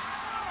turnover.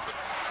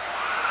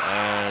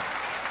 And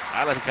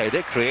Alan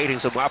Kaidik creating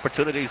some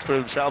opportunities for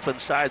himself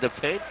inside the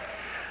paint.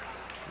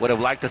 Would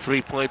have liked a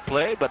 3-point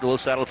play, but will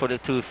settle for the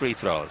 2 free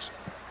throws.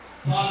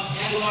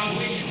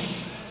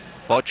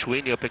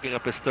 Pochuino picking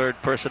up his 3rd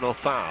personal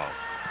foul.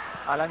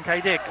 Alan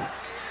Kaidik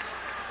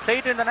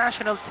played in the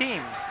national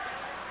team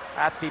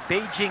at the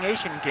Beijing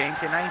Asian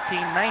Games in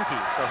 1990.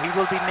 So he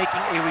will be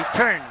making a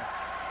return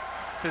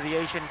to the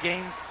Asian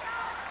Games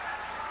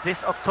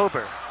this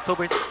October.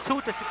 October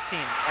 2 to 16,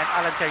 and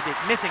Alan Caidic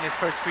missing his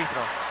first free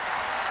throw.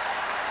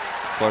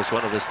 Of course,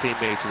 one of his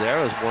teammates there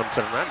was Juan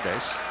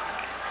Fernandez.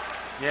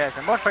 Yes,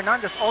 and Juan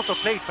Fernandez also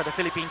played for the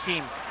Philippine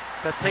team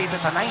that played at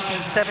the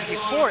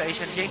 1974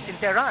 Asian Games in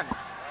Tehran.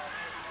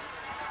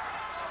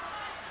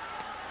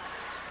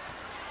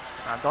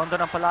 Dondo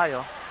ng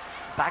Palayo,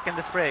 back in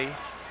the fray.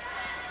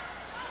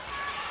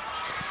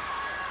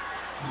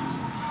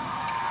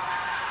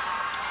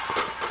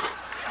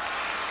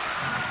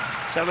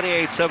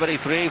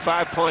 (78-73),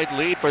 5-point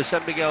lead for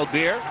San Miguel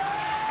Beer.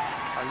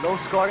 A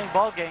low-scoring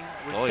ball game.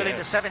 We're still in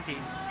the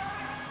 70s.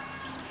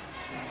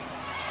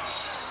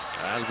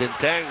 Alvin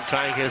Teng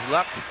trying his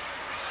luck.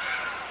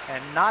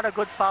 And not a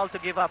good foul to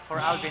give up for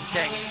Alvin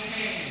Teng.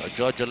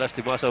 Giorgio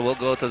Lastimosa will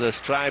go to the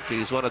stripe.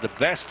 He's one of the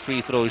best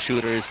free throw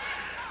shooters,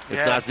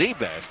 if not the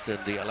best, in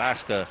the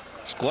Alaska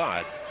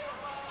squad.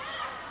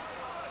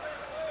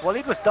 Well,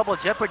 it was double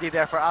jeopardy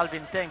there for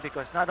Alvin Teng,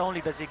 because not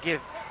only does he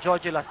give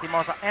Giorgio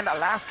Lastimosa and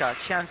Alaska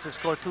a chance to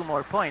score 2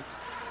 more points,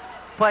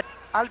 but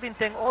Alvin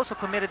Teng also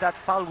committed that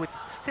foul with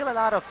still a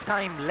lot of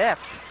time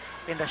left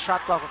in the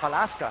shot clock of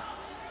Alaska.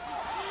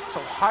 So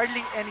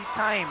hardly any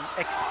time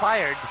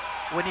expired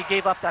when he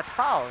gave up that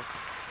foul.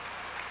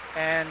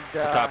 And to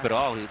top it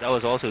all, that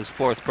was also his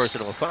 4th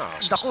personal foul.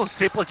 Naku,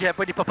 triple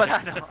jeopardy pa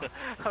pala, no?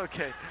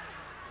 Okay.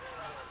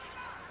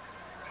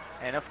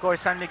 And of course,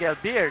 San Miguel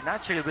Beer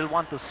naturally will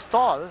want to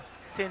stall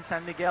since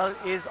San Miguel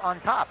is on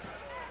top.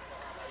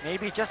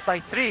 Maybe just by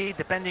 3,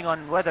 depending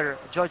on whether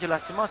Giorgio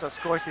Lastimosa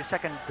scores his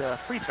second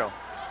free throw.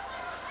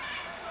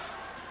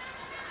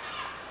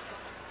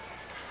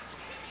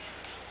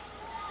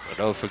 But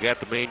don't forget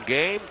the main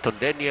game,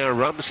 Tondenia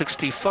Rum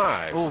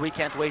 65. Oh, we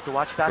can't wait to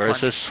watch that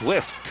versus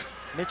Swift.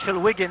 Mitchell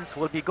Wiggins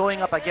will be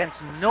going up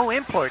against No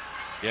Import.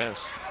 Yes.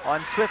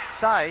 On Swift's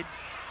side.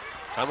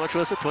 How much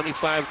was it?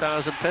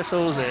 25,000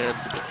 pesos and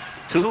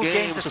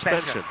 2-game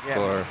suspension yes,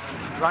 for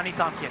Ronnie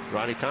Tompkins.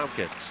 Ronnie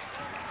Tompkins.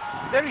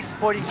 Very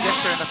sporting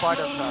gesture on the part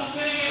of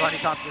Ronnie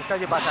Tompkins. I'll tell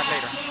you about that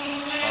later.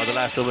 The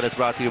last 2 minutes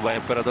brought to you by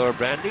Emperador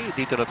Brandy.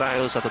 Dito na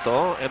tayo sa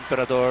totoo,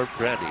 Emperador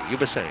Brandy. You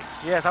were saying?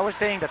 Yes, I was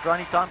saying that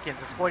Ronnie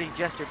Tompkins, a sporting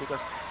gesture,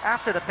 because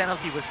after the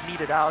penalty was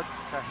meted out,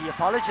 he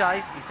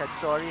apologized, he said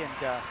sorry,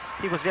 and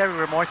he was very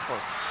remorseful.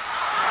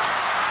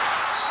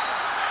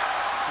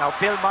 Now,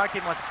 Bill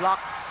Martin was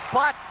blocked,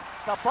 but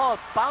the ball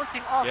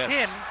bouncing off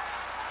him.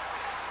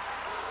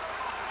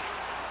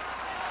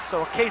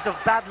 So a case of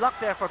bad luck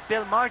there for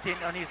Bill Martin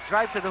on his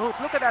drive to the hoop.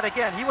 Look at that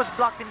again. He was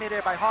blocked in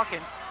midair by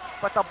Hawkins,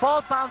 but the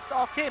ball bounced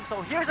off him.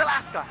 So here's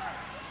Alaska.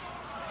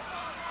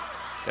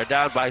 They're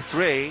down by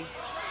 3.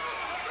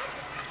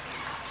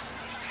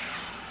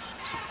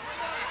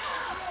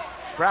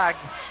 Bragg.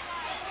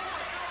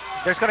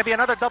 There's going to be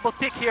another double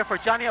pick here for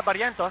Johnny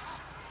Barrientos.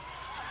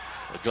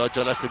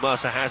 Giorgio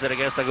Lastimosa has it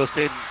against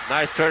Agustin.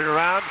 Nice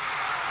turnaround.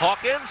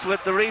 Hawkins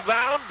with the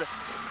rebound.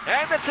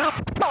 And the 2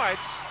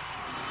 points.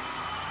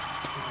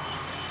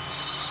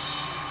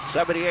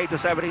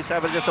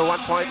 78-77, just a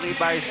 1-point lead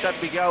by San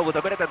Miguel with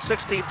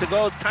 1:16 to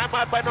go.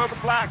 Timeout by Norman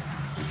Black.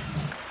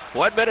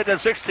 1 minute and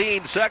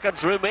 16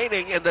 seconds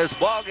remaining in this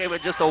ball game,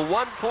 and just a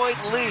 1-point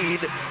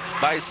lead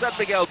by San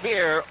Miguel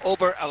Beer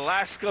over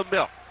Alaska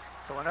Milk.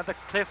 So another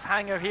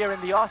cliffhanger here in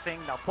the offing.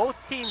 Now both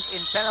teams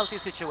in penalty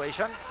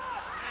situation.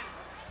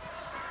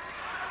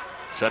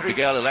 San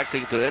Miguel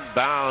electing to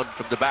inbound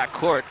from the back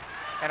court.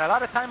 And a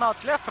lot of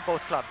timeouts left for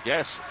both clubs.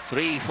 Yes,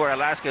 3 for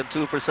Alaska and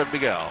 2 for San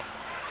Miguel.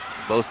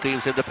 Both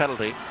teams in the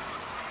penalty.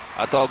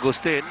 Ato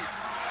Agustin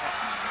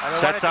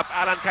sets up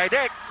Alan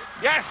Caidic.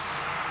 Yes!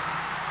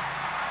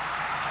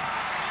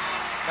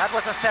 That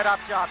was a setup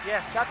job.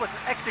 Yes, that was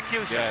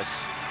execution. Yes.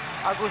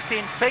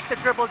 Agustin faked the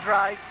dribble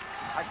drive,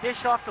 a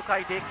dish off to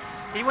Caidic.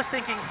 He was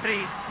thinking 3,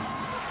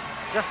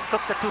 just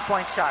took the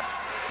 2-point shot.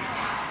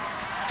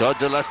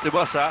 Giorgio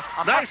Lastimosa,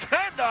 nice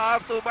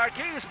handoff to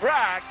Marquise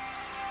Bragg.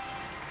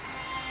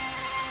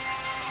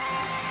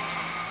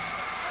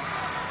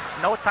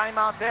 No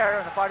timeout there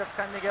on the part of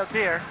San Miguel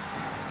Beer.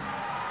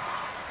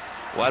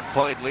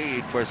 1-point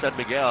lead for San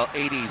Miguel,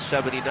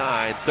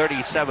 80-79,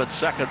 37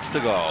 seconds to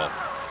go.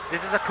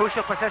 This is a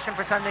crucial possession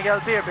for San Miguel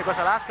Beer because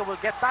Alaska will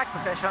get back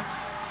possession.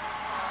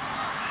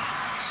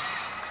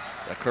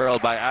 A curl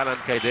by Alan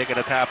Caidic and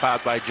a tap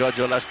out by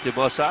Giorgio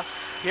Lastimosa.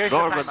 Here's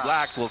Norman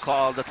Black will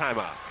call the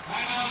timeout.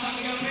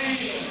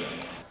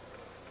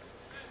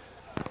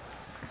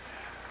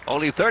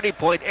 Only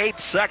 30.8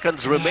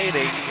 seconds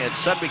remaining, and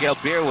San Miguel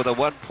Beer with a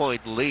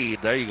 1-point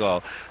lead. There you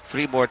go.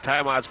 3 more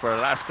timeouts for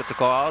Alaska to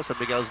call. San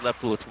Miguel's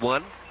left with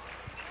 1.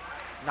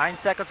 9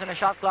 seconds on the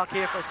shot clock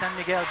here for San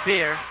Miguel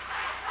Beer.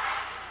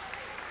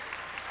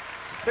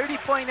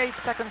 30.8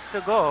 seconds to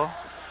go.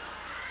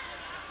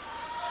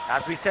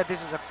 As we said,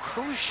 this is a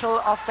crucial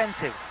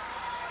offensive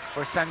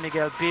for San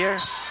Miguel Beer,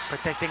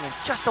 protecting in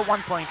just a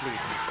 1-point lead.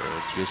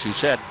 As you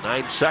said,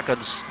 9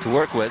 seconds to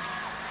work with.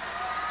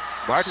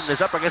 Martin is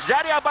up against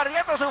Johnny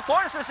Barrientos, who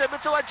forces him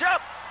into a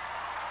jump.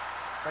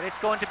 But it's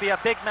going to be a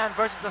big man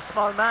versus a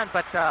small man.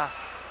 But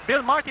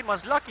Bill Martin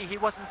was lucky he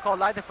wasn't called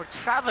either for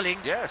traveling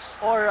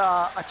or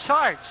a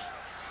charge,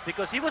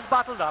 because he was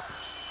bottled up.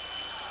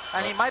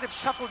 and he might have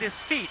shuffled his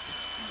feet.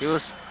 He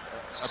was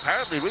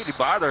apparently really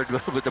bothered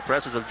with the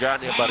presence of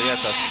Johnny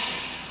Barrientos.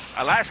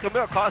 Alaska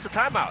Mill calls a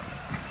timeout.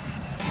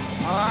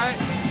 All right,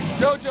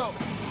 JoJo,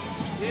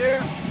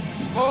 here,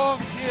 boom,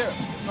 here.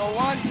 So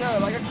 1, 2,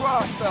 like a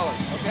cross, fellas,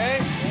 okay?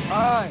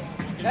 All right,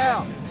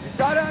 now, you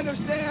gotta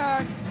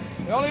understand,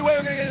 the only way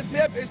we're gonna get a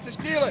tip is to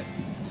steal it.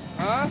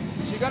 So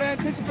you gotta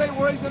anticipate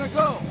where he's gonna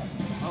go,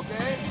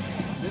 okay?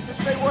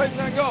 Anticipate where he's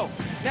gonna go.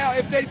 Now,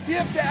 if they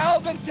tip to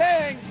Alvin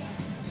Tang,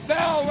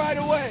 foul right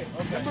away.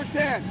 Okay. Number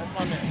 10. That's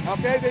my man.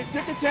 Okay, they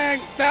tip to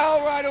Tang,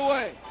 foul right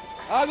away.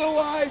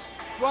 Otherwise,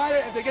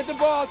 if they get the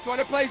ball, try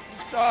to play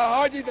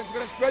hard defense. We're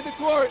gonna spread the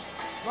court,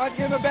 try to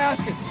give him a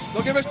basket.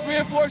 They'll give us 3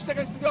 or 4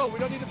 seconds to go. We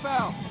don't need to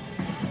foul.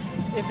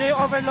 If they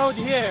overload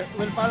here,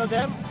 we'll follow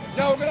them?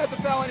 No, we're gonna have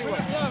to foul anyway.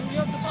 Yeah, we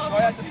have to foul. Oh,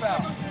 he has to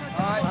foul.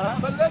 All right,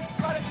 but let's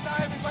try to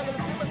deny everybody.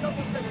 Let's give a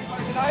couple seconds. Try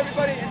to deny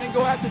everybody and then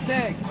go after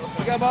Tang.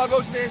 We got ball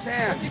goes into his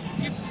hands.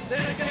 They're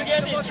gonna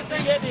get it. If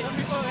they get it. Don't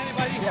foul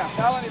anybody. Yeah,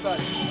 foul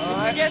anybody. All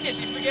right.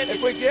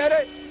 If we get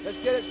it. Let's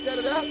get it, set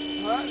it up.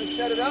 All right, let's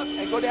set it up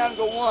and go down and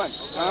go 1.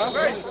 All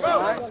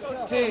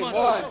right. Team,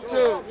 1,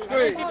 2,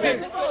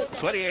 3.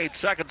 28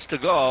 seconds to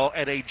go,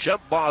 and a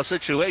jump ball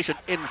situation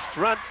in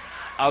front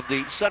of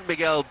the San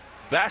Miguel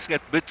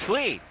basket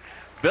between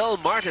Bill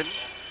Martin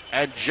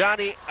and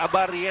Johnny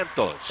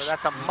Abarrientos. So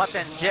that's a Mutt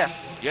and Jeff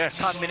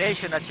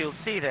combination that you'll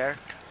see there.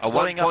 A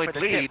going up for 1-point the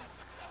lead tip.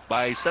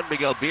 by San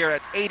Miguel Beer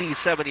at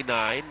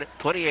 80-79,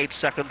 28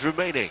 seconds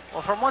remaining.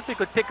 Well, from what we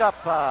could pick up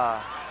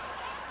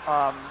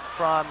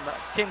from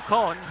Tim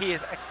Cohn, he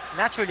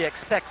naturally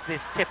expects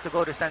this tip to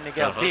go to San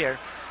Miguel Beer.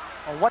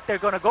 And what they're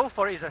going to go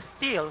for is a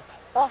steal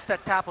off the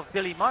tap of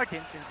Billy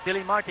Martin, since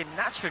Billy Martin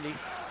naturally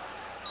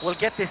will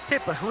get this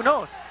tip, but who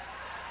knows?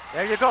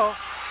 There you go.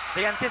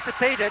 They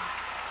anticipated,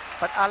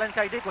 but Alan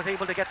Kaidik was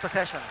able to get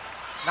possession.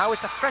 Now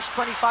it's a fresh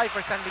 25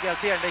 for San Miguel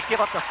Beer, and they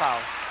give up the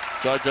foul.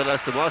 George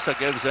Lastimosa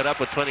gives it up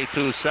with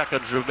 22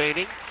 seconds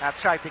remaining.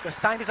 That's right, because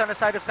time is on the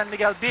side of San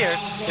Miguel Beer.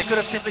 They could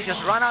have simply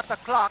just run out the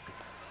clock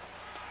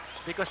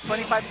because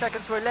 25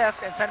 seconds were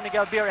left and San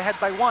Miguel Beer ahead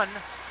by 1.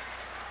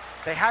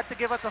 They had to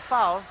give up the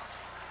foul,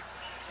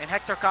 and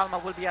Hector Calma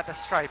will be at the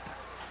stripe.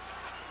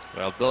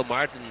 Well, Bill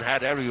Martin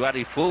had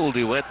everybody fooled.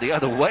 He went the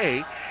other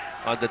way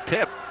on the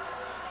tip.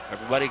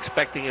 Everybody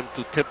expecting him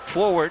to tip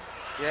forward.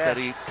 Instead,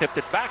 he tipped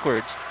it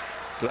backwards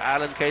to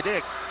Alan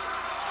Kaidik.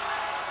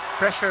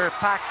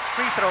 Pressure-packed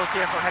free throws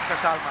here for Hector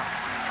Calma.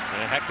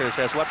 And Hector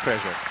says, what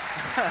pressure?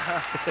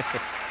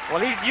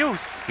 Well, he's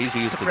used. He's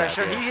used to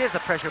pressure. that, yes. He is a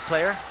pressure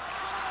player.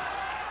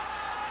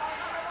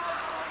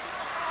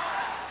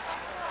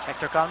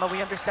 Hector Calma,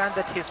 we understand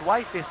that his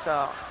wife is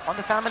on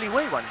the family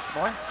way once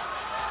more.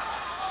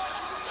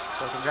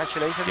 So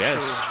congratulations to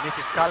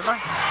Mrs. Calma,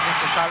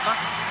 Mr. Calma.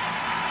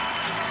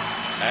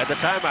 And the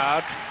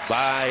timeout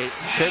by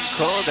Tim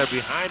Cohn. They're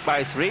behind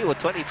by 3 with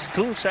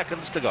 22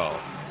 seconds to go.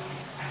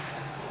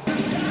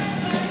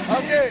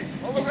 Okay,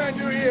 what we're going to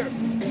do here,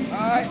 all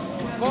right,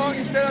 Long,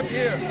 you set up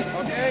here,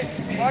 okay?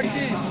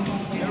 Marquise,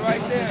 you're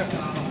right there.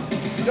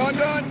 Don,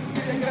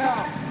 take it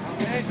out,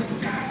 okay?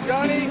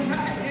 Johnny,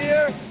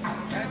 here,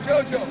 and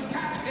JoJo,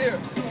 here.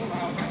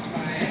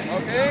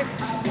 Okay?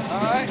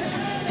 All right?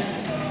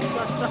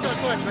 That's our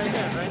court right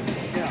there, right?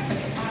 Yeah.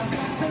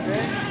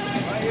 Okay?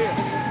 Right here.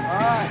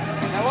 All right.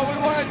 Now what we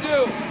want to do,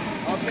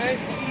 okay?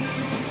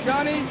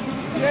 Johnny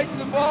takes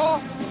the ball,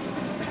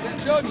 then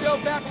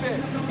JoJo back pick.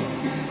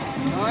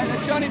 All right,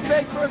 then Johnny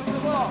fake first the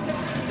ball,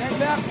 then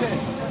back pick.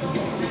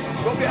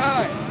 Go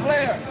behind,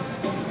 flare.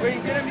 Where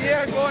you get him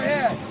here, go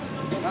ahead.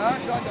 All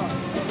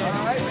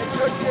right, make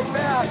sure you get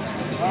fast.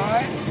 All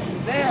right,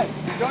 then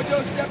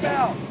JoJo step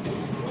out.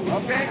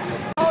 Okay,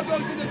 ball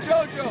goes into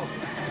JoJo.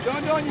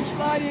 Don, you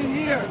slide in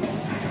here.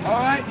 All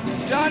right,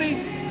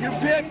 Johnny, you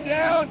pick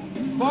down,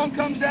 ball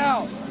comes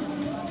out.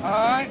 All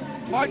right,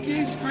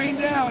 Marquis screen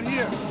down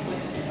here.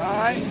 All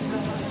right,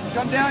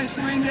 come down and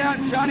screen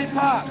down, Johnny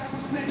pop.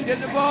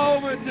 Get the ball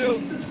over to,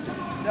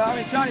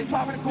 Johnny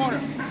pop in the corner.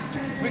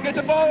 We get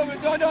the ball over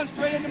to Don,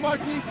 straight into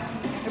Marquis.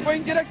 If we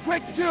can get a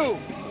quick 2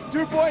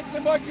 points to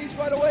the Marquis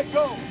right away,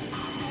 go.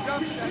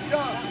 Jump and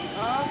dunk.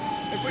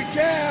 If we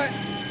can't,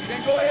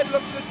 then go ahead and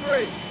look for the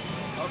 3.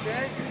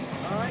 Okay?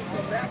 All right,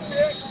 so back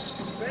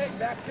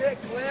pick,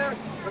 flare,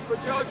 look for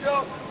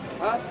JoJo.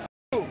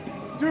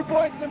 2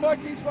 points to the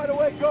Marquis right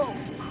away, go.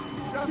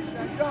 Jump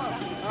and dunk.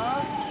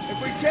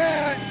 If we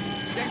can't,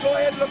 then go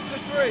ahead and look for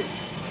the 3.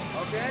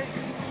 Okay?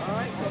 All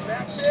right, so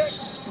back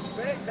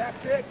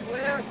pick,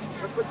 flare,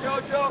 look for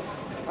JoJo.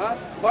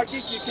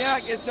 Marquis, you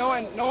can't get no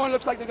one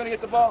looks like they're going to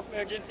get the ball.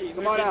 Emergency.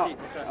 Come on out.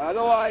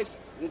 Otherwise,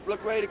 just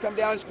look ready to come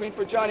down and screen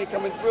for Johnny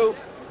coming through,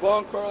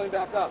 ball curling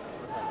back up.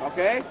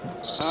 Okay?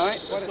 All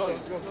right, let's go.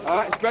 All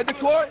right, spread the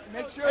court.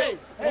 Make sure.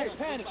 Hey,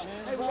 panic,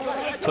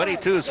 man.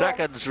 22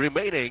 seconds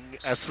remaining.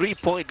 A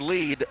 3-point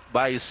lead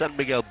by San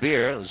Miguel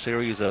Beer. A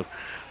series of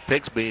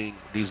picks being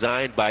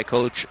designed by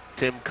Coach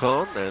Tim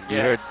Cohn. And you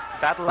heard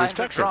battle lines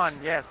are drawn.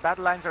 Yes,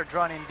 battle lines are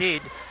drawn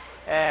indeed.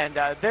 And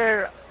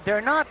they're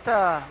not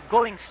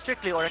going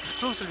strictly or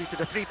exclusively to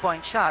the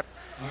 3-point shot.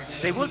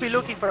 They will be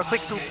looking for a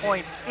quick 2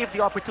 points if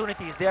the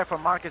opportunity is there for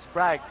Marcus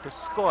Bragg to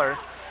score.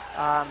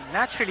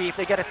 Naturally, if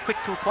they get a quick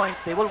 2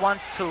 points, they will want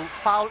to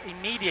foul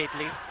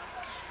immediately,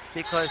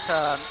 because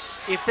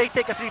if they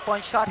take a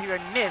 3-point shot here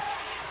and miss,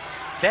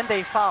 then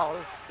they foul,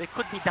 they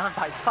could be down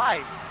by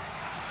 5.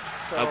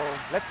 So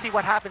let's see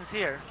what happens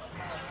here.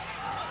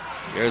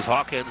 Here's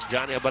Hawkins.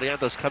 Johnny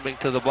Abarientos coming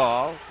to the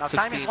ball. Now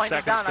time is 16 winding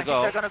seconds down. I to think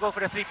go. they're going to go for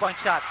the 3-point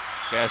shot.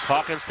 Yes,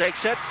 Hawkins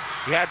takes it.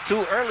 He had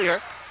 2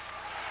 earlier.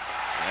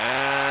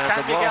 And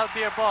San the ball. Miguel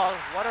Beer ball.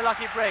 What a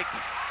lucky break.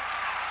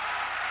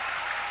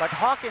 But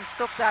Hawkins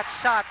took that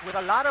shot with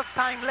a lot of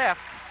time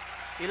left.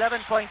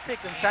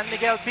 11.6, and San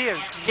Miguel Beer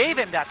gave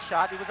him that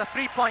shot. It was a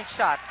 3-point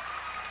shot.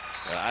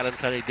 Alan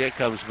Canide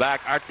comes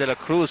back. Art de la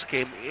Cruz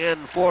came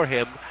in for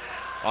him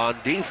on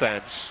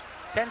defense.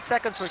 10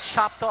 seconds were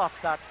chopped off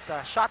that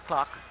shot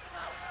clock.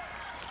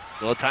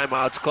 No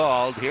timeouts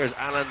called. Here's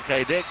Alan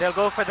Kaidik. They'll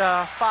go for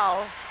the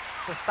foul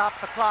to stop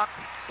the clock.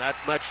 Not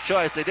much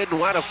choice. They didn't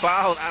want to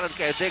foul Alan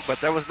Kaidik,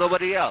 but there was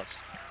nobody else.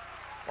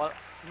 Well,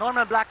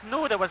 Norman Black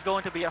knew there was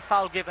going to be a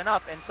foul given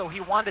up, and so he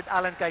wanted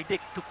Alan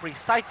Kaidik to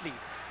precisely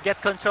get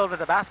control of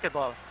the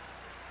basketball.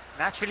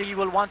 Naturally, you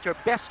will want your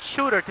best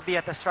shooter to be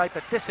at the stripe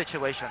at this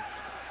situation.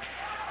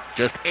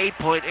 Just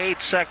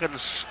 8.8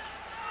 seconds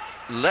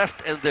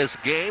left in this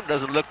game.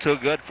 Doesn't look too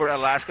good for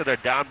Alaska. They're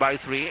down by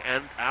 3,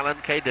 and Alan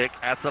Kaidik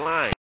at the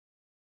line.